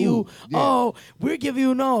 saying like, to you, ooh, yeah. oh, we're giving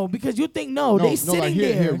you no, because you think no. No, They no, sitting like,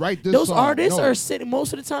 here, there. here, write this Those song. artists No. are sitting,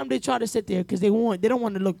 most of the time they try to sit there because they don't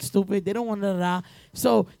want to look stupid. They don't want to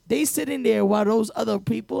So they sitting there while those other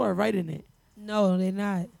people are writing it. No, they're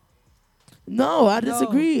not. No, I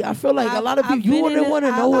disagree. I feel like a lot of people, you wouldn't want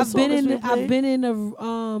to know what song is being I've played. been in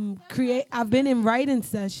a I've been in writing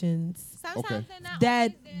sessions. Sometimes Okay. they're not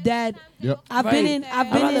That always there, that sometimes they Yep. will I've come been Right. in after. I've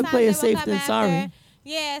I'd been rather in play it Sometimes they will safe come than after. sorry.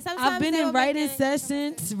 Yeah, sometimes I've been they in will writing make the-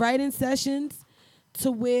 sessions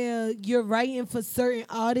to where you're writing for certain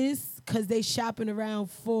artists because they shopping around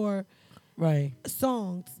for Right.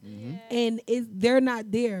 songs Mm-hmm. and they're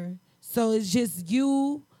not there. So it's just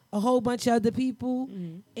you, a whole bunch of other people,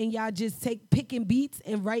 and y'all just picking beats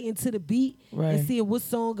and writing to the beat Right. and seeing what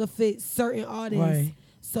song will fit certain artists. Right.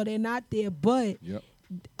 So they're not there. But Yep.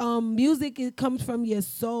 music comes from your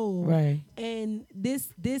soul. Right. And this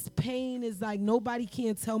pain is like nobody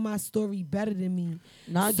can tell my story better than me.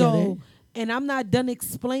 No, I get so it. and I'm not done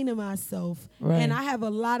explaining myself. Right. And I have a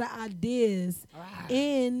lot of ideas.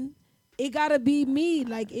 And it gotta be me.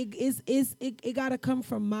 Like it gotta come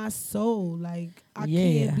from my soul. Like I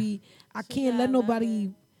Yeah. can't let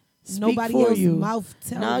nobody Speak nobody for else's you. mouth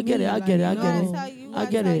tell No, I get me. it, I like, get it, I you get know? it. You gotta tell you I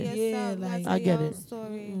gotta get tell it. yourself, Yeah, you gotta like- tell I get your it. own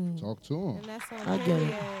story. Talk to him. And that's on I get it.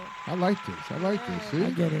 period. I like this. I like this. See? I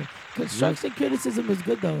get it. Constructive criticism is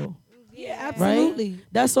good though. Yeah, Right? absolutely.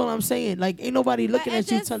 That's all I'm saying. Like, ain't nobody looking But at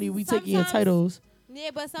it you just telling you we taking your sometimes- titles.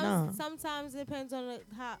 Yeah, but Nah. sometimes it depends on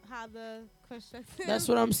how the construction. That's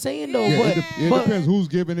what I'm saying though. Yeah, But, it but depends who's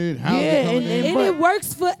giving it, how Yeah, it's coming and- in. And But- it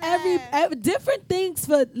works for different things.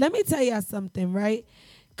 For let me tell y'all something, right?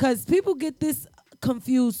 Because people get this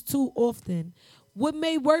confused too often. What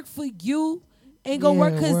may work for you ain't gonna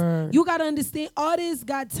work Yeah, because word. you gotta understand artists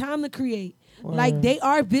got time to create. Like Word. they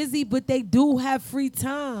are busy, but they do have free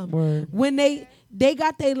time. Word. When they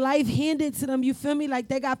got their life handed to them, you feel me? Like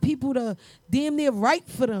they got people to damn near write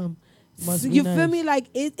for them. Must So be you feel nice. me? Like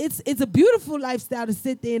it's a beautiful lifestyle to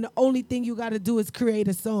sit there and the only thing you gotta do is create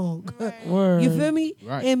a song. Word. You feel me?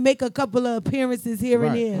 Right. And make a couple of appearances here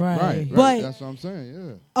right, and there. Right. right, right. But- That's what I'm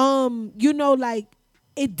saying. Yeah. You know, like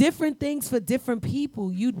it different things for different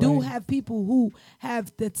people. You do Right. have people who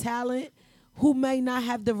have the talent who may not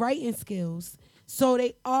have the writing skills. So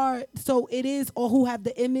it is, or who have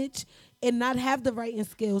the image and not have the writing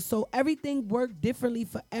skills. So everything work differently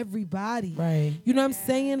for everybody. Right. You know what I'm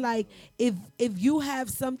saying? Like if you have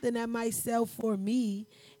something that might sell for me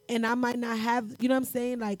and I might not have, you know what I'm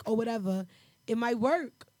saying? Like, or whatever, it might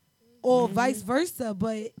work. Or vice versa.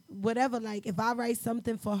 But whatever, like if I write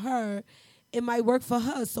something for her, it might work for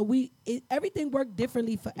her. So everything work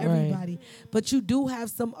differently for everybody. But you do have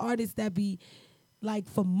some artists that be like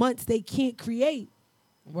for months they can't create.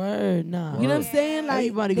 Word, nah. You know what I'm saying? Like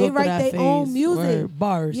Everybody they go through write that their own phase. music. Word.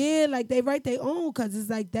 Bars. Yeah, like they write their own because it's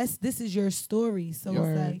like this is your story. So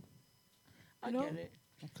Word. it's like I know? get it.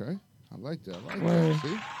 Okay. I like that. I like Word. that.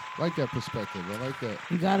 See? I like that perspective. I like that.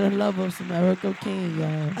 You gotta love us some Erica King,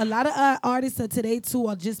 y'all. a lot of artists of today too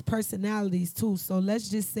are just personalities too. So let's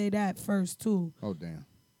just say that first too. Oh, damn.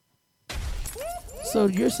 So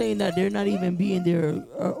you're saying that they're not even being their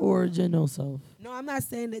original self. No, I'm not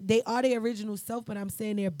saying that they are their original self, but I'm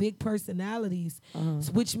saying they're big personalities,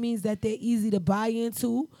 which means that they're easy to buy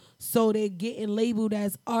into. So they're getting labeled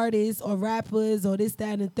as artists or rappers or this, that,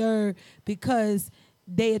 and the third because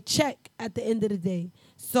they a check at the end of the day.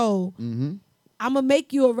 So I'm gonna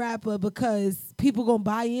make you a rapper because people gonna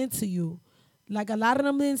buy into you. Like a lot of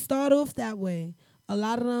them didn't start off that way. A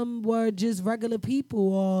lot of them were just regular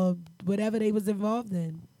people or whatever they was involved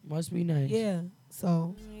in. Must be nice. Yeah.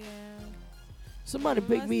 So Somebody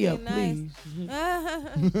pick Must me be up, nice. please.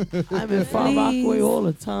 I'm in Far Rockaway Please. all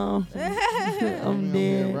the time. I'm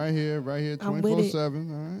there. Right here, I'm with it.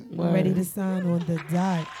 24/7. All right. I'm ready to sign on the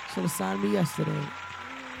dot. Should have signed me yesterday.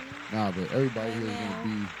 Nah, but everybody here is gonna be,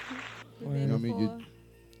 you know what I mean? You're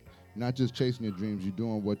not just chasing your dreams. You're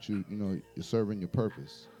doing what you're serving your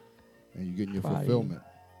purpose, and you're getting your Fire. fulfillment,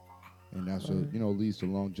 and that's what leads to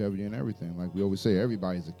longevity and everything. Like we always say,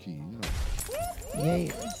 everybody's a key.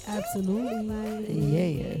 Yes. Absolutely.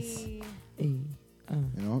 Yes.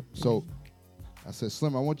 So I said,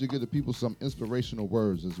 Slim, I want you to give the people some inspirational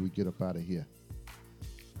words as we get up out of here.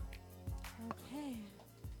 Okay.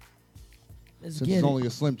 Let's Since get it's it. only a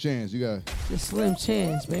slim chance, you got. The slim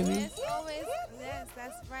chance, baby. It's always, yes,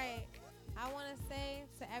 that's right. I want to say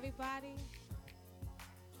to everybody,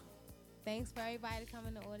 thanks for everybody coming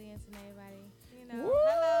in the audience and everybody. You know,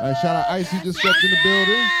 hello. All right, shout out Icy just stepped in the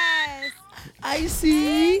building. Yes.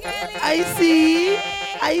 Icy. Icy.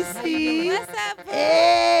 Icy. What's up, boo?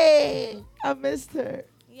 Hey. I missed her.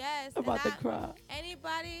 Yes. About and to cry.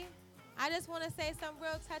 Anybody, I just want to say some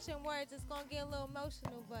real touching words. It's going to get a little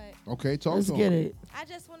emotional, but Okay, talk Let's to get him. it. I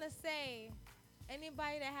just want to say,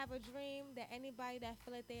 anybody that have a dream, that anybody that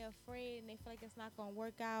feel like they're afraid and they feel like it's not going to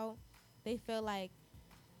work out, they feel like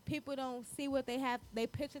people don't see what they have, they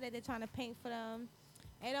picture that they're trying to paint for them.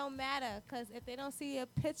 It don't matter, because if they don't see a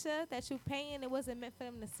picture that you painting, it wasn't meant for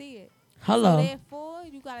them to see it. Hello. So therefore,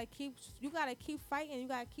 you gotta keep fighting. You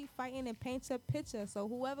gotta keep fighting and paint your picture. So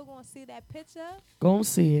whoever gonna see that picture, Go and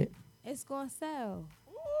see it. it's gonna sell.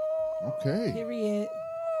 Okay. Period.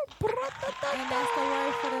 And that's the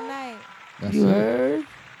word for the night. That's You it. heard?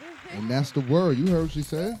 And that's the word. You heard what she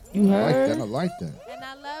said? You I like heard? that. I like that. And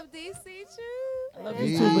I love DC too. I love Hey.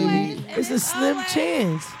 you too, baby. And It's a slim always-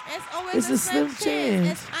 chance. It's always It's a slim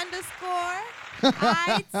chance. It's underscore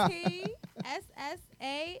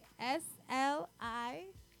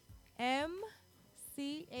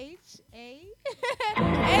ITSSAIMCHA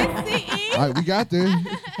All right, we got there.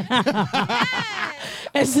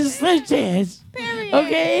 It's a slim chance. Period.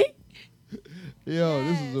 Okay? Yo,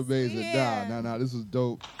 this is amazing. Nah, this is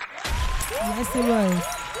dope. Yes, it was.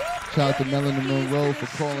 Shout out to Melanie Monroe for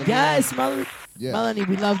calling Yes, in. Melanie. Yes. Melanie,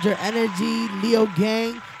 we loved your energy. Leo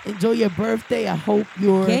gang, enjoy your birthday. I hope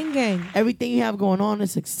your Gang. everything you have going on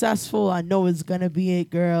is successful. I know it's gonna be it,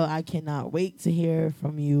 girl. I cannot wait to hear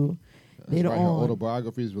from you That's later right, her on.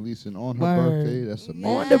 autobiography is releasing on her Word. birthday. That's amazing.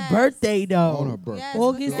 On the birthday though. On her birthday. Yes,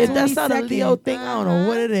 August If that's not a 22nd. Leo thing, I don't know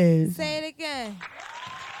what it is. Say it again.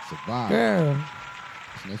 It's a vibe. Girl.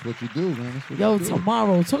 That's what you do, man. That's what Yo, you do.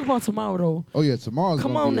 tomorrow. Talk about tomorrow though. Oh, yeah, tomorrow's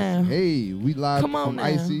Come gonna on be a- now. Hey, we live Come on from now.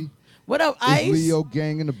 Icy. What up, It's Ice? Leo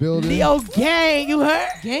gang in the building. Leo gang, you heard?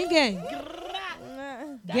 Gang.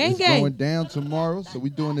 It's going down tomorrow, so we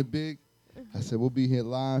doing it big. I said we'll be here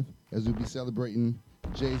live as we be celebrating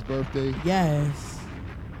Jay's birthday. Yes.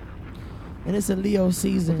 And it's a Leo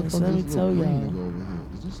season, so let me tell y'all.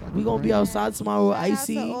 We gonna be outside tomorrow with Shout out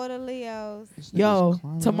Icy. to all the Leos. Yo,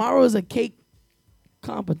 tomorrow is a cake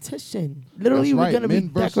competition. Literally, That's we're right. gonna Men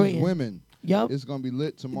be versus decorating. women. Yup. It's gonna be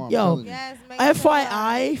lit tomorrow. I'm Yo, telling you. Yes, make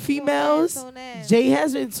FYI, females, Tune in. Jay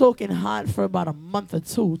has been talking hot for about a month or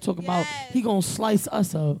two, talking about he gonna slice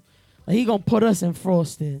us up. Like he gonna put us in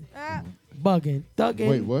frosting. Bugging. Thugging.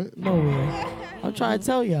 Wait, what? Nowhere. I'm trying to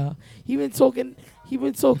tell y'all. He been talking like he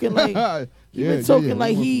been talking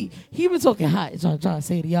like he been talking hot. So I'm trying to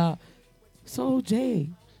say to y'all. So Jay,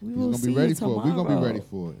 we He's will gonna see be ready you for it. tomorrow. We're gonna be ready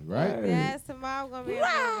for it, right? Word. Yes, tomorrow gonna be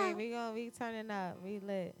a movie. We gonna be turning up. We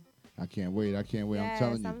lit. I can't wait. I can't wait. Yes, I'm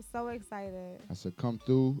telling you. I'm so excited. I said, come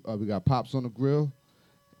through. We got Pops on the grill.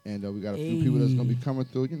 And we got a few people that's going to be coming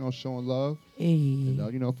through, showing love. Hey.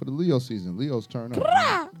 And, for the Leo season. Leo's turn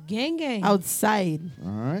up. Gang. Outside. All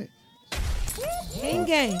right.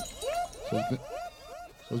 Gang. So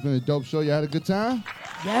it's been a dope show. You had a good time?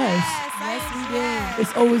 Yes. Yes, we did.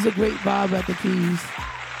 It's always a great vibe at the Keys.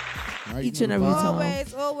 All right, Each you and know every the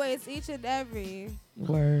vibe. time. Always, each and every.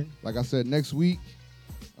 Word. Like I said, next week,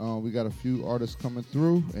 we got a few artists coming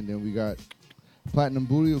through. And then we got Platinum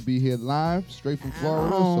Booty will be here live, straight from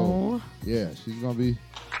Florida. Ow. So, yeah, she's going to be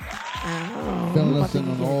Ow. filling We us in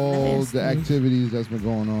about on to get all nasty. the activities that's been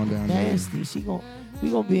going on down there. Nasty. We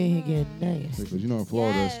gonna be in here getting nasty. Because, in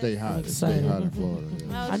Florida, it stay hot. It stay Excited. hot in Florida.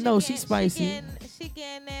 Yeah. I know she's spicy. She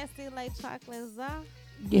getting nasty like chocolate za.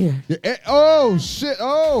 Yeah. Oh, shit.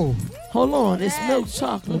 Oh. Hold on. It's milk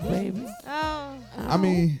chocolate, baby. Oh. I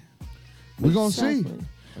mean, we're going to see. Chocolate.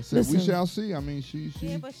 I said, we Listen. shall see. I mean, she.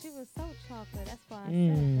 Yeah, but she was so chocolate. That's why I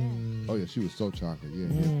said Oh, yeah, she was so chocolate. Yeah.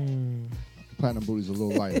 Platinum Booty's a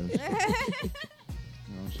little lighter.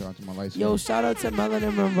 Shout out to my light skin. Yo, shout out to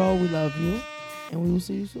Melanin Monroe. We love you. And we will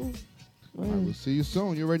see you soon. All right, we'll see you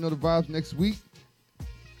soon. You already know the vibes next week.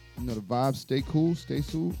 You know the vibes. Stay cool. Stay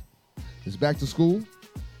cool. It's back to school.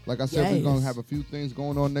 Like I said, we're going to Yes. have a few things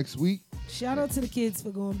going on next week. Shout out to the kids for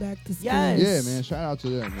going back to school. Yes. Yeah, man. Shout out to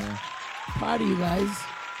them, man. Proud of you guys.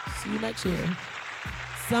 See you next year.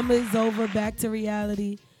 Summer is over. Back to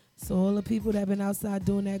reality. So all the people that been outside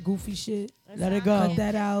doing that goofy shit, Let it go. cut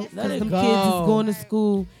that out. Let 'Cause it them go. kids is going to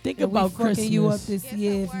school. Think and about we fucking you up Christmas. this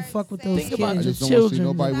year if you fuck with those Think kids. about I the just don't want to see children.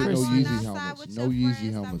 nobody with no Christmas. Yeezy helmets. No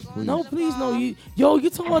Yeezy helmets, please. No, please, no. Yo, you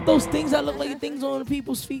talking about those things that look like things on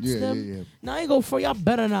people's feet? Yeah, Stem? yeah, yeah. Now I ain't go for y'all.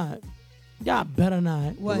 Better not. Y'all better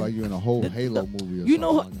not. Look like you're in a whole Halo movie or You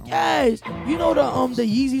know, something. yes. You know the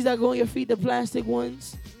Yeezys that go on your feet, the plastic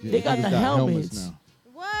ones. Yeah, They got he's the got helmets. now.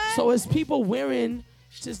 So it's people wearing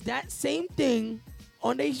just that same thing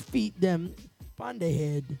on their feet, them on their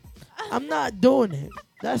head. I'm not doing it.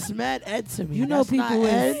 That's mad Ed to me. You know That's people not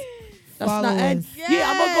with Ed. That's not Ed. followers.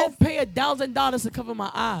 Yeah, I'm gonna go pay $1,000 to cover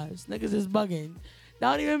my eyes. Niggas is bugging.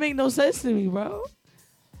 That don't even make no sense to me, bro.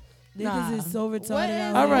 Niggas is so retarded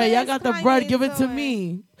out All here. right, y'all got the bread. Give it to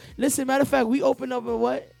me. Listen, matter of fact, we open up a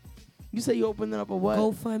what? You say you opening up a what?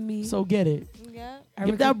 GoFundMe. So get it. Yeah. Give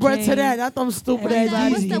Erica that bread to Kane. that. Not them stupid ass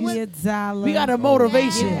Everybody give me Yeezys. $1. We got a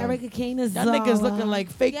motivation. Give Erica Kane a That nigga's Zala. looking like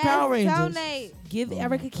fake Yes, Power Rangers. donate. Give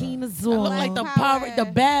Erica Kane a That Zala. look like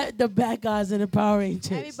the bad guys in the Power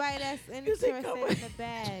Rangers. Everybody that's interested in the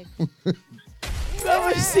bag. You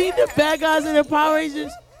ever seen the bad guys in the Power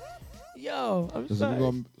Rangers? Yo, I'm Listen, sorry. we're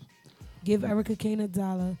gonna, Give Erica Kane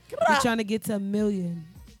 $1. We're trying to get to 1 million.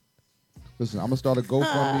 listen, I'm gonna start a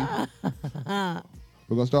GoFundMe.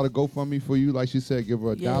 We're gonna start a GoFundMe for you, like she said. Give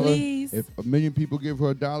her $1. Please. If 1 million people give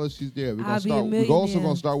her $1, she's there. We're gonna I'll be a start. We're also millionaire.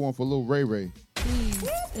 gonna start one for Lil Ray Ray.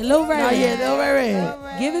 And Lil Ray Nah, Ray. yeah, Lil Ray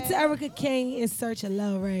Ray. Give it to Erica Kane in search of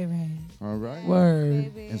Lil Ray Ray. All right.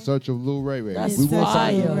 Word. In search of Lil Ray Ray. That's we want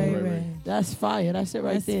fire. something with Lil Ray Ray. That's fire. That's it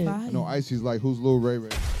right That's there. fire. I know Icy's like, who's Lil Ray Ray?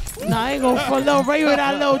 Nah, I ain't gonna for Lil Ray with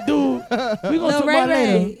that little dude. We gonna Lil talk Ray about Ray.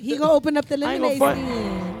 later. He gonna open up the I ain't lemonade gonna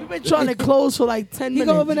stand. We've been trying to close for like 10 He minutes.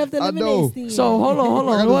 gonna open up the I know. lemonade stand. So hold on.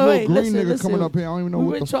 I got this Wait, little green listen, nigga listen. coming up here. I don't even know We've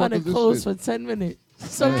what been the trying fuck to is this close shit. for 10 minutes.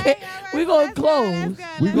 It's okay. We gonna close.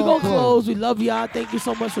 We We gonna gonna close. close. We love y'all. Thank you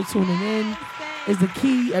so much for tuning in. It's the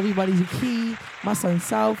key. Everybody's a key. My son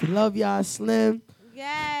South. We love y'all. Slim.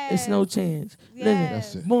 Yes. It's no chance. Yes. That's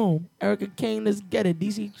Listen. it. Boom. Erica Kane. Let's get it.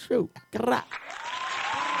 DC True. Gra.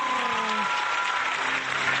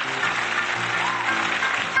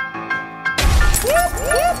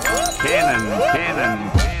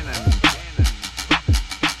 Cannon.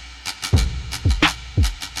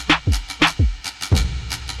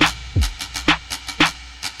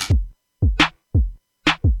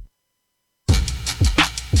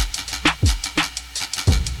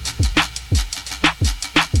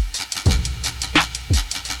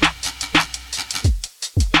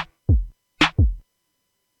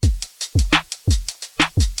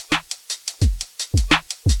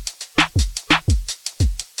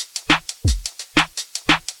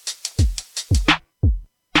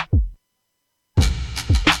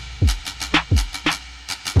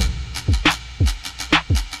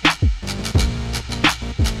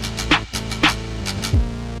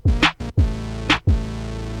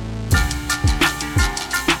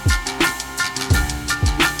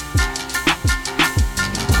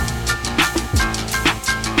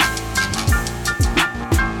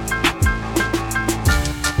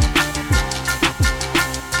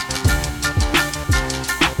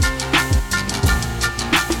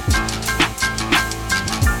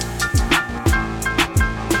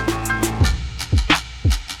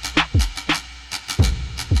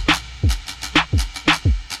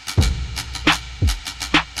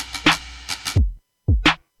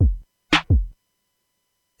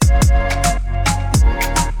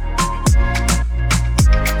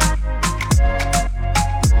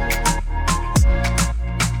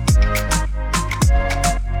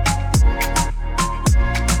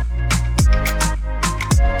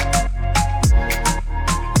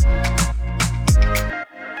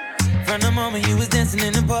 From the moment you was dancing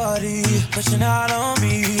in the party, pushing out on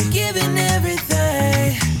me, giving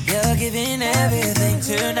everything, you're giving everything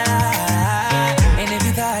tonight. And if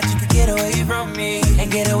you thought you could get away from me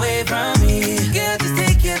and get away from me, girl, just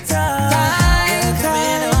take your time. You're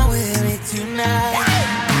coming on with me tonight.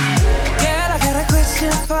 Girl, I got a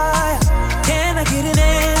question for you. Can I get an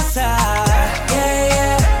answer? Yeah,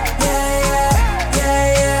 yeah, yeah, yeah, yeah,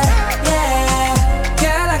 yeah, yeah.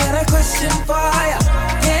 Girl, I got a question for you.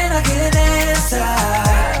 Can I get an answer?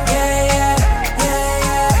 Yeah, yeah, yeah,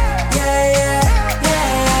 yeah, yeah,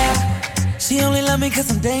 yeah. She only love me 'cause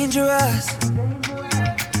I'm dangerous.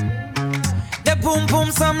 That boom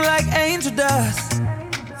boom sound like angel dust.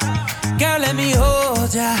 Girl, let me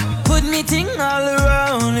hold ya. Put me ting all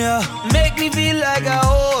around ya. Make me feel like I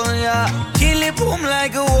own ya. Kill it boom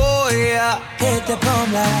like a warrior. Hit the boom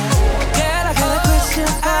like. Girl, I got a question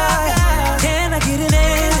for ya. Can I get an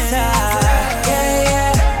answer? Yeah,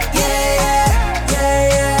 yeah, yeah, yeah,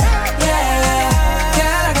 yeah,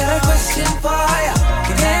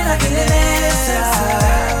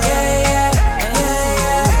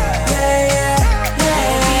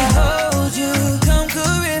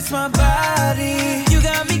 touch my body. You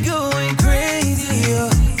got me going crazy.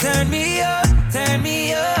 Turn me up, turn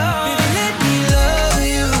me up. Baby, let me love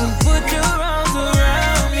you. Put your arms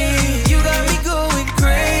around me. You got me going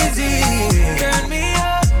crazy. Turn me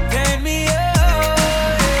up, turn me up.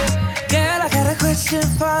 Girl, I got a question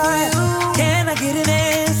for you. Can I get an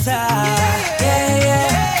answer? Yeah, yeah,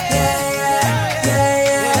 yeah, yeah, yeah,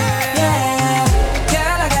 yeah.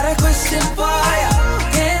 Girl, I got a question for you.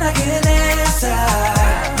 Can I get an answer?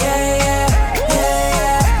 Yeah, yeah, yeah, yeah,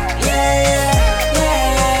 yeah, yeah.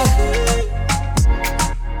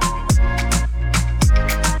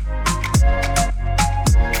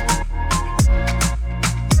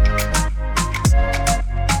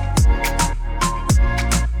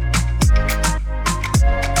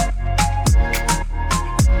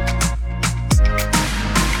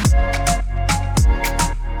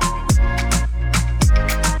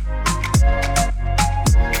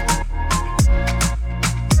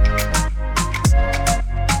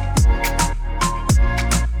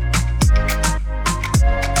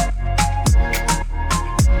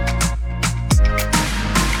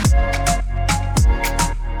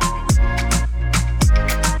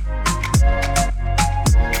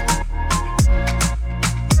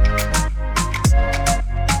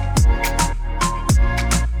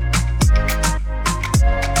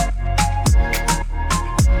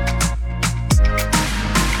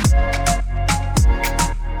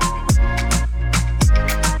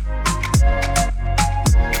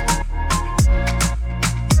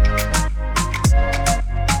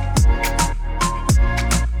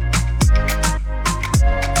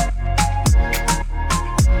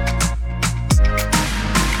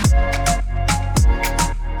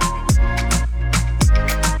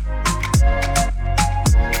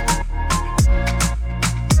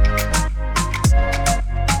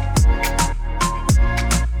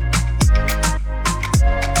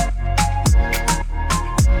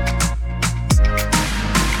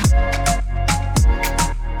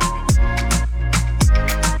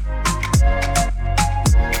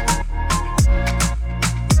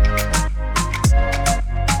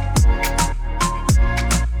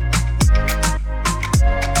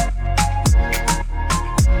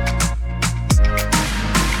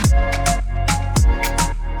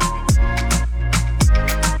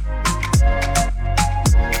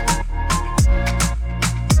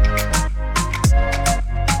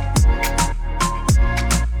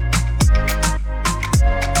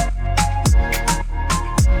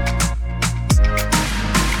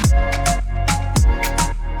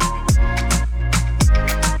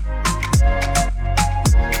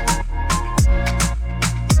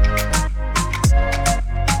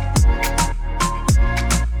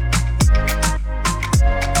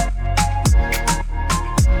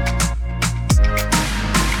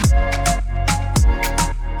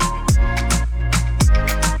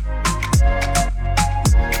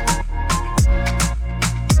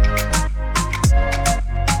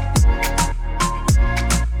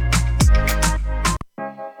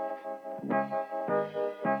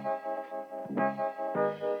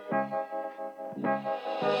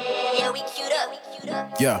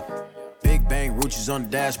 Yeah. Big bang, Ruchis on the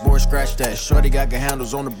dashboard, scratch that. Shorty got good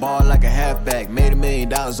handles on the ball like a halfback. Made $1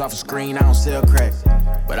 million off a screen, I don't sell crack.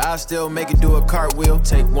 But I still make it do a cartwheel.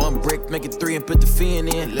 Take one brick, make it 3 and put the fin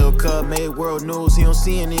in. Lil' cub made world news, he on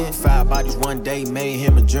CNN. 5 bodies one day, made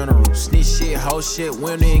him a general. Snitch shit, whole shit,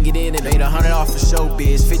 went in, get in and made 100 off of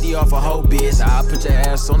showbiz, 50 off a whole biz. I put your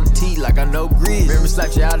ass on the tee like I know Grizz. Remember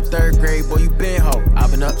slapped you out of 3rd grade, boy, you been hoe. I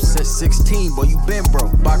been up since 16, boy, you been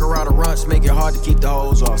broke. Baccarat a runch, make it hard to keep the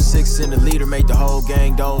hoes off. 6 in the leader, make the whole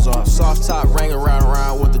gang doze off. Soft top, ring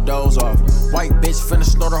around with the doze off. White bitch finna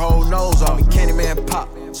snort her whole nose off. Candyman pop.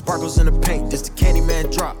 Sparkles in the paint, this the Candyman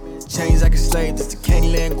drop. Chains like a slave, this the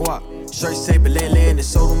Candyland guap. Shirt say Belen, and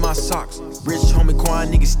so do my socks. Rich homie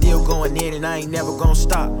Quan, niggas still going in, and I ain't never gon'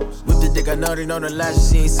 stop. With the dick, I know they know the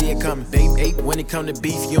lashes, she ain't see it coming. Babe, ape, when it come to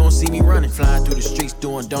beef, you don't see me running. Flying through the streets,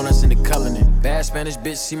 doing donuts in the Cullinan. Bad Spanish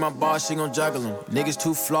bitch, see my boss, she gon' juggle him. Niggas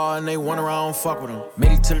too flawed, and they wonder I don't fuck with them.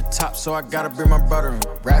 Made it to the top, so I gotta bring my brother in.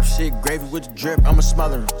 Rap shit, gravy with the drip, I'ma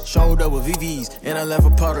smother him. Showed up with VVs, and I left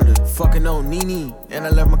a puddle there. Fucking on Nene, and I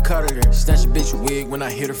left my cutter there. Snatch a bitch wig when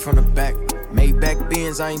I hit her from the back. Maybach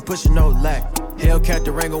Benz, I ain't pushing no lack. Hellcat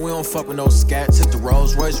Durango, we don't fuck with no scat. Took the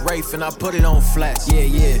Rolls Royce Wraith and I put it on flats.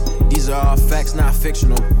 Yeah, these are all facts, not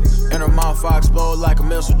fictional. In her mouth, I explode like a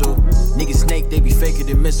missile do. Niggas snake, they be faking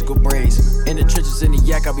their mystical braids. In the trenches, in the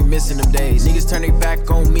yak, I be missing them days. Niggas turn their back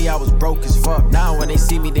on me, I was broke as fuck. Now when they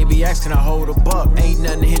see me, they be asking, I hold a buck. Ain't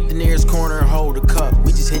nothing to hit the nearest corner and hold a cup.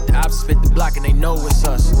 We just hit the opposite, spit the block, and they know it's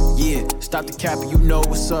us. Yeah, stop the cap and you know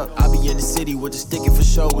what's up. I be in the city with the sticky for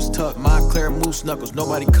show was tough. Montclair moose knuckles,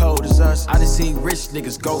 nobody cold as us. I done seen rich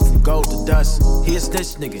niggas go from gold to dust. He a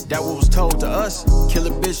snitch nigga, that what was told to us. Kill a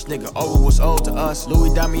bitch nigga, over what's owed to us. Louis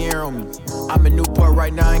Damier on me. I'm in Newport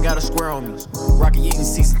right now, ain't got a square on me. Rocky eating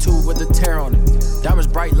season 2 with a tear on it. Diamonds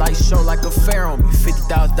bright lights show like a fair on me.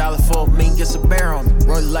 $50,000 for a mink, gets a bear on me.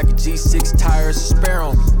 Rolling like a G6 tire, it's a spare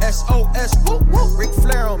on me. SOS, whoop whoop, Ric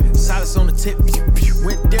Flair on me. Silence on the tip, pew, pew,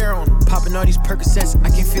 went there on me. Popping all these Percocets, I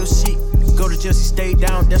can't feel shit. Go to Jesse, stay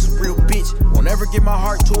down, that's a real bitch. Won't ever give my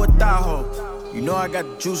heart to a thigh hole. You know I got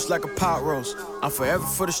the juice like a pot roast. I'm forever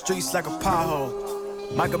for the streets like a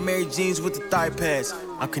pothole. Michael Mary jeans with the thigh pads.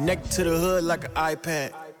 I'm connected to the hood like an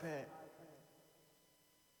iPad.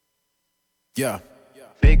 Yeah.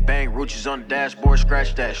 Big bang, Ruchis on the dashboard,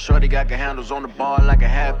 scratch that. Shorty got the handles on the ball like a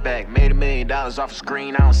halfback. Made $1 million off a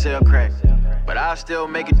screen, I don't sell crack. But I still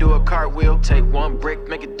make it do a cartwheel. Take 1 brick,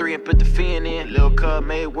 make it 3 and put the fin in. Lil' Cub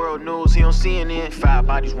made world news, he on CNN. 5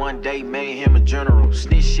 bodies one day, made him a general.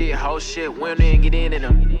 Snitch shit, whole shit, went in and get into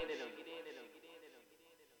them.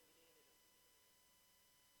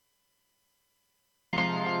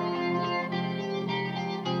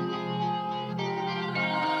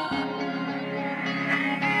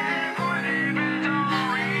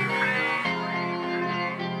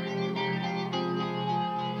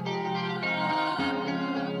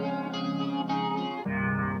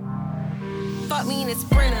 Fuck me in a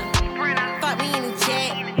Sprinter. Fuck me in a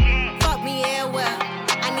jet. Fuck me everywhere.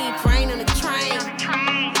 I need brain on the train.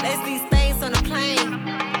 Let's these things on the plane.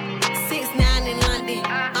 6'9" in London.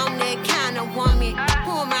 I'm that kind of woman.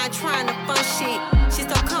 Who am I trying to fun shit? She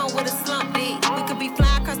still come with a slump dick. We could be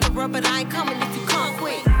flying across the road, but I ain't coming if you come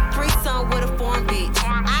quick. Threesome with a foreign bitch.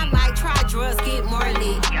 I might try drugs, get more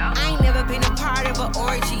lit. I ain't never been a part of an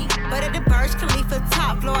orgy, but at the Burj Khalifa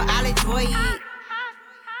top floor, I'll enjoy it.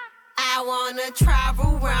 I wanna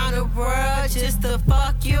travel around the world just to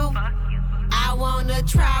fuck you. I wanna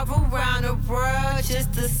travel around the world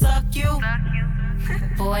just to suck you.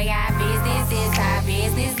 Boy, our business is our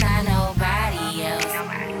business, not nobody else.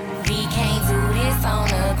 We can't do this on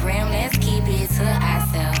the gram, let's keep it to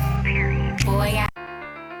ourselves. Boy,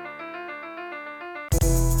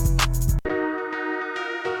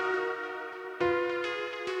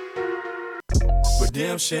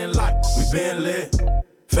 Redemption like we been lit.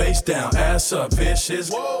 Face down, ass up, vicious.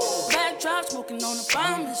 Backdrop smoking on the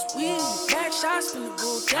bomb this weed. Back shots finna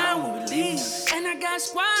go down when we leave. And I got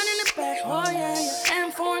squad in the back, oh yeah, yeah.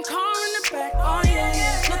 And foreign car in the back, oh yeah,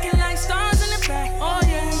 yeah. Looking like stars in the back, oh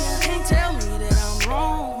yeah, yeah. Can't tell me that I'm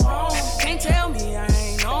wrong, wrong. Can't tell me I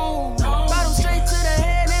ain't on. Bottle straight to the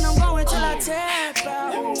head and I'm going till I tap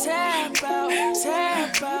out, tap out,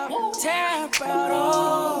 tap out, tap out.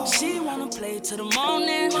 Oh, she wanna play to the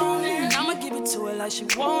morning, and I'ma give it to her like she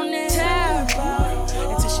want it. Tap out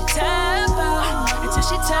until she tap out, until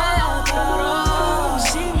she tap out. Oh,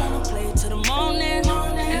 she wanna play to the morning,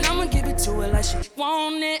 and I'ma give it to her like she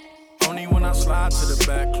want it. Only when I slide to the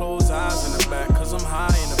back, close eyes in the back, cause I'm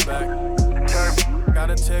high in the back. Got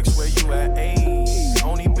a text where you at, ayy.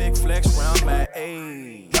 Only big flex where I'm at,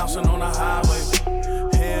 ayy. Bouncing on the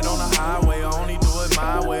highway, head on the highway. I only do it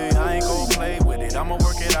my way, I ain't gon' play with it. I'ma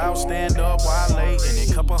work it out, stand up while late in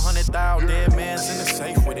it. Couple 100,000, dead man's in the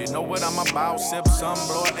safe with it. Know what I'm about, sip some,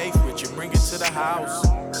 blow an eighth with you. Bring it to the house.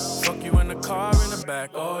 Fuck you in the car in the back,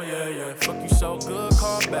 oh yeah, yeah. Fuck you so good,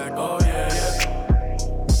 call back, oh yeah,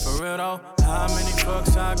 yeah. For real though, how many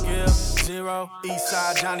fucks I give? 0.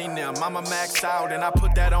 Eastside Johnny Nim, Mama max out, and I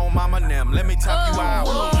put that on Mama Nim. Let me talk you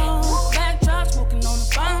out. Backdrop smoking on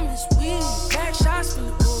the bomb this weed. Back shots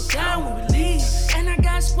finna go down when we leave. And I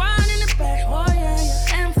got squad in the back, oh yeah,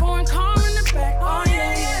 yeah. And foreign car in the back, oh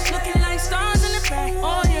yeah, yeah. Looking like stars in the back,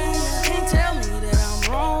 oh yeah, yeah. Can't tell me that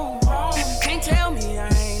I'm wrong, wrong. Can't tell me I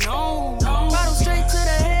ain't on. Bottle straight to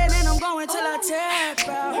the head and I'm going till I tap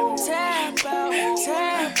out, tap out,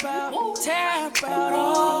 tap out, tap out.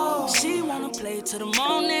 Oh, she wanna play to the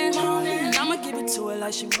morning, and I'ma give it to her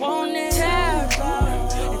like she want it. Tap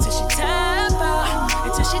out until she tap out,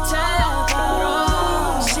 until she tap out.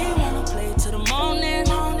 Oh, she wanna play to the morning,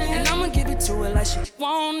 and I'ma give it to her like she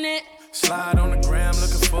want it. Slide on the gram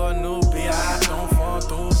looking for a new B.I. Don't fall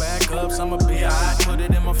through, back ups, I'm a B.I. Put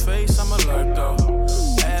it in my face, I'm alert though.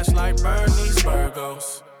 Ass like Bernie's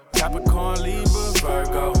Burgos. Capricorn, Libra,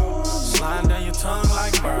 Virgo. Slime down your tongue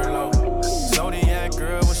like Merlot. Zodiac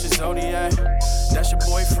girl, what's your zodiac? That's your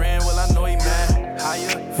boyfriend, well I know he mad. How you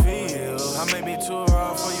feel? I may be too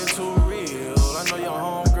raw for you, too real. I know your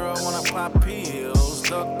homegirl wanna pop pills.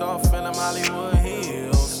 Ducked off in them Hollywood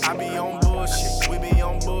hills. I be on bullshit, we be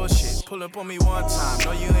on bullshit. Pull up on me one time,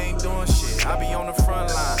 no you ain't doing shit. I be on the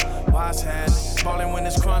front line, wise hand, ballin' when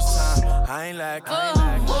it's crunch time. I ain't like,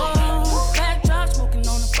 Backdrop smoking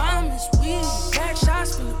on the bomb this weed. Back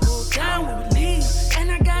shots finna go down when we leave.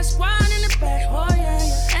 And I got squad in the back, oh yeah,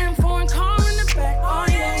 yeah. And foreign car in the back, oh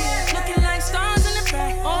yeah, yeah. Looking like stars in the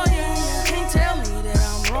back, oh yeah, yeah. Can't tell me that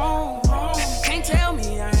I'm wrong, wrong. Can't tell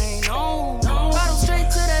me I ain't on, no. Bottle straight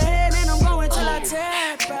to the head and I'm going till I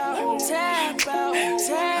tap out, tap out,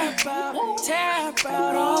 tap out, tap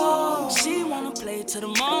out. Oh, she wanna play till the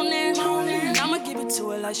morning, and I'ma give it to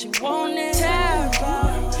her like she want it. Tap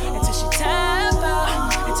out until she tap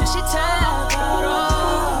out, until she tap out.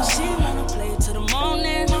 Oh, she wanna play till the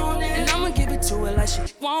morning, and I'ma give it to her like she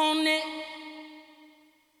want it.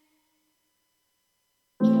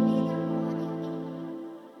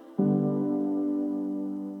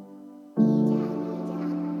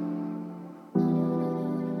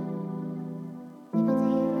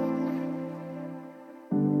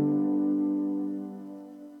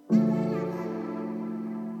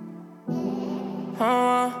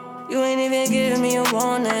 You ain't even giving me a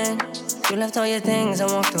warning. You left all your things and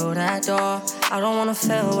walked through that door. I don't wanna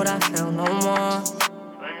feel what I feel no more.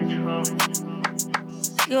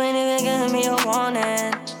 You ain't even giving me a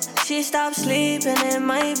warning. She stopped sleeping in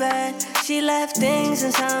my bed. She left things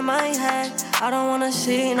inside my head I don't wanna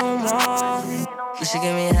see no more. You should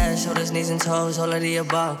give me head, shoulders, knees and toes, all of the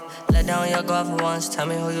above. Let down your guard for once, tell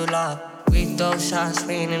me who you love. We throw shots,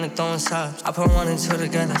 we ain't into throwing subs. I put 1 and 2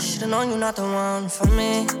 together. Should've known you not the one for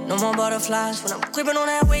me. No more butterflies when I'm creeping on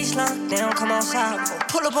that waistline. They don't come outside.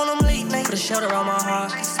 Pull up on them late night. Put a shield around my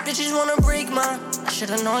heart. Cause bitches wanna break mine. I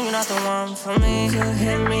should've known you not the one for me. Could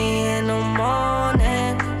hit me in the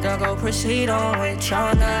morning. Girl, go proceed on with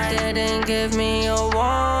your night. Didn't give me a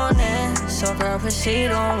warning. So girl,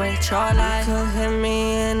 proceed on with your life. Could hit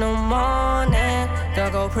me in the morning. Girl,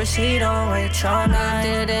 go proceed on with your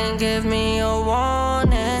night. Didn't give me a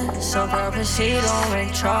warning. So girl, proceed on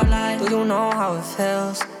with your life. Do you know how it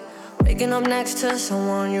feels? Waking up next to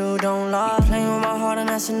someone you don't love. Playing with my heart and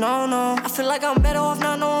that's a no-no. I feel like I'm better off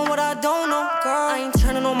not knowing what I don't know. Girl, I ain't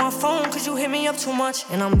turning on my phone cause you hit me up too much.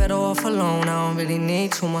 And I'm better off alone, I don't really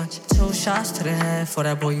need too much. 2 shots to the head for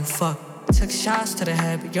that boy you fuck. Took shots to the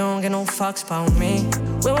head, but you don't get no fucks about me.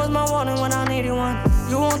 Where was my warning when I needed one?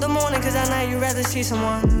 You want the morning, cause at night you'd rather see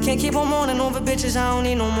someone. Can't keep on mourning over bitches, I don't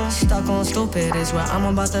need no more. Stuck on stupid is where I'm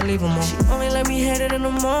about to leave them all. She only let me hit it in the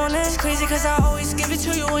morning. It's crazy cause I always give it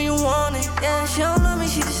to you when you want it. Yeah, she don't love me,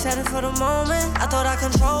 she just said it for the moment. I thought I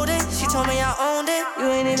controlled it, she told me I owned it. You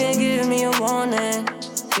ain't even giving me a warning.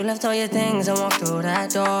 You left all your things and walked through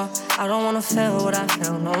that door. I don't wanna feel what I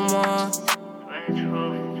feel no more.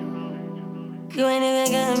 You ain't even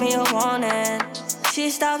giving me a warning. She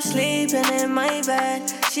stopped sleeping in my bed.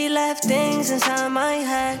 She left things inside my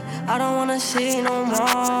head I don't wanna see no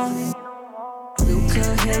more. You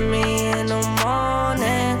could hit me in the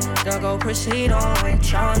morning. Girl, go proceed on with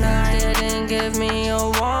your night. Didn't give me a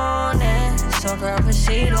warning. So girl,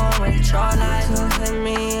 proceed on with your life. Could hit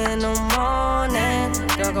me in the morning.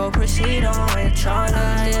 Girl, go proceed on with your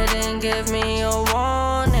night. Didn't give me a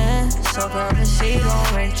warning. So girl, proceed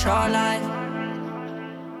on with your life.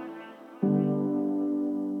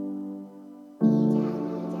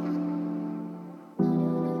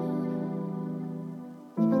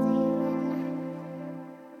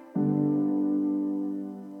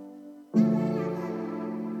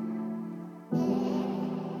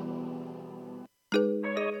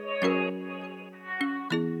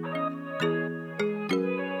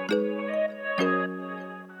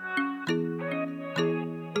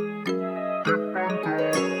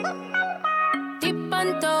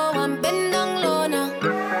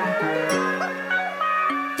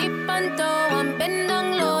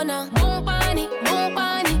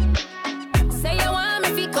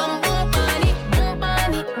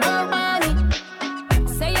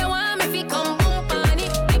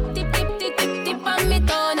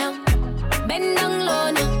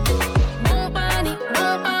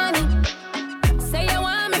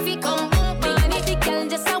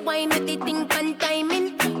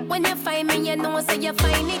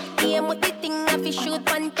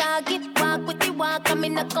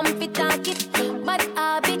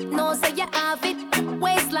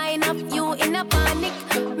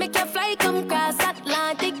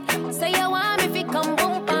 Say you want me fi come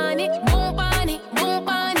boom pan it, boom pan it, boom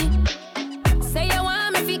pan it.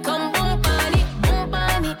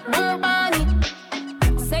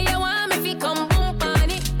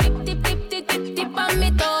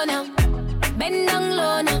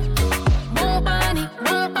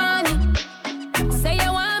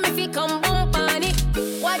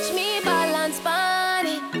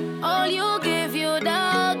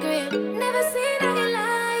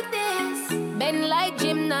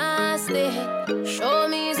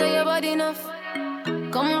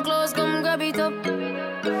 enough. Come close, come grab it up.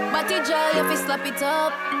 Body jar, if you slap it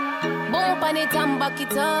up. Boom on it and back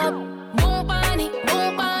it up. Boom on it,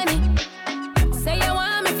 boom on it. Say you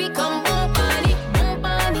want me fi come boom on it, boom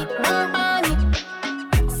on it, boom on it.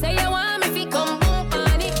 Say you want me fi come boom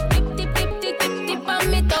on it. Tip tip tip tip tip tip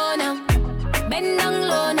on me toe now. Bend down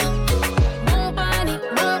low now. Boom on it,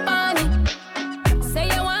 boom on it. Say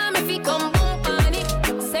you want me fi come boom on it.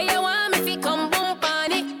 Say you want me fi come boom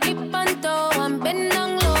on it. Tip on toe and bend down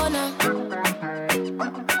low now.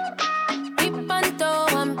 Tip on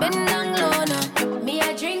toe and bend down low now. Me I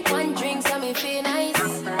drink one drink so me feel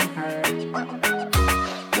nice.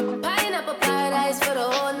 Pineapple paradise for the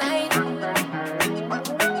whole night.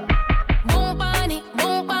 Boom on it,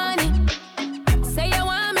 boom on it. Say you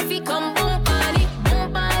want me fi come boom on it,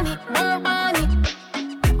 boom on it, boom on it.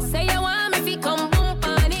 Say you want me fi come boom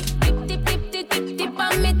on it. Tip tip tip tip tip tip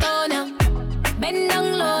on me toe now. Bend down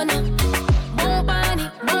low now. Boom on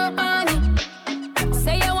it, boom on it.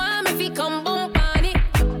 Say you want me fi come boom on it.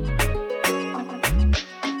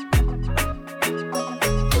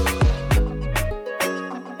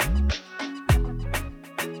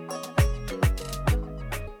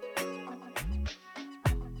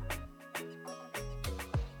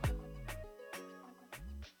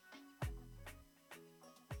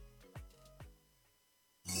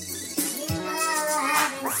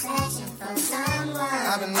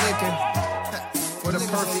 I've been looking for the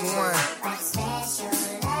perfect one.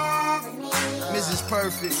 Mrs.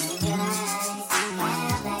 Perfect.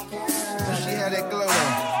 She had that glow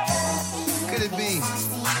though. Could it be?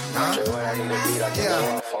 Huh?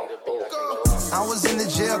 Yeah. I was in the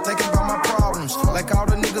jail thinking about my problems. Like all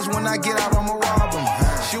the niggas when I get out, I'ma rob them.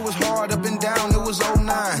 She was hard up and down, it was 09.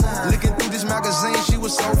 Looking through this magazine, she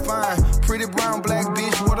was so fine. Pretty brown black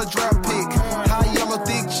bitch, what a drop pick. High yellow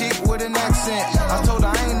thick chick with an accent. I told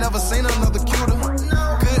her I ain't never seen another cuter.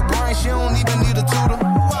 Good brain, she don't even need a tutor.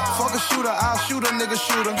 Fuck a shooter, I'll shoot a nigga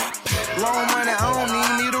shooter. Long money, I don't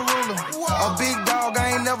even need a ruler. A big dog,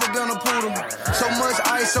 I ain't never been a poodle. So much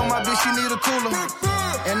ice on my bitch, she need a cooler.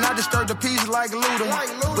 And I disturb the peace like Luda.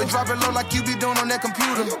 But drop it low like you be doing on that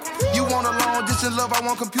computer. You want a long distance love, I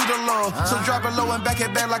want computer love. So drop it low and back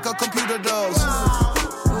it back like a computer does.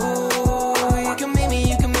 Ooh, you can meet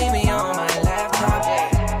me on my laptop.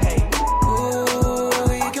 Hey,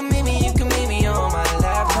 ooh, you can meet me on my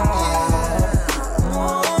laptop.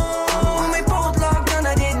 Ooh, we both logged on,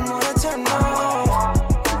 I didn't wanna turn off.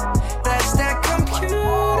 That's that computer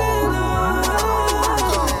love.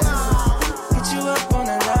 Hit you up on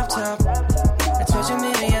a laptop. I told you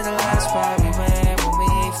meet me at the last spot we went when we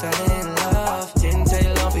fell in love. Didn't take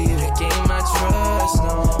long for you to gain my trust,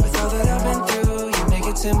 no. With all that I've been through, you make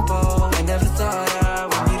it simple. I never thought I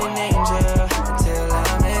would meet an angel until I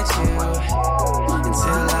met you.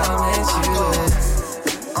 Until I met you.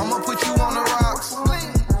 I'ma put you on the rocks.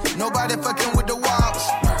 Nobody fucking with the wops.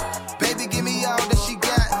 Baby, give me all that she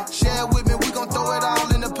got. Share it with me, we gon' throw it all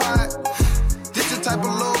in the pot. This the type of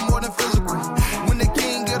love more than physical. When the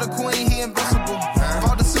king get a queen, he invincible.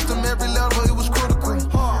 For the system, every level, it was critical.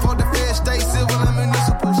 For the fed, state, civil, and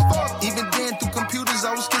municipals. Even then, through computers,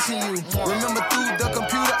 I was kissing you. Remember, through the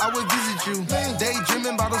computer, I would visit you.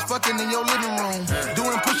 Daydreaming about us fucking in your living room.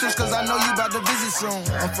 Doing push-ups, cause I know you about to visit soon.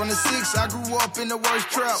 I'm from the 6, I grew up in the worst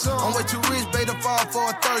trap. I'm way too rich, baby, to fall for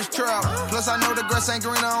a thirst trap. Plus, I know the grass ain't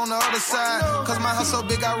greener on the other side. Cause my house so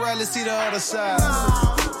big, I rarely see the other side.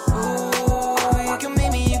 Ooh, you can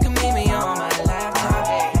meet me on my laptop.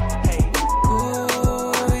 Hey,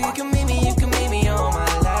 ooh, you can meet me on my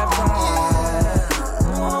laptop.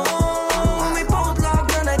 Ooh, we both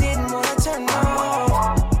logged on, I didn't wanna turn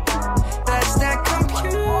off. That's that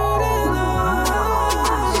computer love.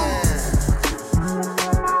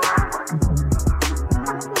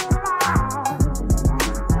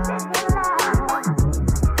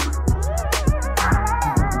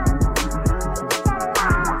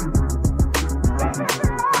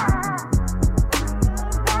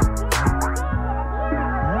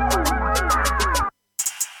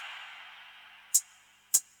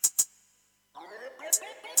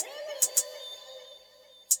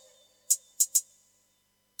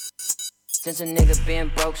 Since a nigga been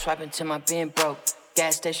broke, swiping till my bin broke.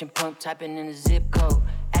 Gas station pump, typing in the zip code.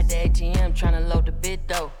 At the ATM, tryna load the bit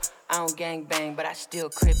though. I don't gang bang, but I still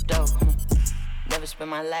crypto. Never spend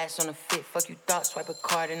my last on a fit. Fuck you thought, swipe a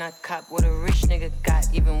card and I cop what a rich nigga got.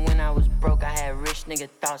 Even when I was broke, I had rich nigga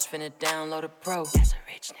thoughts. Finna download a pro. That's a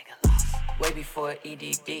rich nigga loss. Way before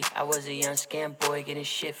EDD, I was a young scam boy getting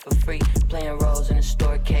shit for free. Playing roles in the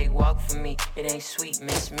store, cakewalk for me. It ain't sweet,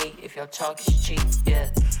 miss me if your talk is cheap, yeah.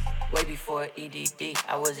 Way before EDD,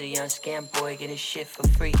 I was a young scam boy, getting shit for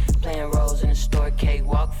free. Playing roles in the store,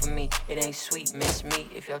 cakewalk for me. It ain't sweet, miss me,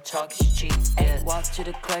 if your talk is cheap. Yeah. Walk to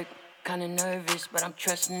the clerk, kinda nervous, but I'm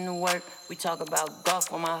trusting in the work. We talk about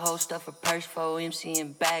golf while my whole stuff a purse, 4 MC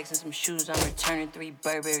and bags and some shoes. I'm returning 3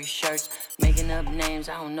 Burberry shirts. Making up names,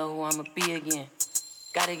 I don't know who I'ma be again.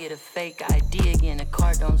 Gotta get a fake ID again. The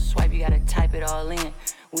card don't swipe, you gotta type it all in.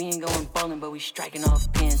 We ain't going bowling, but we striking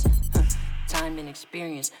off pins. Time and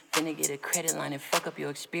experience. Finna get a credit line and fuck up your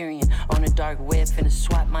experience. On the dark web, finna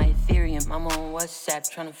swap my Ethereum. I'm on WhatsApp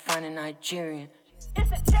tryna find a Nigerian.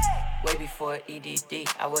 Way before EDD,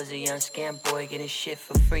 I was a young scam boy, getting shit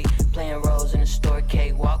for free. Playing roles in the store,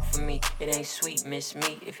 cakewalk for me. It ain't sweet, miss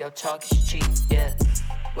me, if your talk is cheap, yeah.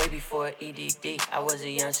 Way before EDD, I was a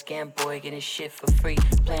young scam boy, getting shit for free.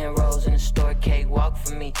 Playing roles in the store, cakewalk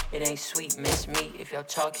for me. It ain't sweet, miss me, if your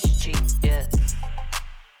talk is cheap, yeah.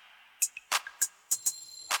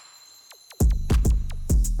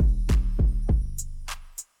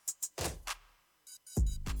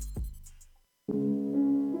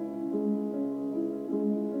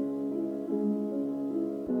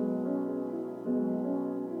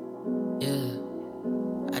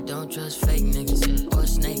 Trust fake niggas or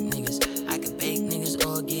snake niggas. I could bake niggas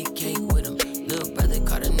or get cake with them. Little brother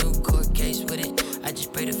caught a new court case with it. I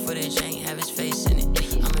just pray the footage ain't have his face in it.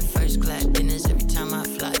 I'm in first class business every time I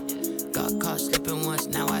fly. Got caught slipping once,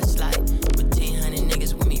 now I slide. With 1,000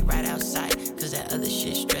 niggas with me right outside. Cause that other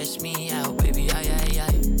shit stressed me out, baby. Aye, aye,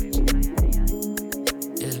 aye.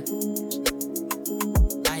 Yeah.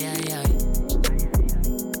 Aye, aye, aye.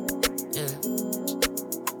 Yeah.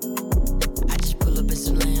 I just pull up in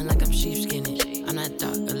some land like I'm sheepskin it. I'm not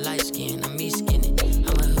dark or light skin, I'm me skin it.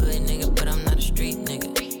 I'm a hood nigga, but I'm not a street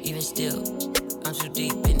nigga. Even still, I'm too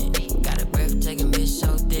deep in it. Got a breathtaking bitch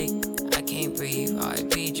so thick, I can't breathe.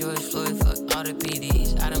 R.I.P. George Floyd, fuck all the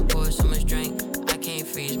PDs. I done poured so much drink, I can't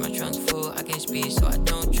freeze. My trunk full, I can't speed, so I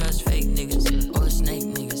don't trust fake niggas or snake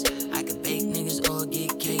niggas. I could bake niggas or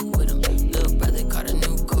get cake with them. Little brother caught a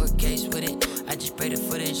new court case with it. I just pray the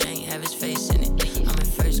footage ain't have his face in it. I'm in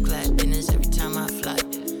first class business every time I fly.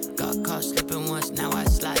 Got caught slipping once, now I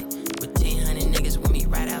slide. With 1,000 niggas with me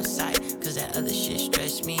right outside. Cause that other shit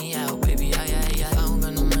stressed me out, baby, aye, aye, aye. If I don't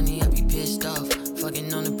got no money, I be pissed off.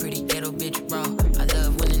 Fucking on a pretty ghetto bitch, bro. I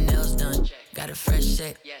love when the nails done. Got a fresh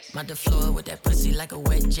set. Mount the floor with that pussy like a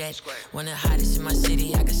wet jet. One of the hottest in my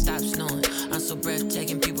city, I can stop snoring. I'm so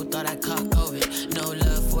breathtaking, people thought I caught COVID. No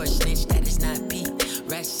love for a snitch, that is not Pete.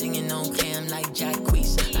 Rats singing on cam like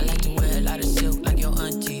Jacquees. I like to wear a lot of silk like your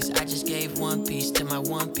aunties. I just gave one piece to my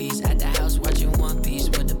one piece. At the house watching One Piece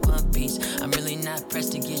with the pump piece. I'm really not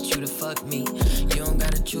pressed to get you to fuck me. You don't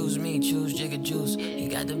gotta choose me, choose Jigga Juice. You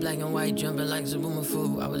got the black and white jumping like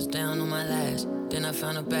Zaboomafoo. I was down on my last, then I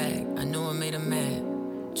found a bag. I knew I made him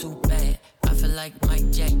mad, too bad. I feel like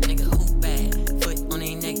Mike Jack, nigga, who bad? Foot on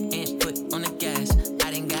their neck and foot on the gas.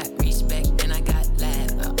 I done got respect and I got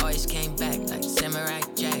laugh. I always came back like Samurai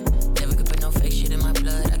Jack. Never could put no fake shit in my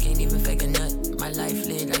blood. I can't even fake a nut. My life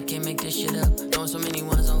lit, I can't make this shit up. Throwing so many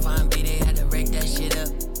ones on Vine B, they had to rake that shit up.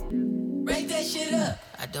 Rake that shit up.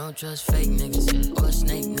 I don't trust fake niggas or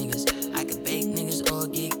snake niggas. I could bake niggas or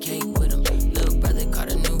get cake with them. Little brother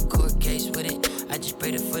caught a new court case with it. I just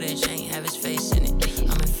pray the footage ain't have his face in it.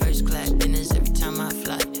 I'm in first class business every time I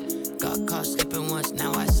fly. Got caught slipping once,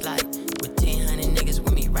 now I slide. With 1,000 niggas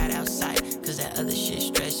with me right outside. Cause that other shit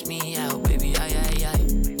stressed me out, baby, aye, aye, aye.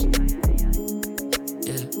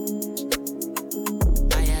 Yeah.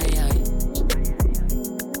 Aye, aye, aye.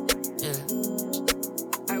 Yeah.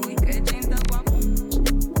 Are we good, James Del Guapo?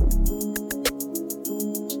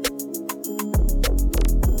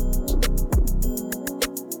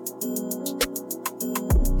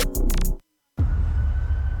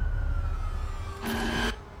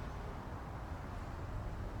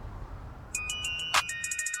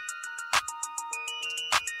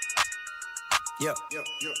 Yep.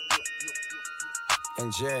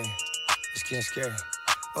 And Jay, it's getting scary.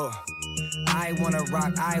 Oh, I wanna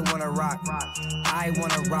rock, I wanna rock. I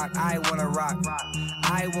wanna rock, I wanna rock.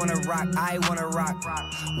 I wanna rock, I wanna rock.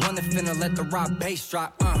 Wanna finna let the rock bass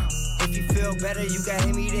drop. If you feel better, you can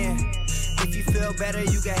hit me then. If you feel better,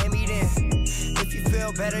 you can hit me then. If you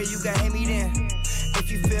feel better, you can hit me then. If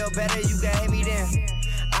you feel better, you can hit me then.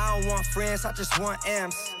 I don't want friends, I just want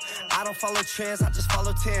amps. I don't follow trends, I just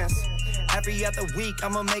follow tens. Every other week,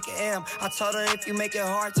 I'ma make an M. I told her if you make it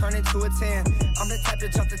hard, turn into a 10. I'm the type to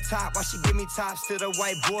jump the top while she give me tops. Still the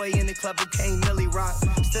white boy in the club who can't Millie rock.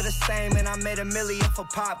 Still the same, and I made $1 million for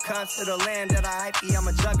pop. Cuts to the land that I hype, I'm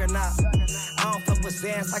a juggernaut. I don't fuck with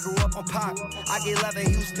Zans, I grew up on pop. I get love in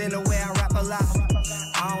Houston the way I rap a lot.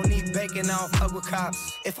 I don't need bacon, I don't fuck with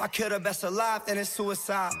cops. If I kill the best alive, then it's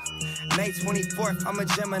suicide. May 24th, I'm a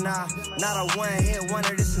Gemini. Not a one-hit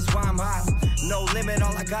wonder, this is why I'm hot. No limit,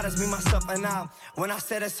 all I got is me, myself, and I. When I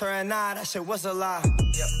said it's her and I, that shit was a lie.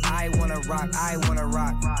 I wanna rock, I wanna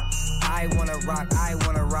rock. I wanna rock, I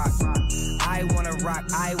wanna rock. I wanna rock,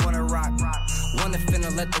 I wanna rock. Wanna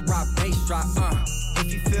finna let the rock bass drop,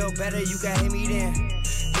 If you feel better, you can hit me then.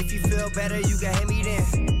 If you feel better, you can hit me then.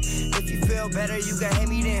 If you feel better, you can hit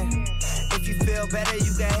me then. If you feel better,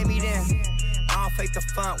 you can hit me then. I don't fake the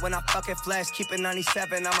funk when I fucking flex. Keep it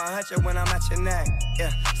 97, I'm 100 when I'm at your neck.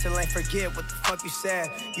 Yeah, still ain't forget what the fuck you said.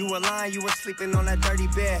 You were lying, you were sleeping on that dirty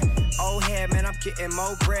bed. Old head, man, I'm getting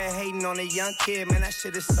more bread. Hating on a young kid, man, that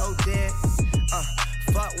shit is so dead.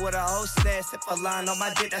 Fuck what a host says. If I line on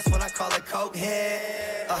my dick, that's what I call a coke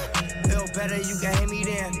head. Feel better, you can hit me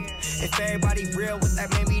then. If everybody real, what that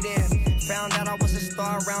made me then. Found out I was a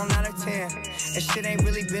star around 9 or 10. And shit ain't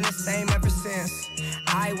really been the same ever since.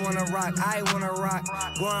 I wanna rock, I wanna rock.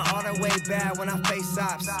 Going all the way bad when I face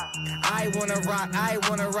ops. I wanna rock, I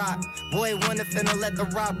wanna rock. Boy, wanna finna let the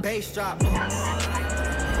rock bass drop.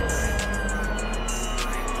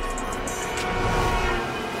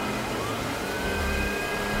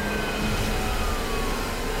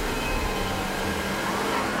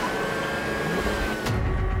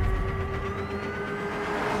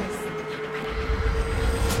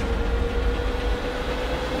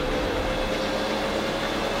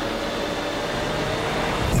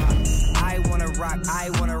 I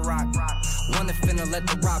wanna rock. Wanna finna let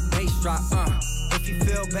the rock bass drop, If you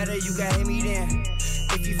feel better, you can hit me then.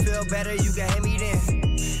 If you feel better, you can hit me then.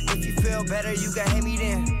 If you feel better, you can hit me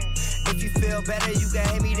then. If you feel better, you can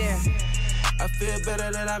hit me then. I feel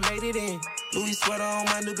better that I made it in. Louis sweater on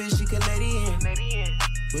my new bitch, she Canadian.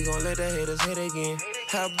 We gon' let the haters hit again.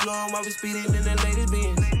 Have blown while we speeding in the ladies'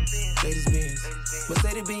 Benz. Ladies' Benz,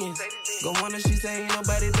 Mercedes Benz. Go wonder she say ain't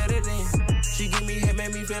nobody better than. She give me head,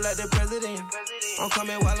 make me feel like the president. I'm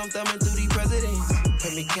coming while I'm thumbing through these presidents.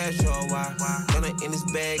 Pay me cash for a while. Gonna in his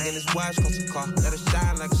bag and his watch cost a car. Let her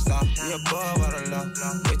shine like a star. We above all the law.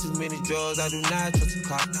 Way too many drugs, I do not trust a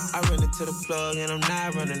car. I run into the plug and I'm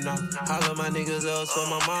not running off. All of my niggas up, so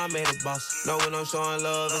my mom made a boss. Know when I'm showing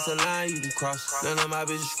love, it's a line you can cross. None of my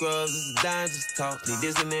bitches scrubs, it's a dime just talk. Need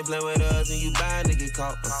this and then play with us and you bound to get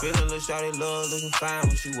caught. I'm feeling a little shawty love, looking fine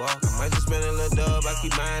when she walk. I might just spend a little dub, I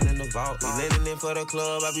keep mine in the vault. We landing in for the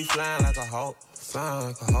club, I be flying like a hawk. Flying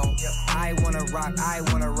like a hawk. I wanna rock, I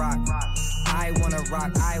wanna rock. I wanna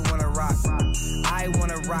rock, I wanna rock. I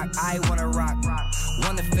wanna rock, I wanna rock.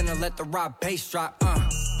 Wanna finna let the rock bass drop,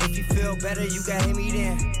 If you feel better, you can hit me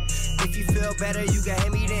then. If you feel better, you can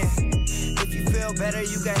hit me then. If you feel better,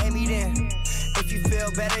 you can hit me then. If you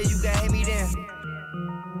feel better, you can hit me then.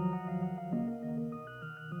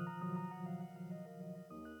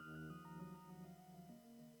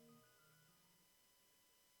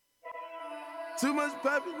 Too much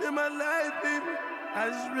poppin' in my life, baby. I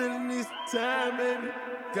just really need some time, baby.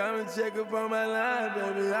 Come and check up on my line,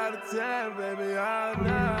 baby. All the time, baby, all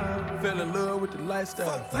night. Fell in love with the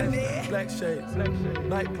lifestyle. Black shades,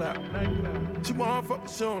 nightclub. She won't fuck,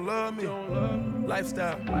 she don't love me.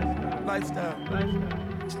 Lifestyle.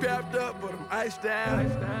 Strapped up, but I'm iced down.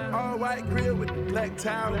 All white grill with the black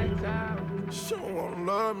towel. She don't wanna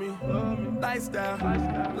love me. Lifestyle.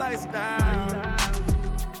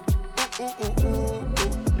 Ooh, ooh, ooh,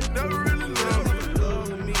 ooh. You never really love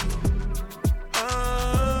me.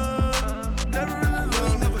 Never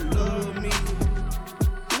really love me.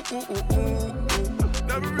 Ooh, ooh, ooh, ooh.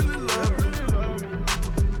 Never really love me.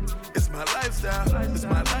 It's my lifestyle. Mama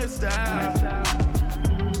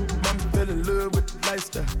fell in love with the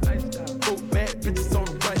lifestyle. 4 bad bitches on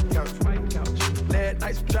the right couch. Last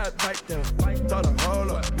night she tried to bite down. Thought I hold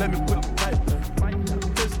up, let me put the pipe down.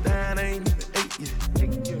 Touchdown, I ain't even 8 yet.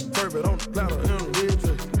 Fervent on the platter in a red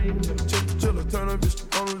dress. Chiller, turn her bitch to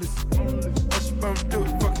on the list. All she bound to do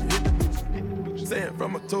is fucking hit the bitch. Sand from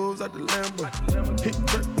my toes out the Lambo. Hit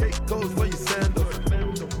dirt cake goes for your sandal.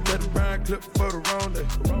 Let a brown clip for the wrong day.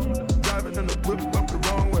 Driving in the whip up the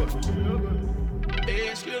wrong way.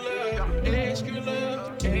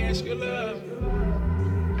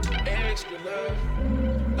 Extra love.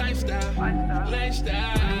 Lifestyle.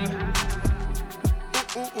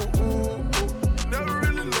 Ooh, ooh, ooh, ooh. Never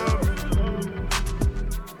really love me.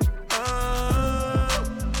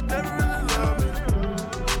 Never really love me.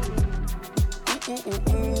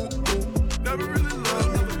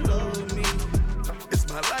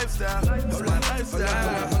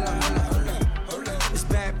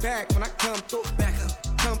 back when I come through. Back up.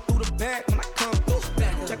 Come through the back when I come through.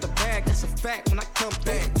 Back up. Check the bag, that's a fact when I come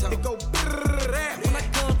through. It go brrrr when I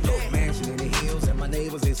come through. Mansion in the hills and my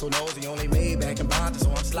neighbors ain't so nosy. Only made back in Bonta,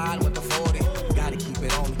 so I'm sliding with the 40. Gotta keep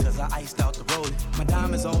it on me cause I iced out the rollie. My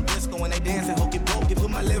diamonds on disco when they dancing, hook it broke it.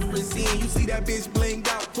 Put my left wrist in, you see that bitch blinged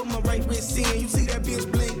out. Put my right wrist in, you see that bitch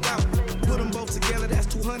blinged out. Put them both together, that's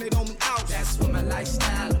 200 on me out. That's what my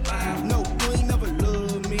lifestyle about. No, you ain't never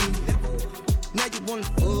loved me. Now you wanna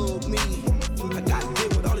fuck me. I got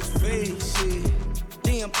hit with all this fake shit.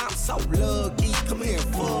 Damn, I'm so lucky. Come here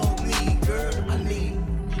and fuck me, girl. I need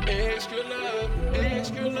extra love,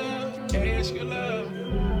 extra love, extra love,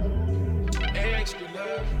 extra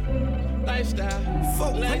love. Lifestyle,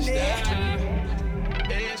 fuck lifestyle.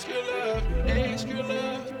 Extra love, extra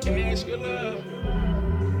love, extra love,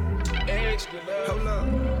 extra love. Hold up.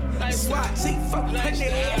 Lifestyle, see, fuck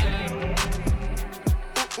lifestyle.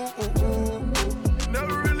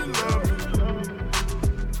 Never really love me.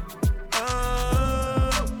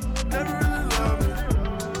 Never really love me.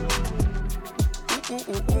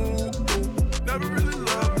 Never really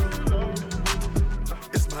love me.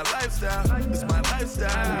 It's my lifestyle. It's my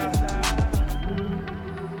lifestyle.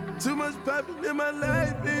 Too much poppin' in my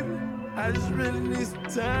life, baby. I just really need some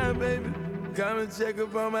time, baby. Come and check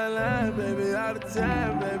up on my life, baby. All the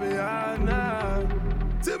time, baby. Oh, no.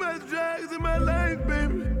 Too much drugs in my life,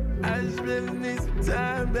 baby. I just really need some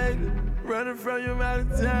time, baby. Running from you all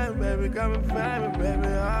the time, baby. Come and find me, baby.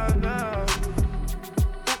 Oh, no.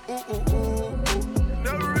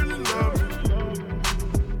 Never really love me.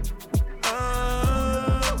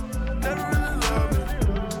 Never really love me.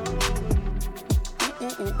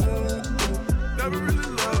 Never really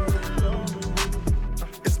love me.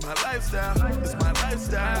 It's my lifestyle. It's my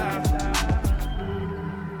lifestyle.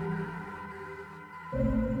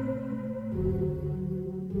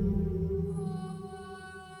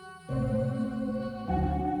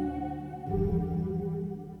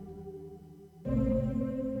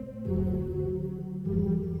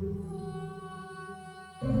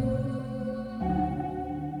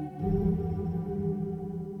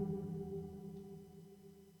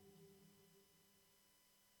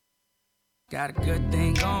 Got a good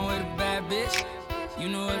thing going with a bad bitch. You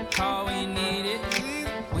know what to call when you need it.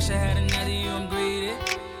 Wish I had another you, I'm greedy.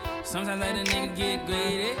 Sometimes let a nigga get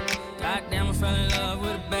greedy. Goddamn, I fell in love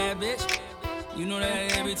with a bad bitch. You know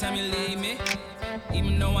that every time you leave me.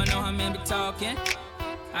 Even though I know how men be talking,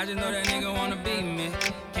 I just know that nigga wanna be me.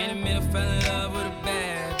 Can't admit I fell in love with a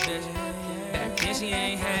bad bitch. Back then she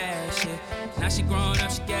ain't had shit. Now she grown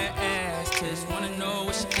up, she got ass tits. Wanna know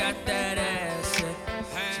what she got that ass shit.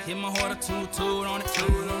 Hit my heart a toot on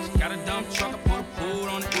it. Got a dump truck, I put a boot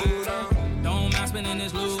on it. Don't mind spending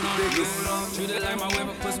this loot on it. Treat it like my whip,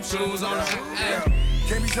 I put some shoes on it. Yeah.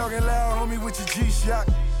 Can't be talking loud, homie, with your G-Shock.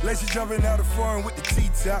 Lacy jumping out of foreign with the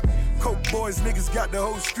T-top. Coke boys, niggas got the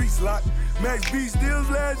whole streets locked. Max B still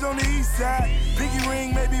lads on the east side. Pinky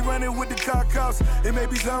ring may be running with the car cops. It may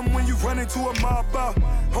be something when you run into a mob out.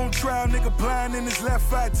 On trial, nigga blind in his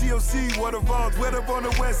left eye. TOC, water vaults, wet up on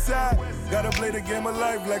the west side. Gotta play the game of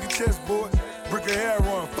life like a chessboard. Brick of hair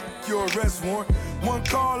on, fuck your arrest warrant. One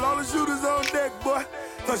call, all the shooters on deck, boy.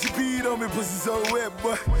 Thought she peed on me, pussy so wet,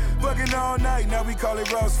 boy. Fucking all night, now we call it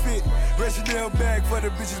Ross Fit. Chanel bag for the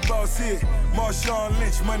bitches boss hit. Marshawn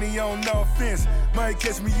Lynch, money on no offense. Might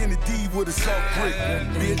catch me in the D with a soft brick,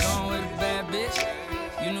 bitch. Going with a bad bitch.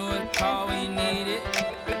 You know what to call when you need it.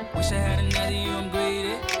 Wish I had another you, I'm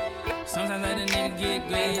greedy. Sometimes let a nigga get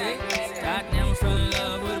greedy. Goddamn, I fell in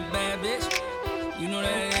love with a bad bitch. You know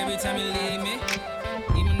that every time you leave me.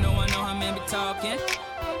 Even though I know how men be talking,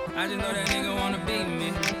 I just know that nigga wanna be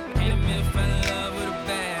me. Can't admit I fell in love with a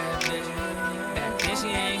bad bitch. Back then she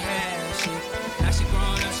ain't had shit. Now she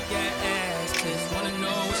grown up, she got ass tits. Wanna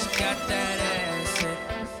know what she got that ass shit.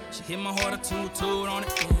 She hit my heart a toot on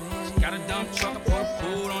it. She got a dump truck, I put a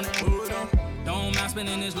boot on it. Don't mind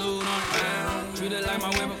spending this loot on it. Treat it like my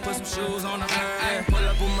whip, I put some shoes on it. Pull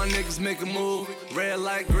up on my niggas, make a move. Red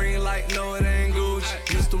light, green light, no it ain't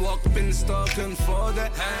Gucci. Used to walk up in the store, couldn't afford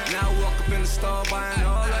that. Now I walk up in the store, buying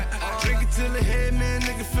all that. Drink it till the head, man,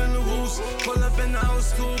 nigga feeling loose. Pull up in the old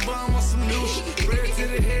school, but I want some new shit. Red to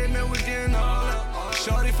the head, man, we getting all that.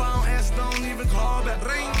 Shorty, if I don't answer, don't even call back.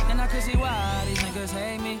 Ring. And I can see why these niggas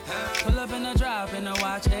hate me. Pull up in the drop and the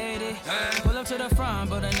watch 80. Pull up to the front,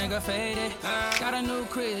 but a nigga faded. Got a new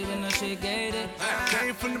crib and the shit gated.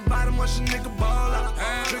 Came from the bottom, watch a nigga ball out.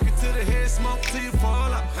 Drink it to the head, smoke till you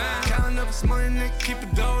fall out. Counting up this money, nigga, keep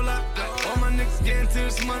it dough up. All my niggas getting to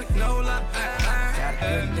this money, no lie. Got a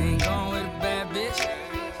good thing going with a bad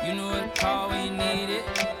bitch. You know what to call when you need it.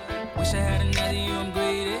 Wish I had another you, I'm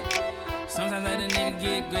greedy. Sometimes let a nigga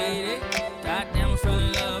get greedy. Goddamn, I fell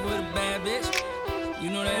in love with a bad bitch. You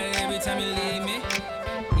know that every time you leave me.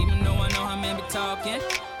 Even though I know how men be talking,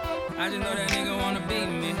 I just know that nigga wanna beat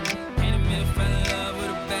me. Ain't a minute, fell in love with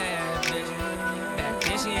a bad bitch. Back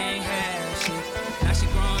then she ain't had shit. Now she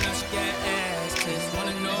grown up, she got ass tits.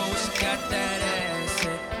 Wanna know what she got that ass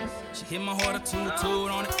at. She hit my heart a toot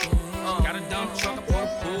on it. Got a dump truck, I put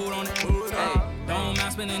a boot on it. Hey, don't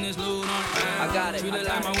mind spending this loot on it. I got it. Treat it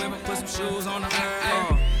like my whip, I put some shoes on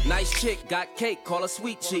her. Nice chick, got cake, call her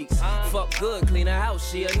sweet cheeks. Fuck good, clean her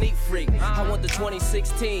house, she a neat freak. I want the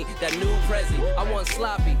 2016, that new Prezi. I want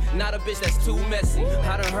sloppy, not a bitch that's too messy.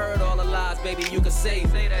 I done heard all the lies, baby, you could say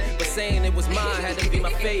that. But saying it was mine had to be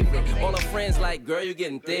my favorite. All her friends like, girl, you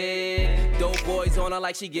getting thick. Dope boys on her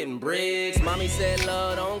like she getting bricks. Mommy said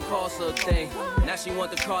love don't cost a thing. Now she want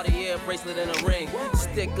the Cartier bracelet and a ring.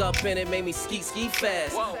 Stick up in it, made me ski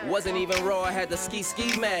fast. Wasn't even raw, I had the ski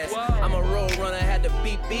mask. I'm a road runner, had the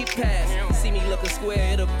beat pass. See me looking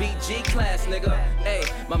square, it'll beat G class, nigga. Hey,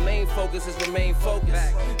 my main focus is remain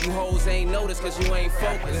focused. You hoes ain't noticed cause you ain't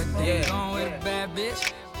focused. Yeah. Going with a bad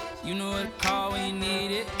bitch. You know what to call when you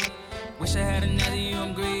need it. Wish I had another you,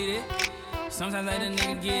 I'm greedy. Sometimes let a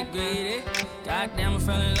nigga get greedy. Goddamn, I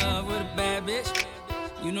fell in love with a bad bitch.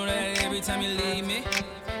 You know that every time you leave me.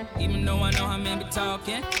 Even though I know how men be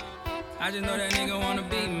talking, I just know that nigga wanna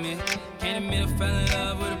beat me. Can't admit I fell in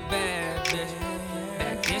love with a bad bitch.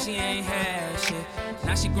 Back then she ain't had shit.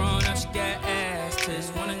 Now she grown up, she got ass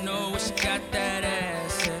tits. Wanna know what she got that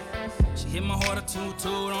ass at. She hit my heart a toot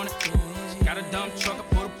on it. She got a dump truck,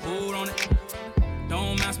 I put a boot on it.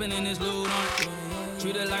 Don't mind spending this loot on it.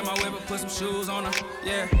 Treat her like my whip, I put some shoes on her.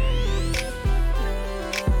 Yeah.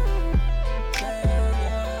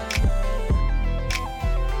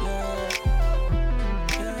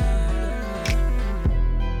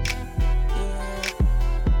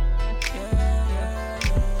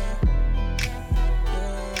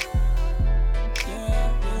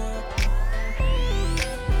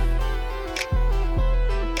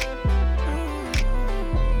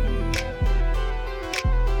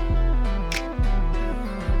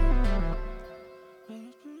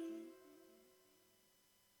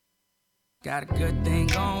 Got a good thing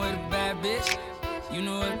going with a bad bitch. You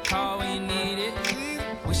know what to call when you need it.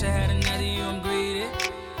 Wish I had another you, I'm greedy.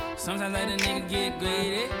 Sometimes let a nigga get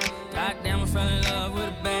greedy. Goddamn, I fell in love with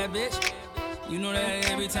a bad bitch. You know that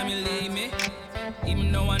every time you leave me.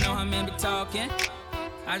 Even though I know how men be talking,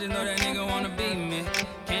 I just know that nigga wanna beat me.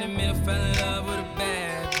 Can't admit I fell in love with a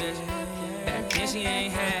bad bitch. Back then she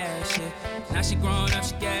ain't had shit. Now she grown up,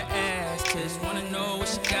 she got ass tits. Wanna know what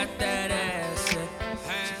she got that ass at.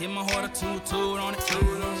 She hit my heart a toot on it.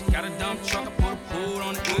 She got a dump truck, I put a boot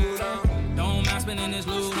on it. Don't mind spending this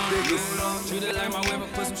loot on it. Treat it like my whip, I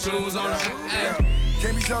put some shoes on it.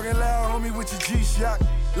 Can't be talking loud, homie, with your G-Shock.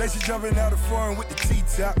 Lacy jumping out of foreign with the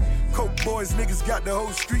T-top. Coke boys, niggas got the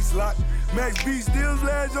whole streets locked. Max B still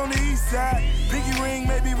lads on the east side. Pinky ring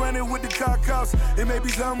may be running with the cock house. It may be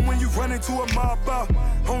something when you run into a mob out.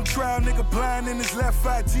 On trial, nigga blind in his left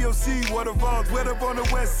eye. TOC, waterfalls, wet up on the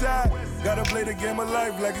west side. Gotta play the game of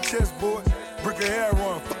life like a chessboard. Brick of hair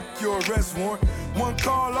on, fuck your arrest warrant. One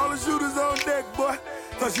call, all the shooters on deck, boy.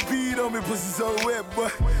 Thought she peed on me, pussy so wet, boy.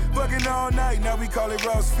 Fucking all night, now we call it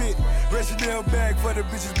Ross Fit. Chanel bag for the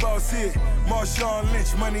bitches boss hit. Marshawn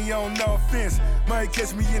Lynch, money on no offense. Might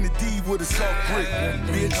catch me in the D with a soft brick,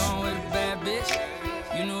 bitch. Going with a bad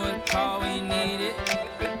bitch. You know what to call when you need it.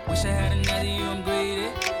 Wish I had another you, I'm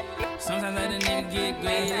greedy. Sometimes let a nigga get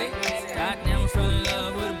greedy. Goddamn, I fell in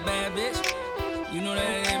love with a bad bitch. You know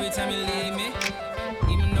that every time you leave me.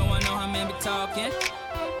 Even though I know how men be talking,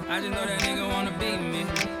 I just know that nigga wanna beat me.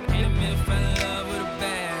 Ain't admit I fell in love with a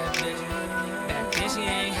bad bitch. Back then she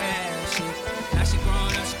ain't had shit. Now she grown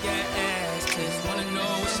up, she got ass tits. Wanna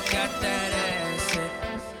know what she got that ass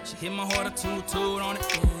at. She hit my heart a toot on it.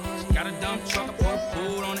 She got a dump truck, I put a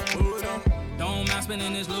boot on it. Don't mind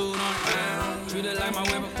spending this loot on it. Treat it like my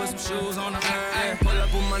whip, I put some shoes on her. Pull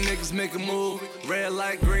up with my niggas, make a move. Red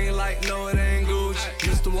light, green light, no it ain't Gucci.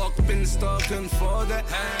 Used to walk up in the store, couldn't afford that.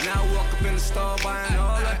 Now I walk up in the store, buying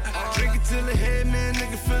all that. Drink it till the head, man,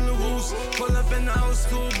 nigga feelin' loose. Pull up in the old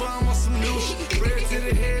school, but I want some new shit. Red to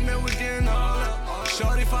the head, man, we getting all that.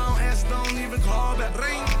 Shorty, if I don't answer, don't even call back.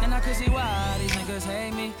 Ring. And I can see why these niggas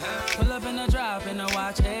hate me. Pull up in the drop in the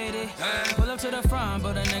watch 80. Pull up to the front,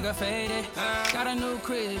 but a nigga faded. Got a new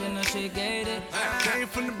crib and the shit gated. Came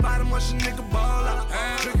from the bottom, watch a nigga ball out.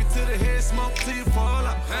 Drink it to the head, smoke till you fall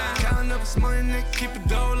out. Counting up this money, nigga, keep it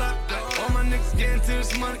dole out. All my niggas getting to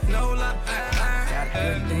this money, no lie. Got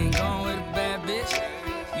a good thing going with a bad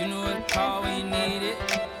bitch. You know what to call when you need it.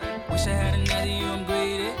 Wish I had another you, I'm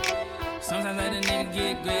greedy. Sometimes let a nigga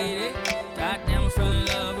get graded. Goddamn, I fell in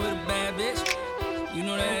love with a bad bitch. You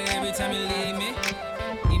know that every time you leave me.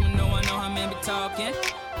 Even though I know how men be talking,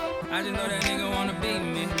 I just know that nigga wanna beat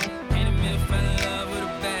me. In the middle, fell in love with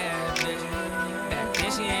a bad bitch. Back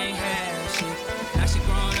then she ain't had shit. Now she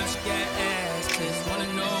grown up, she got ass tits. Wanna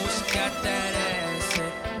know what she got that ass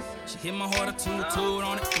at. She hit my heart a toot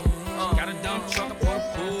on it. Got a dump truck, I put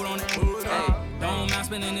a boot on it. Hey, don't mind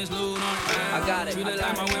spending this loot on it. I got it. Treat her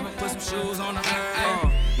like my whip, I put some shoes on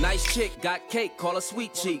her. Nice chick, got cake, call her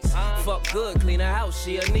sweet cheeks. Fuck good, clean her house,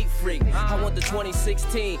 she a neat freak. I want the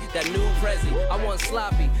 2016, that new Prezi. I want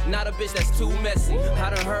sloppy, not a bitch that's too messy. I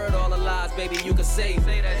done heard all the lies, baby, you could save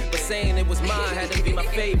it. But saying it was mine had to be my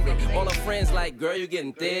favorite. All her friends like, girl, you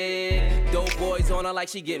getting thick. Dope boys on her like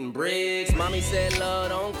she getting bricks. Mommy said love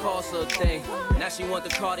don't cost a thing. Now she want the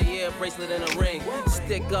Cartier bracelet and a ring.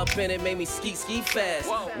 Stick up in it, made me ski fast.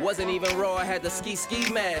 Wasn't even raw, I had the ski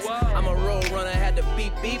mask. I'm a road runner, had the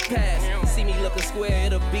beat pass. See me looking square,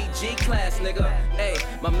 it'll be G class, nigga. Hey,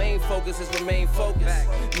 my main focus is remain focused.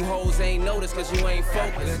 You hoes ain't noticed cause you ain't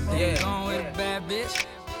focused. Yeah. Going with a bad bitch.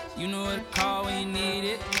 You know what to call when you need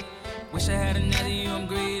it. Wish I had another you, I'm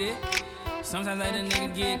greedy. Sometimes let a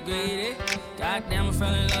nigga get greedy. Goddamn, I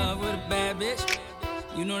fell in love with a bad bitch.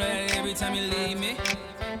 You know that every time you leave me.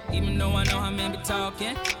 Even though I know how men be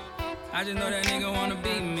talking, I just know that nigga wanna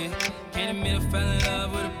beat me. Came to middle, fell in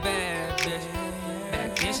love with a bad bitch.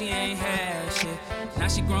 Back then she ain't had shit. Now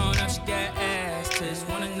she grown up, she got ass tits.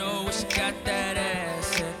 Wanna know what she got that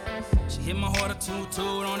ass at. She hit my heart a toot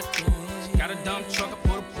on it. She got a dump truck, I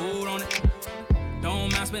put a boot on it.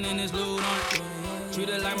 Don't mind spending this loot on it. Treat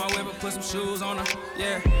her like my whip, I put some shoes on her.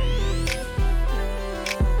 Yeah.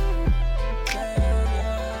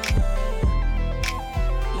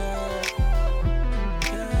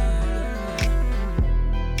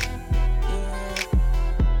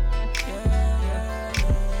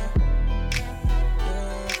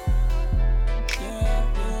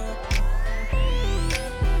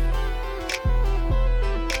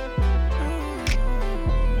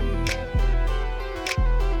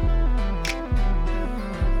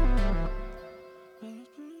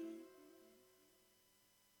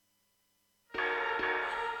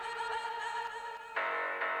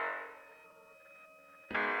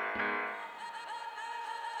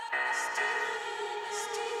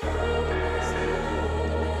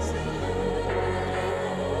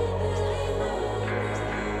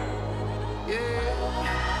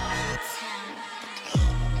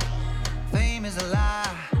 Fame is a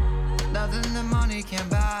lie. Nothing that money can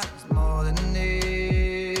buy is more than a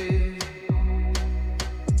need.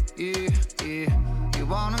 Yeah. You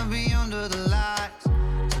wanna be under the lights,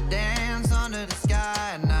 so dance under the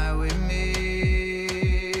sky at night with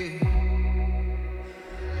me.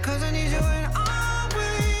 Cause I need you when I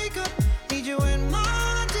wake up, need you when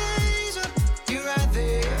my day's up. You right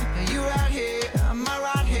there, and you right here, am I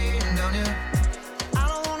right here, don't you? I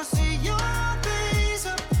don't wanna see your face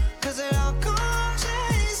up, cause it all come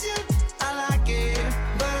chase you. I like it,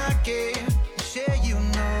 but I can't share, you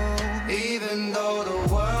know. Even though the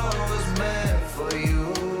world was meant for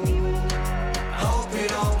you, hope you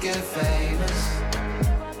don't get famous.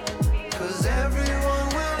 Cause everyone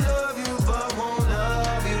will love you, but won't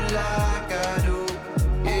love you like I do.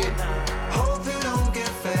 Yeah. Hope you don't get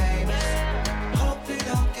famous. Hope you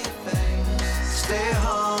don't get famous. Stay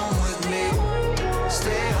home with me.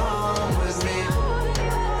 Stay home with me.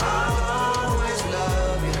 I'll always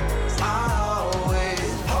love you. I'll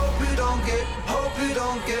always hope you don't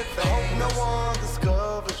get famous. Hope no one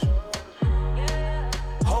discovers you.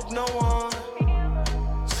 Hope no one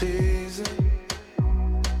sees it.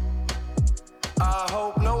 I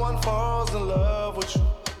hope no one falls in love with you.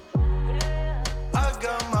 I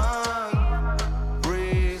got my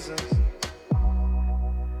reasons.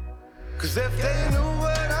 Cause if they knew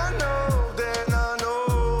what I know, then I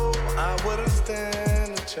know I wouldn't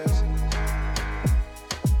stand a chance.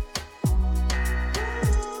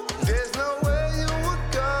 There's no way you would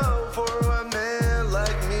go for a man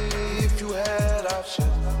like me if you had options.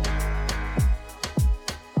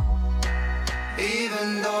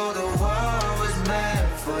 Even though the world was meant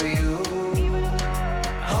for you,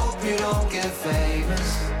 hope you don't get famous.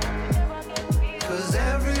 Cause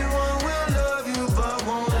everyone will love you, but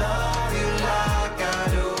won't love you like I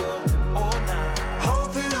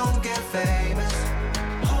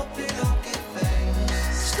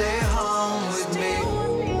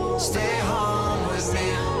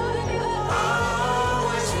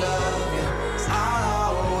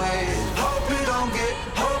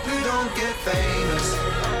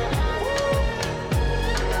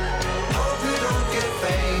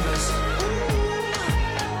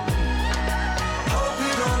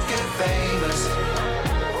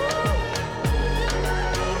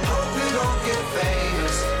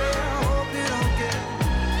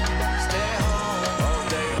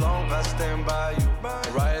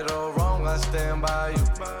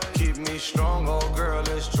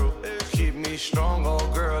strong, oh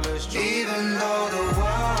girl, it's true. Even though the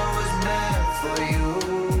world was meant for you,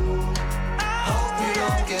 hope you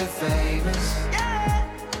don't get famous.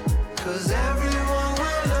 Cause everyone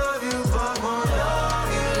will love you, but won't love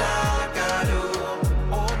you like I do.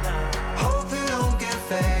 Hope you don't get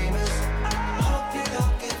famous. Hope you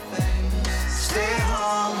don't get famous. Stay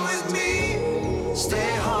home with me.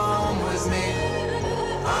 Stay home with me.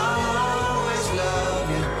 I'll always love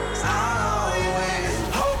you. I'll always.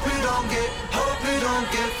 Hope you don't get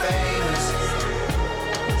famous.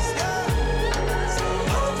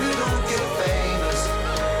 Hope you don't get famous.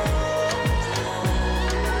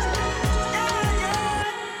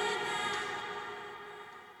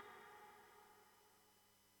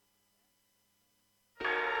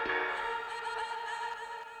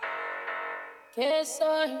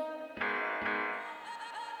 KSR,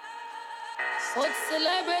 Hot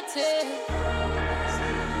celebrity.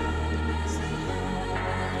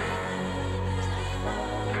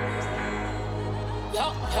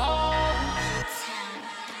 Yo, yo.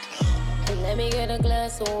 Let me get a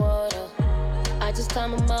glass of water. I just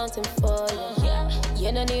climbed a mountain for you.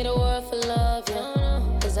 You don't need a word for love, yeah.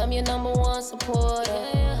 Cause I'm your number one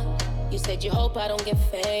supporter. You said you hope I don't get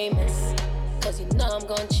famous. Cause you know I'm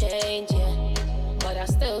gonna change, yeah. But I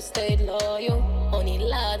still stayed loyal. Only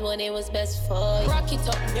lied when it was best for you. Rock it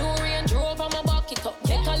up, new Range Rover, I'ma back it up.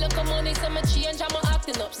 Take a look at money, so me change, I'ma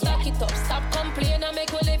acting up. Stack it up, stop complaining, I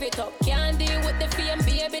make we live it up. Can't deal with the fame,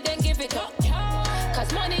 baby, then give it up.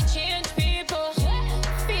 Cause money change people.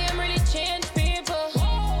 Fame really change people.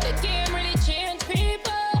 The game really change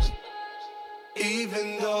people.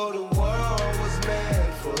 Even though the world was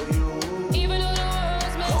meant for you, Even though the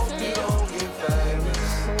world's meant hope for you you, don't get famous.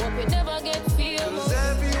 hope you never get famous. Cause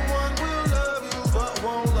everyone will love you, but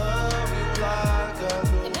won't love you like I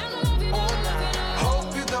do.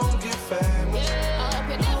 Hope you don't get famous. I hope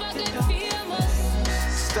you never get famous.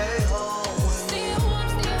 Stay home with me.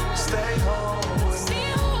 Stay home with me.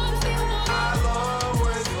 I'll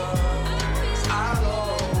always love. I'll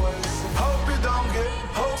always. Hope you don't get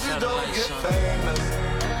famous.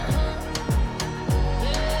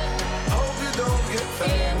 Hope you don't get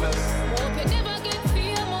famous. Hope you never get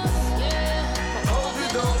famous. Hope you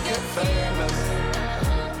don't get famous.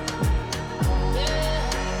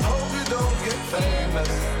 Hope you don't get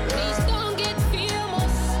famous. Please don't get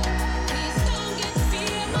famous. Please don't get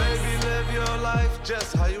famous. Baby, live your life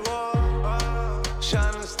just how you are.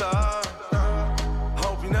 Shining star.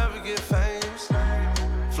 Hope you never get famous.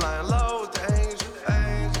 Flying low with the angel.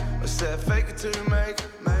 I said fake it till you make it.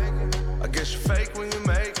 I guess you fake when you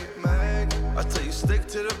make it. I tell you stick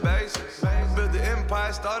to the basics. Build the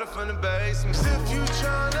empire, started from the basement. If you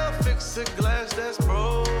tryna fix a glass that's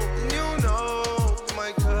broke, you know you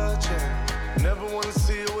might cut you. Never wanna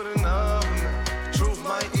see it with another man. Truth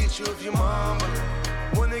might eat you if you mama.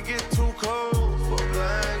 When it get too cold for a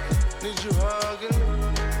blanket, need you hugging.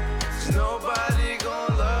 Cause nobody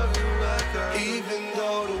gon' love you like I do. Even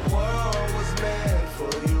though the world was meant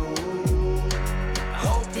for you,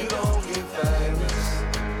 hope you don't get famous.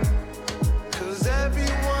 Cause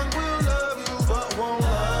everyone will love you, but won't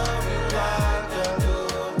love you like I do.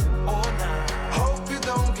 Hope you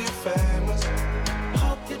don't get famous.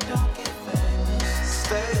 Hope you don't get famous.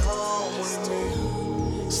 Stay home with me.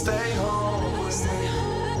 Stay home with me.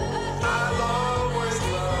 I'll always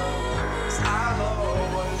love. I'll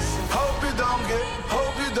always. Hope you don't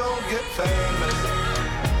get famous.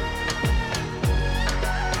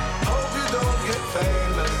 Hope you don't get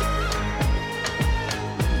famous.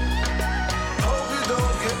 Hope you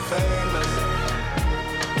don't get famous.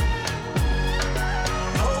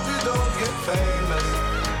 Hope you don't get famous.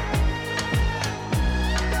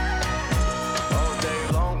 All day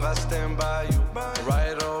long I stand by you.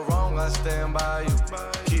 Right or wrong, I stand by you.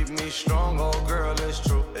 Keep me strong, oh girl, it's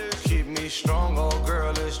true. Keep me strong, oh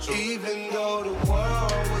girl, it's true. Even though the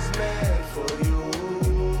world was meant for you,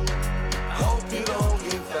 hope you don't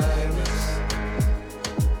get famous.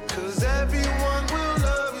 Cause everyone will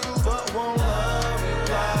love you, but won't love you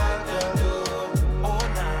like I do.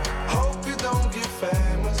 Hope you don't get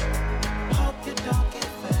famous. Hope you don't get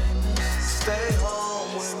famous. Stay home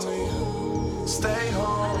with me. Stay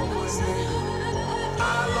home with me.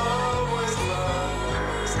 I'll always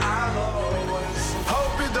love. I'll always.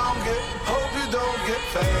 Hope you don't get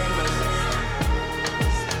famous.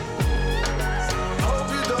 Hope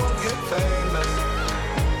you don't get famous.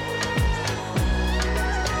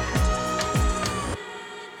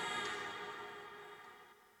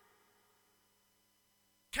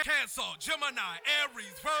 Cancer, Gemini,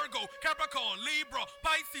 Aries, Virgo, Capricorn, Libra,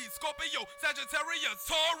 Pisces, Scorpio, Sagittarius,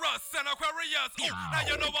 Taurus, and Aquarius. Now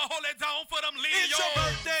you know I hold it down for them Leos. It's your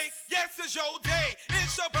birthday, yeah. yes, it's your day.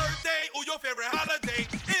 It's your birthday or your favorite holiday.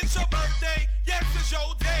 It's your birthday, yes, it's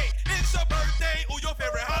your day. It's your birthday or your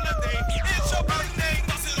favorite holiday. It's your birthday.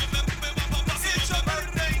 It's your birthday. It's your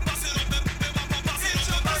birthday. It's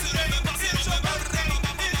your birthday.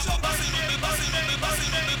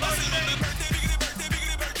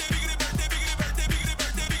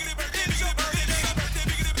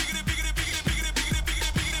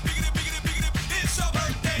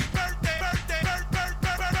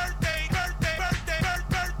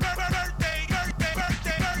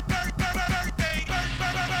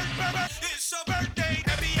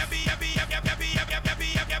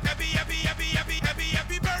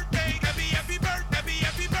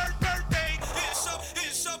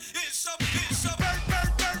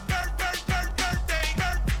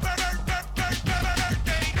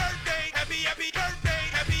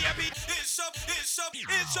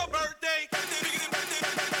 It's your birthday. It's your birthday.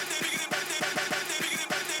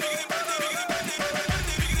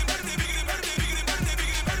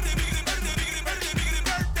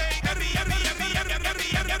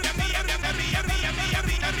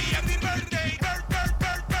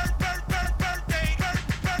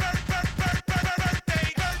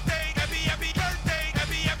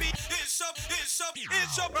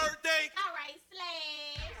 It's your birthday. All right,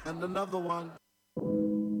 slave. And another one.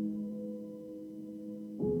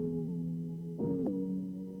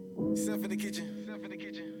 Self in the kitchen.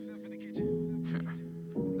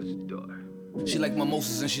 Let's do it. She like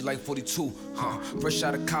mimosas and she like 42. Fresh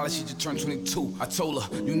out of college, she just turned 22. I told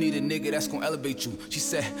her, you need a nigga that's gonna elevate you. She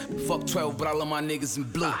said, fuck 12, but I love my niggas in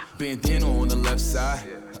blue. Bandana on the left side.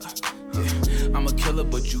 Yeah. I'm a killer,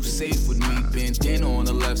 but you safe with me. Bandana on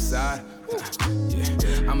the left side.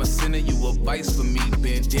 Yeah. I'm a sinner, you a vice for me.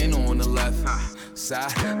 Bandana on the left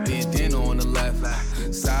side. Bandana on the left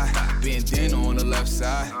side. Bandana on the left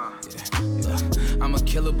side. Yeah. I'm a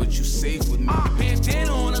killer, but you safe with me.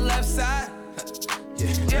 Bandana on the left side.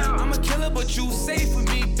 Yeah. I'm a killer, but you safe with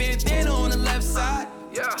me. Bandana on the left side.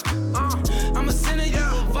 Yeah. I'm a sinner, you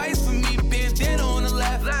a vice for me. Bandana on the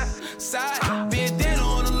left side. Bandana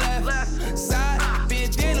on the left side.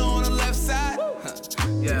 Bandana on the left side.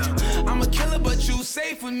 Yeah. I'm a killer, but you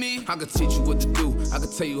safe with me. I could teach you what to do. I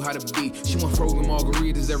could tell you how to be. She want frozen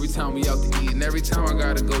margaritas every time we out to eat. And every time I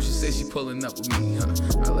gotta go, she say she pulling up with me.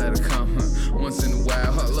 I let her come once in a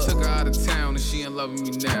while. Took her out of town and she in love with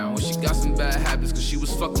me now. When she got some bad habits, cause she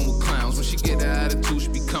was fucking with clowns. When she get an attitude, she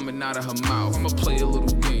be coming out of her mouth. I'ma play a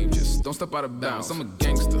little game, just don't step out of bounds. I'm a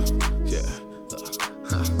gangster, yeah.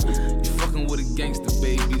 You fucking with a gangster,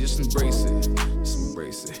 baby, just embrace it. Just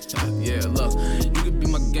embrace it. Yeah, look, you could be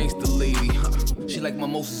my gangster lady. She like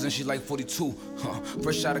mimosas and she like 42.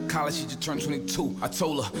 Fresh out of college, she just turned 22. I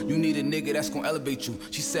told her, you need a nigga that's gonna elevate you.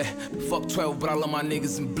 She said, fuck 12, but I love my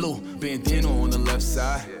niggas in blue. Bandana on the left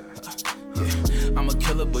side. Yeah. I'm a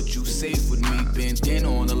killer, but you safe with me.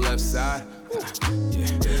 Bandana on the left side.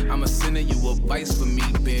 Yeah. I'm a sinner, you a vice for me.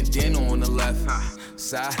 Bandana on the left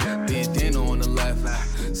side. Bandana on the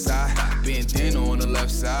left side. Bandana on the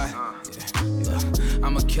left side. Yeah.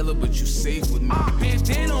 I'm a killer, but you safe with me.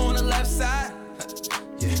 Bandana on the left side.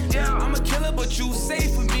 Yeah. I'm a killer, but you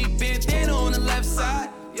safe with me. Bandana on the left side.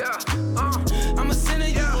 Yeah. I'm a sinner,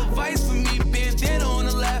 you a vice for me. Bandana on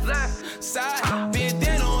the left side.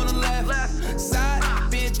 Bandana on the left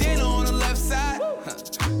side. Bandana on the left side.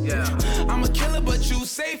 Yeah. I'm a killer, but you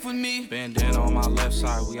safe with me. Bandana on my left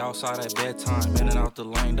side, we outside at bedtime. In and out the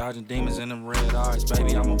lane, dodging demons in them red eyes.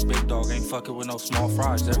 Baby, I'm a big dog, ain't fucking with no small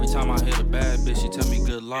fries. Every time I hit a bad bitch, she tell me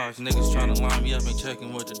good lies. Niggas tryna line me up, ain't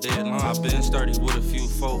checking with the deadline. I been sturdy with a few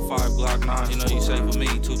 4, 5 Glock 9s. You know you safe with me,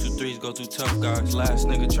 2, 2, 3s go too tough guys. Last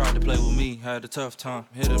nigga tried to play with me, had a tough time.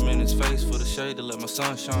 Hit him in his face for the shade to let my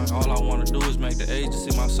sun shine. All I wanna do is make the age to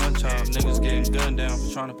see my sunshine. Niggas getting gunned down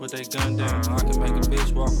for trying to put their gun down. I can make a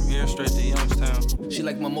bitch walk from here straight to Youngstown. She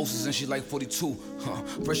like mimosas and she like 42.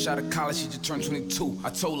 Fresh out of college, she just turned 22. I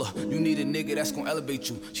told her, you need a nigga that's gonna elevate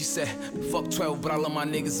you. She said, fuck 12, but I love my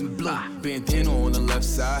niggas in blue. Bandana on the left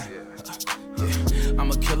side. Yeah. I'm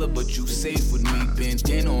a killer, but you safe with me.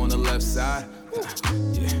 Bandana on the left side.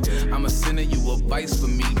 Yeah. I'm a sinner, you a vice for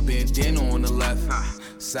me. Bandana on the left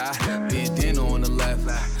side. Bandana on the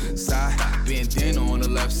left side. Bandana on the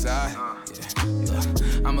left side.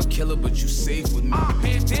 Yeah. I'm a killer, but you safe with me.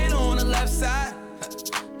 Bandana on the left side.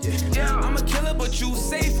 Yeah. I'm a killer, but you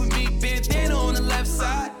safe with me. Bandana on the left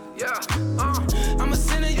side. Yeah. I'm a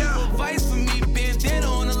sinner, you a vice for me. Bandana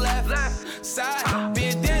on the left side.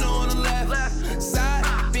 Bandana on the left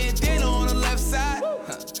side. Bandana on the left side.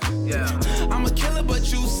 Yeah. I'm a killer,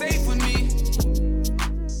 but you safe with me.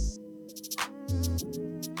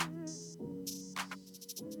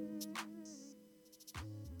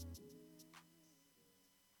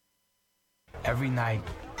 Every night,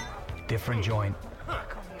 different joint,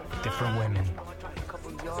 different women,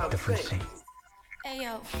 different scene. Hey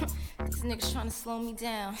yo, these niggas trying to slow me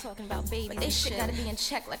down. Talking about babies, but they shit gotta be in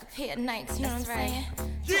check like a pair of Nikes. You know what I'm saying?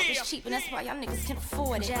 Talk is cheap and that's why y'all niggas can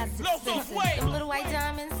afford it. Jazz is expensive. Them little white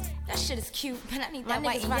diamonds, that shit is cute, but I need that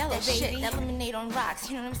white and yellow shit. That lemonade on rocks.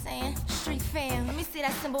 You know what I'm saying? Street fam, let me see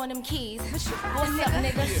that symbol on them keys. What's up,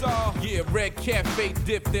 nigga? Yeah, red cafe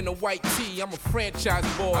dipped in a white tee. I'm a franchise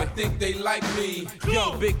boy. I think they like me.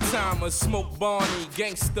 Young big timer, smoke Barney,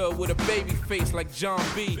 gangster with a baby face like John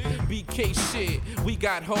B. BK shit. We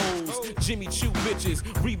got hoes, Jimmy Choo bitches,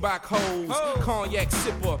 Reebok hoes, cognac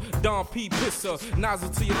sipper, Don P pisser, nozzle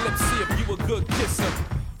to your lips, see if you a good kisser.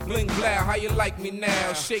 Bling blow, how you like me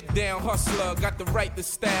now? Shake down hustler, got the right to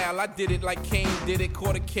style. I did it like Kane did it,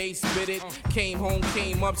 caught a case, spit it. Came home,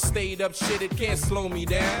 came up, stayed up, shit it, can't slow me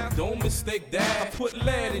down. Don't mistake that, I put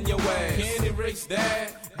lead in your ass, can't erase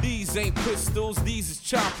that. These ain't pistols, these is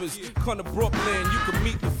choppers. Come to Brooklyn, you can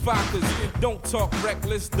meet the Fockers. Don't talk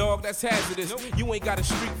reckless, dog, that's hazardous. You ain't got a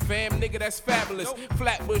street fam, nigga, that's fabulous.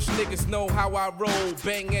 Flatbush niggas know how I roll.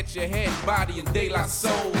 Bang at your head, body, and De La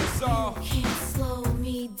Soul. It's all. You can't slow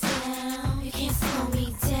me down. You can't slow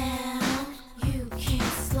me down. You can't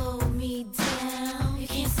slow me down. You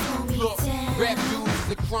can't slow me down. Rap dudes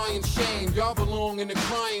is a crying shame. Y'all belong in the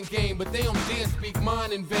crying game, but they don't dare speak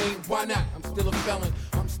mine in vain. Why not? I'm still a felon.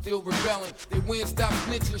 I'm still rebelling. They win, stop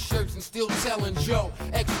snitching shirts and still telling Joe.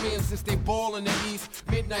 X-Men since they ball in the East.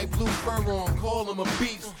 Midnight blue fur on, call them a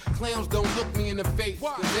beast. Clowns don't look me in the face.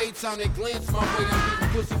 Cause every time they glance my way, I'm getting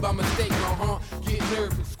pussy by mistake. Get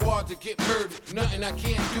nervous, squad to get murdered. Nothing I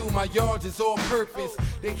can't do, my yards is all purpose.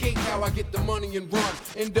 They hate how I get the money and run.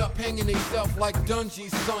 End up hanging theyself like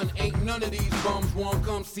Dungy's son. Ain't none of these bums want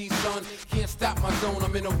come see son. Can't stop my zone,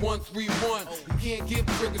 I'm in a 1-3-1. You can't give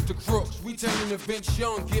triggers to crooks. We turn into Vince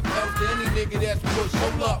Young, give help to any nigga that's push.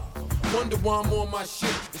 Hold up. Wonder why I'm on my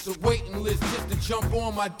shit. It's a waiting list just to jump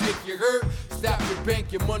on my dick. You heard? Stop your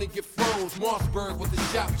bank, your money get froze. Mossberg with the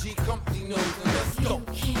shop G company knows. And let's go. You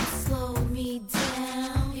can't slow me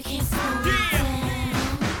down. You can't slow me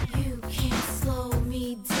down. You can't slow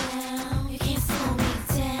me down. You can't slow me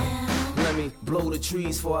down. Let me blow the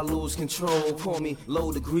trees before I lose control. Call me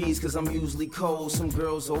low degrees cause I'm usually cold. Some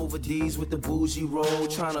girls over D's with the bougie roll.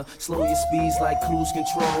 Tryna slow your speeds like cruise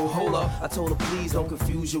control. Hold up, I told her please don't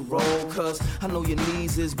confuse your role. Cause I know your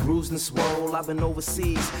knees is bruised and swole. I've been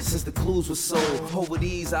overseas since the clues were sold. Over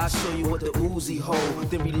these I'll show you what the Uzi hold.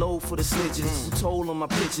 Then reload for the snitches who told on my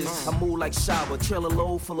pitches. I move like shower, trailer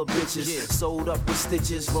load full of bitches. Sold up with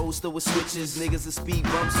stitches, roaster with switches. Niggas that speed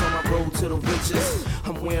bumps on my road to the riches.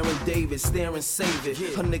 I'm wearing David, staring save it.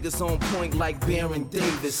 Her niggas on point like Baron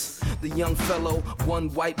Davis. The young fellow,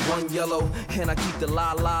 one white, one yellow. And I keep the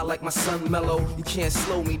la-la like my son Mellow. You can't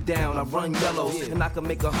slow me down, I run yellow. And I can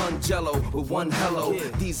make a hun jello with one hello.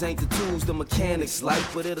 These ain't the tools the mechanics like,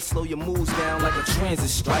 but it'll slow your moves down like a transit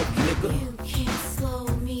strike, nigga. You can't slow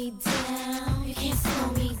me down. You can't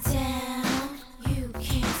slow me down. You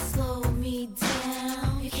can't slow me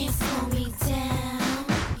down. You can't slow me down.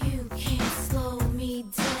 You can't slow me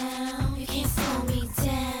down. You can't slow me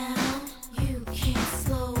down. You can't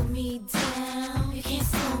slow me down. You can't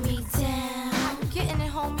slow me down. How you getting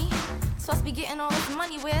it, homie? Supposed to be getting all this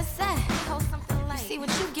money, where it's at? Hold something like. You see what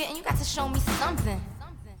you getting, you got to show me something.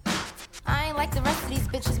 I ain't like the rest of these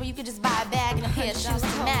bitches where you could just buy a bag and a pair of shoes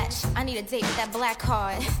to match. I need a date with that black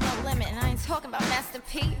card. There's no limit, and I ain't talking about Master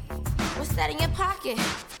P. What's that in your pocket?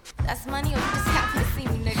 That's money, or you just happy to see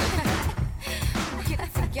me, nigga? Get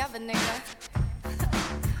it together, nigga.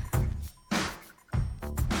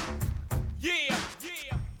 Yeah,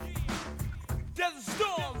 Desert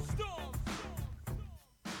Storm,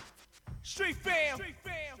 Street Fam.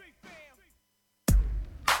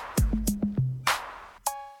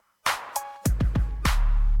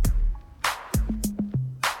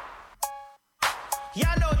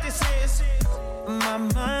 Y'all know what this is. My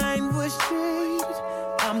mind was changed.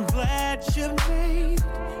 I'm glad you made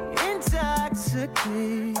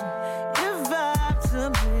intoxicated. Your vibe's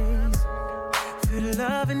amazing. Feel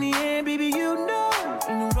love in the air, baby, you know.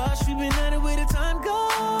 In a rush, we've been at it where the time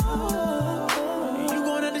goes. You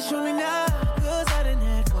gonna have to show me now, cause I done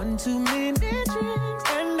had 1 too many drinks.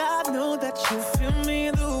 And I know that you feel me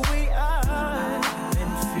the way I've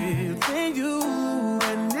been feeling you.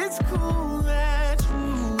 And it's cool.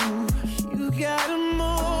 You got a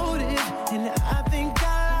motive, and I think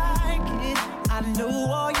I like it. I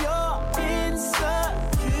know all your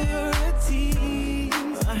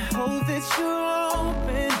insecurities. I hope that you're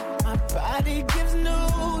open. My body gives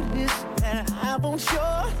notice that I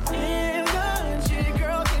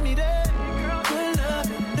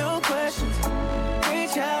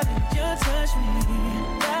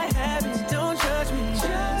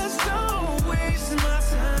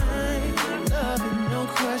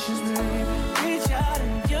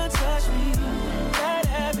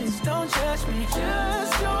judge me.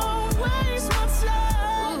 Just don't waste my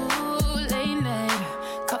time. Ooh, late night,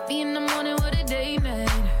 coffee in the morning with a date night.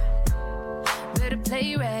 Better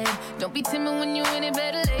play right, don't be timid when you in it,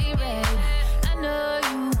 better lay right. I know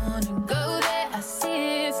you wanna go there, I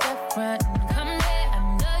see it, step front and come there. I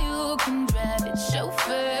know you can drive it,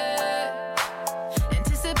 chauffeur.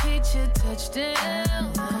 Anticipate your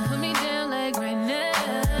touchdown, come put me down like right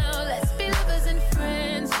now. Let's be lovers and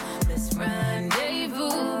friends, let's rendezvous.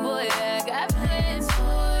 Boy, I got plans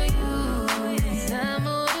for you. Yes, I'm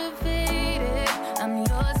motivated, I'm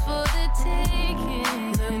yours for the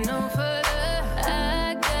taking. Look no further,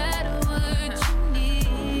 I got what you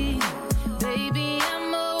need. Baby,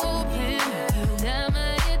 I'm open, you got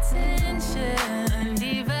my attention,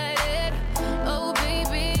 undivided. Oh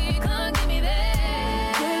baby, come give me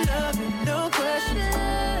that. Good loving, no questions.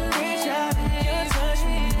 Reach out and you touch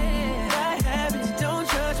me. Bad habits, don't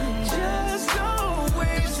judge me. Just don't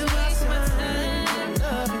waste my time.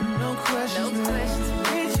 Loving, no questions.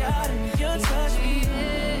 Reach out and you touch me.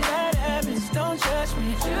 Bad habits, don't judge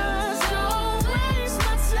me. Just don't waste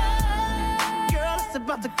my time. Girl, it's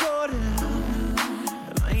about to go down.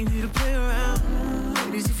 I ain't here to play around.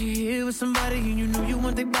 Ladies, if you're here with somebody and you know you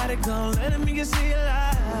want their body, go let me get see it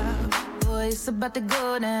live. Boy, it's about to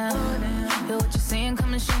go down. Hear what you're saying,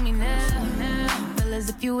 come and show me now. Fellas,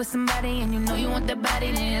 if you with somebody and you know you want that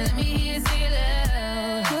body, then let me hear you say it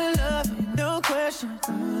loud. Good love, no question.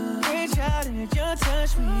 Reach out and you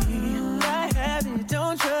touch me. I have it,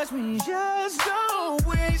 don't judge me. Just don't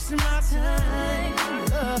waste my time.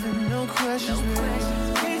 Love and no questions.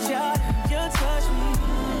 Reach out and you touch me.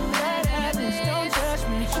 Bad habits, don't judge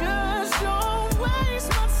me. Just don't waste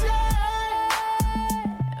my time.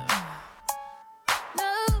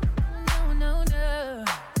 No.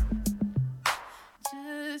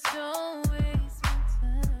 Just don't waste my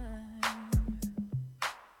time.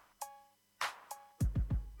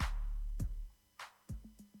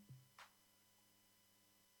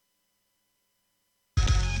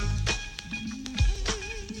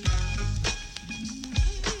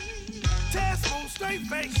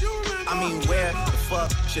 I mean, where the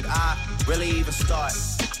fuck should I really even start?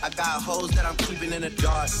 I got hoes that I'm keeping in the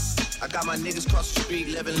dark. I got my niggas cross the street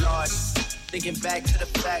living large. Thinking back to the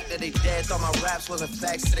fact that they dead, thought my raps wasn't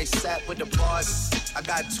facts, so they sat with the bars. I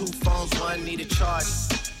got 2 phones, one need a charge.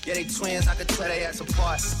 Yeah, they twins, I could tell they ass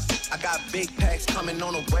apart. I got big packs coming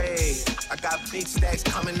on the way. I got big stacks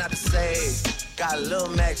coming out to save. Got Lil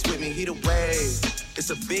Max with me, he the wave. It's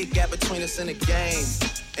a big gap between us in the game.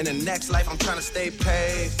 In the next life, I'm trying to stay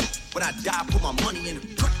paid. When I die, put my money in the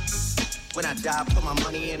grave. When I die, put my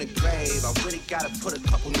money in the grave. I really gotta put a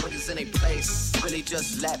couple niggas in their place. Really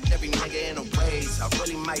just lapped every nigga in a ways. I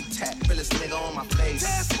really might tap realest nigga on my face.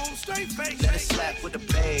 Let it slap with the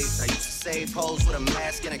bass. I used to save hoes with a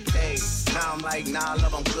mask in a cave. Now I'm like, nah,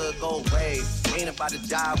 love, I'm good, go away. Ain't about to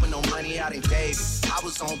die with no money I done gave. I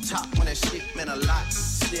was on top when that shit meant a lot.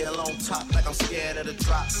 Still on top like I'm scared of the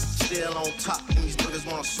drop. Still on top and these niggas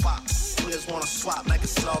wanna swap. Niggas wanna swap like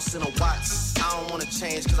it's lost in a watch. I don't wanna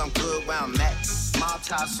change cause I'm good where I'm at. Mob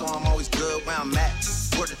tie, so I'm always good where I'm at.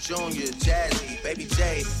 Word to Junior, Jazzy, Baby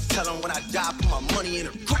J. Tell them when I die, put my money in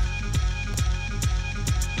a grave.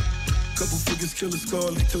 Couple figures, kill a skull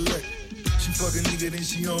and collect. She fuck a nigga, then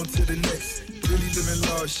she on to the next. Really living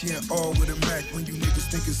large, she ain't all with a Mac. When you niggas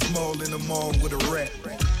think it's small in the mall with a rat.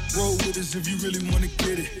 Roll with us if you really wanna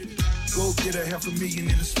get it. Go get $500,000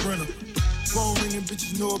 in a Sprinter. Phone ringing,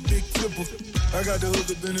 bitches know a big tipper. I got the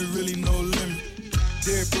hook up and it really no limit.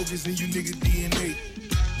 Dead focus in you nigga DNA.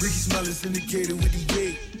 Ricky Smile is indicated with the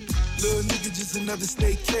yay. Little nigga just another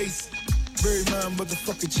state case. Bury my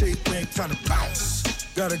motherfucking Chase bank tryna bounce.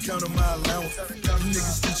 Gotta count on my allowance. You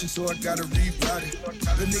niggas snitching, so I gotta rewrite it.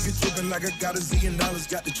 The nigga tripping like I got $1 zillion.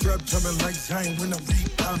 Got the trap jumping like Zion when I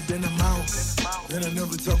rebound. Then I'm out, and I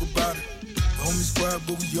never talk about it. Homie squad,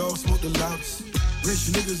 but we all smoke the loudest.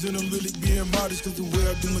 Rich niggas and I'm really being modest. Cause the way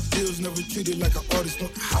I do my deals never treated like an artist,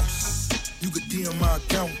 not the house. You could DM my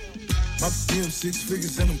account. My DM 6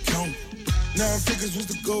 figures and I'm counting. 9 figures was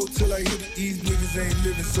the goal till I hit it. These niggas ain't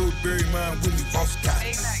living, so bury mine with me, boss got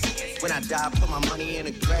it. When I die, put my money in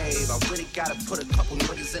a grave. I really gotta put a couple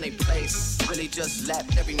niggas in their place. Really just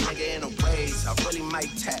lapped every nigga in a ways. I really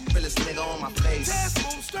might tap realest nigga on my face.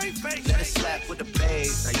 Let it slap with the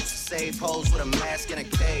bass. I used to save hoes with a mask in a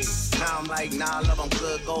cave. Now I'm like, nah, love, I'm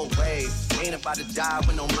good, go away. Ain't about to die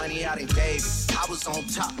with no money I done gave. I was on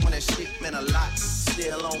top when that shit meant a lot.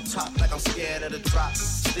 Still on top like I'm scared of the drop.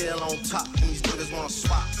 Still on top and these niggas wanna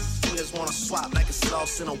swap. Niggas wanna swap like it's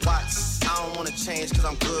lost in a watch. I don't wanna change cause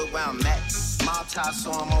I'm good where I'm at. Mob tie,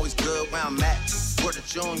 so I'm always good where I'm at. Word to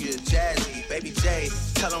Junior, Jazzy, Baby Baby J,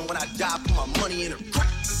 tell him when I die, put my money in her crack.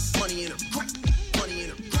 Money in her crack. Money in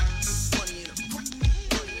her crack. Money in her crack.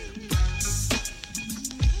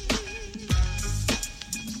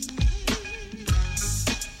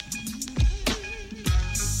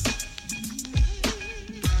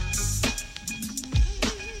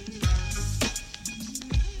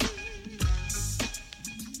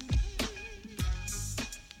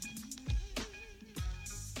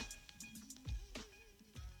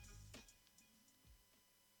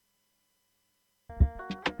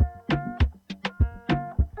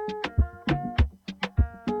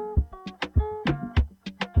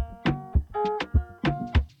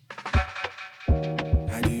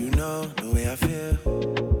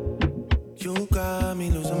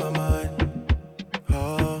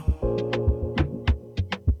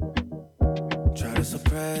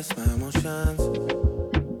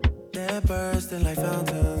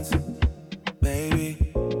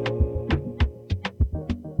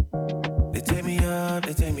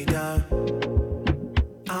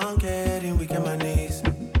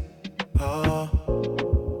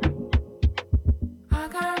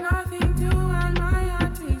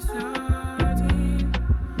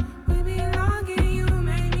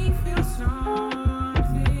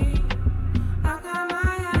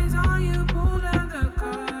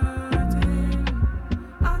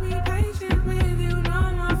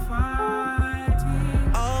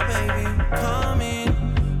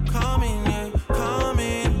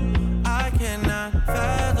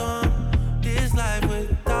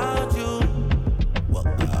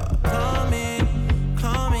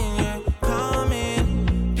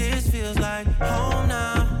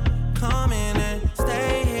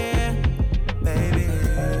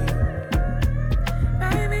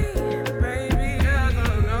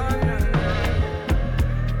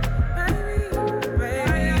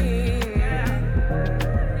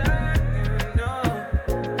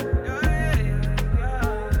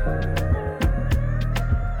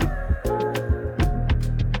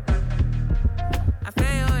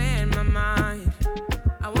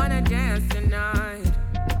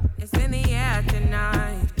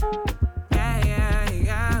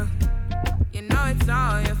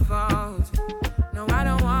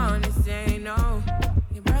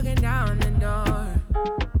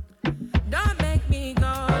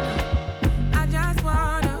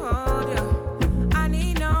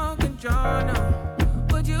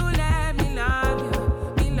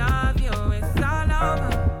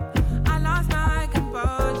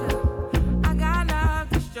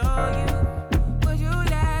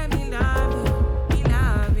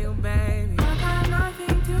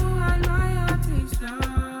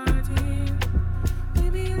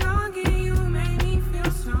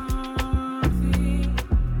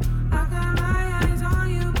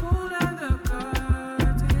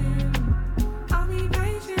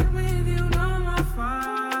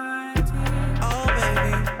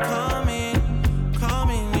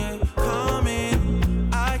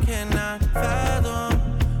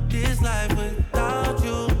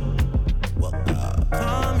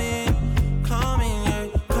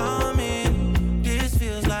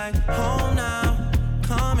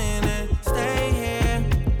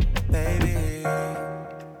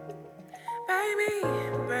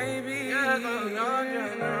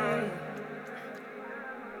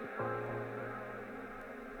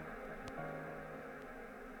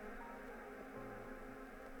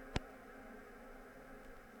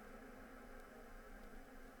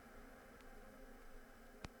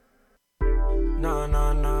 na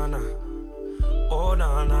na na na. Oh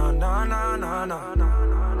na na na na na na.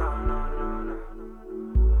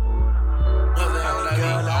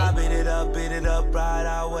 Girl, I beat it up right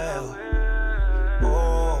out well.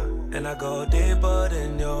 Oh, and I go deeper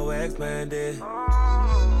than your ex-man did.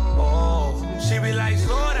 Oh, she be like,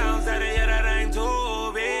 slow down,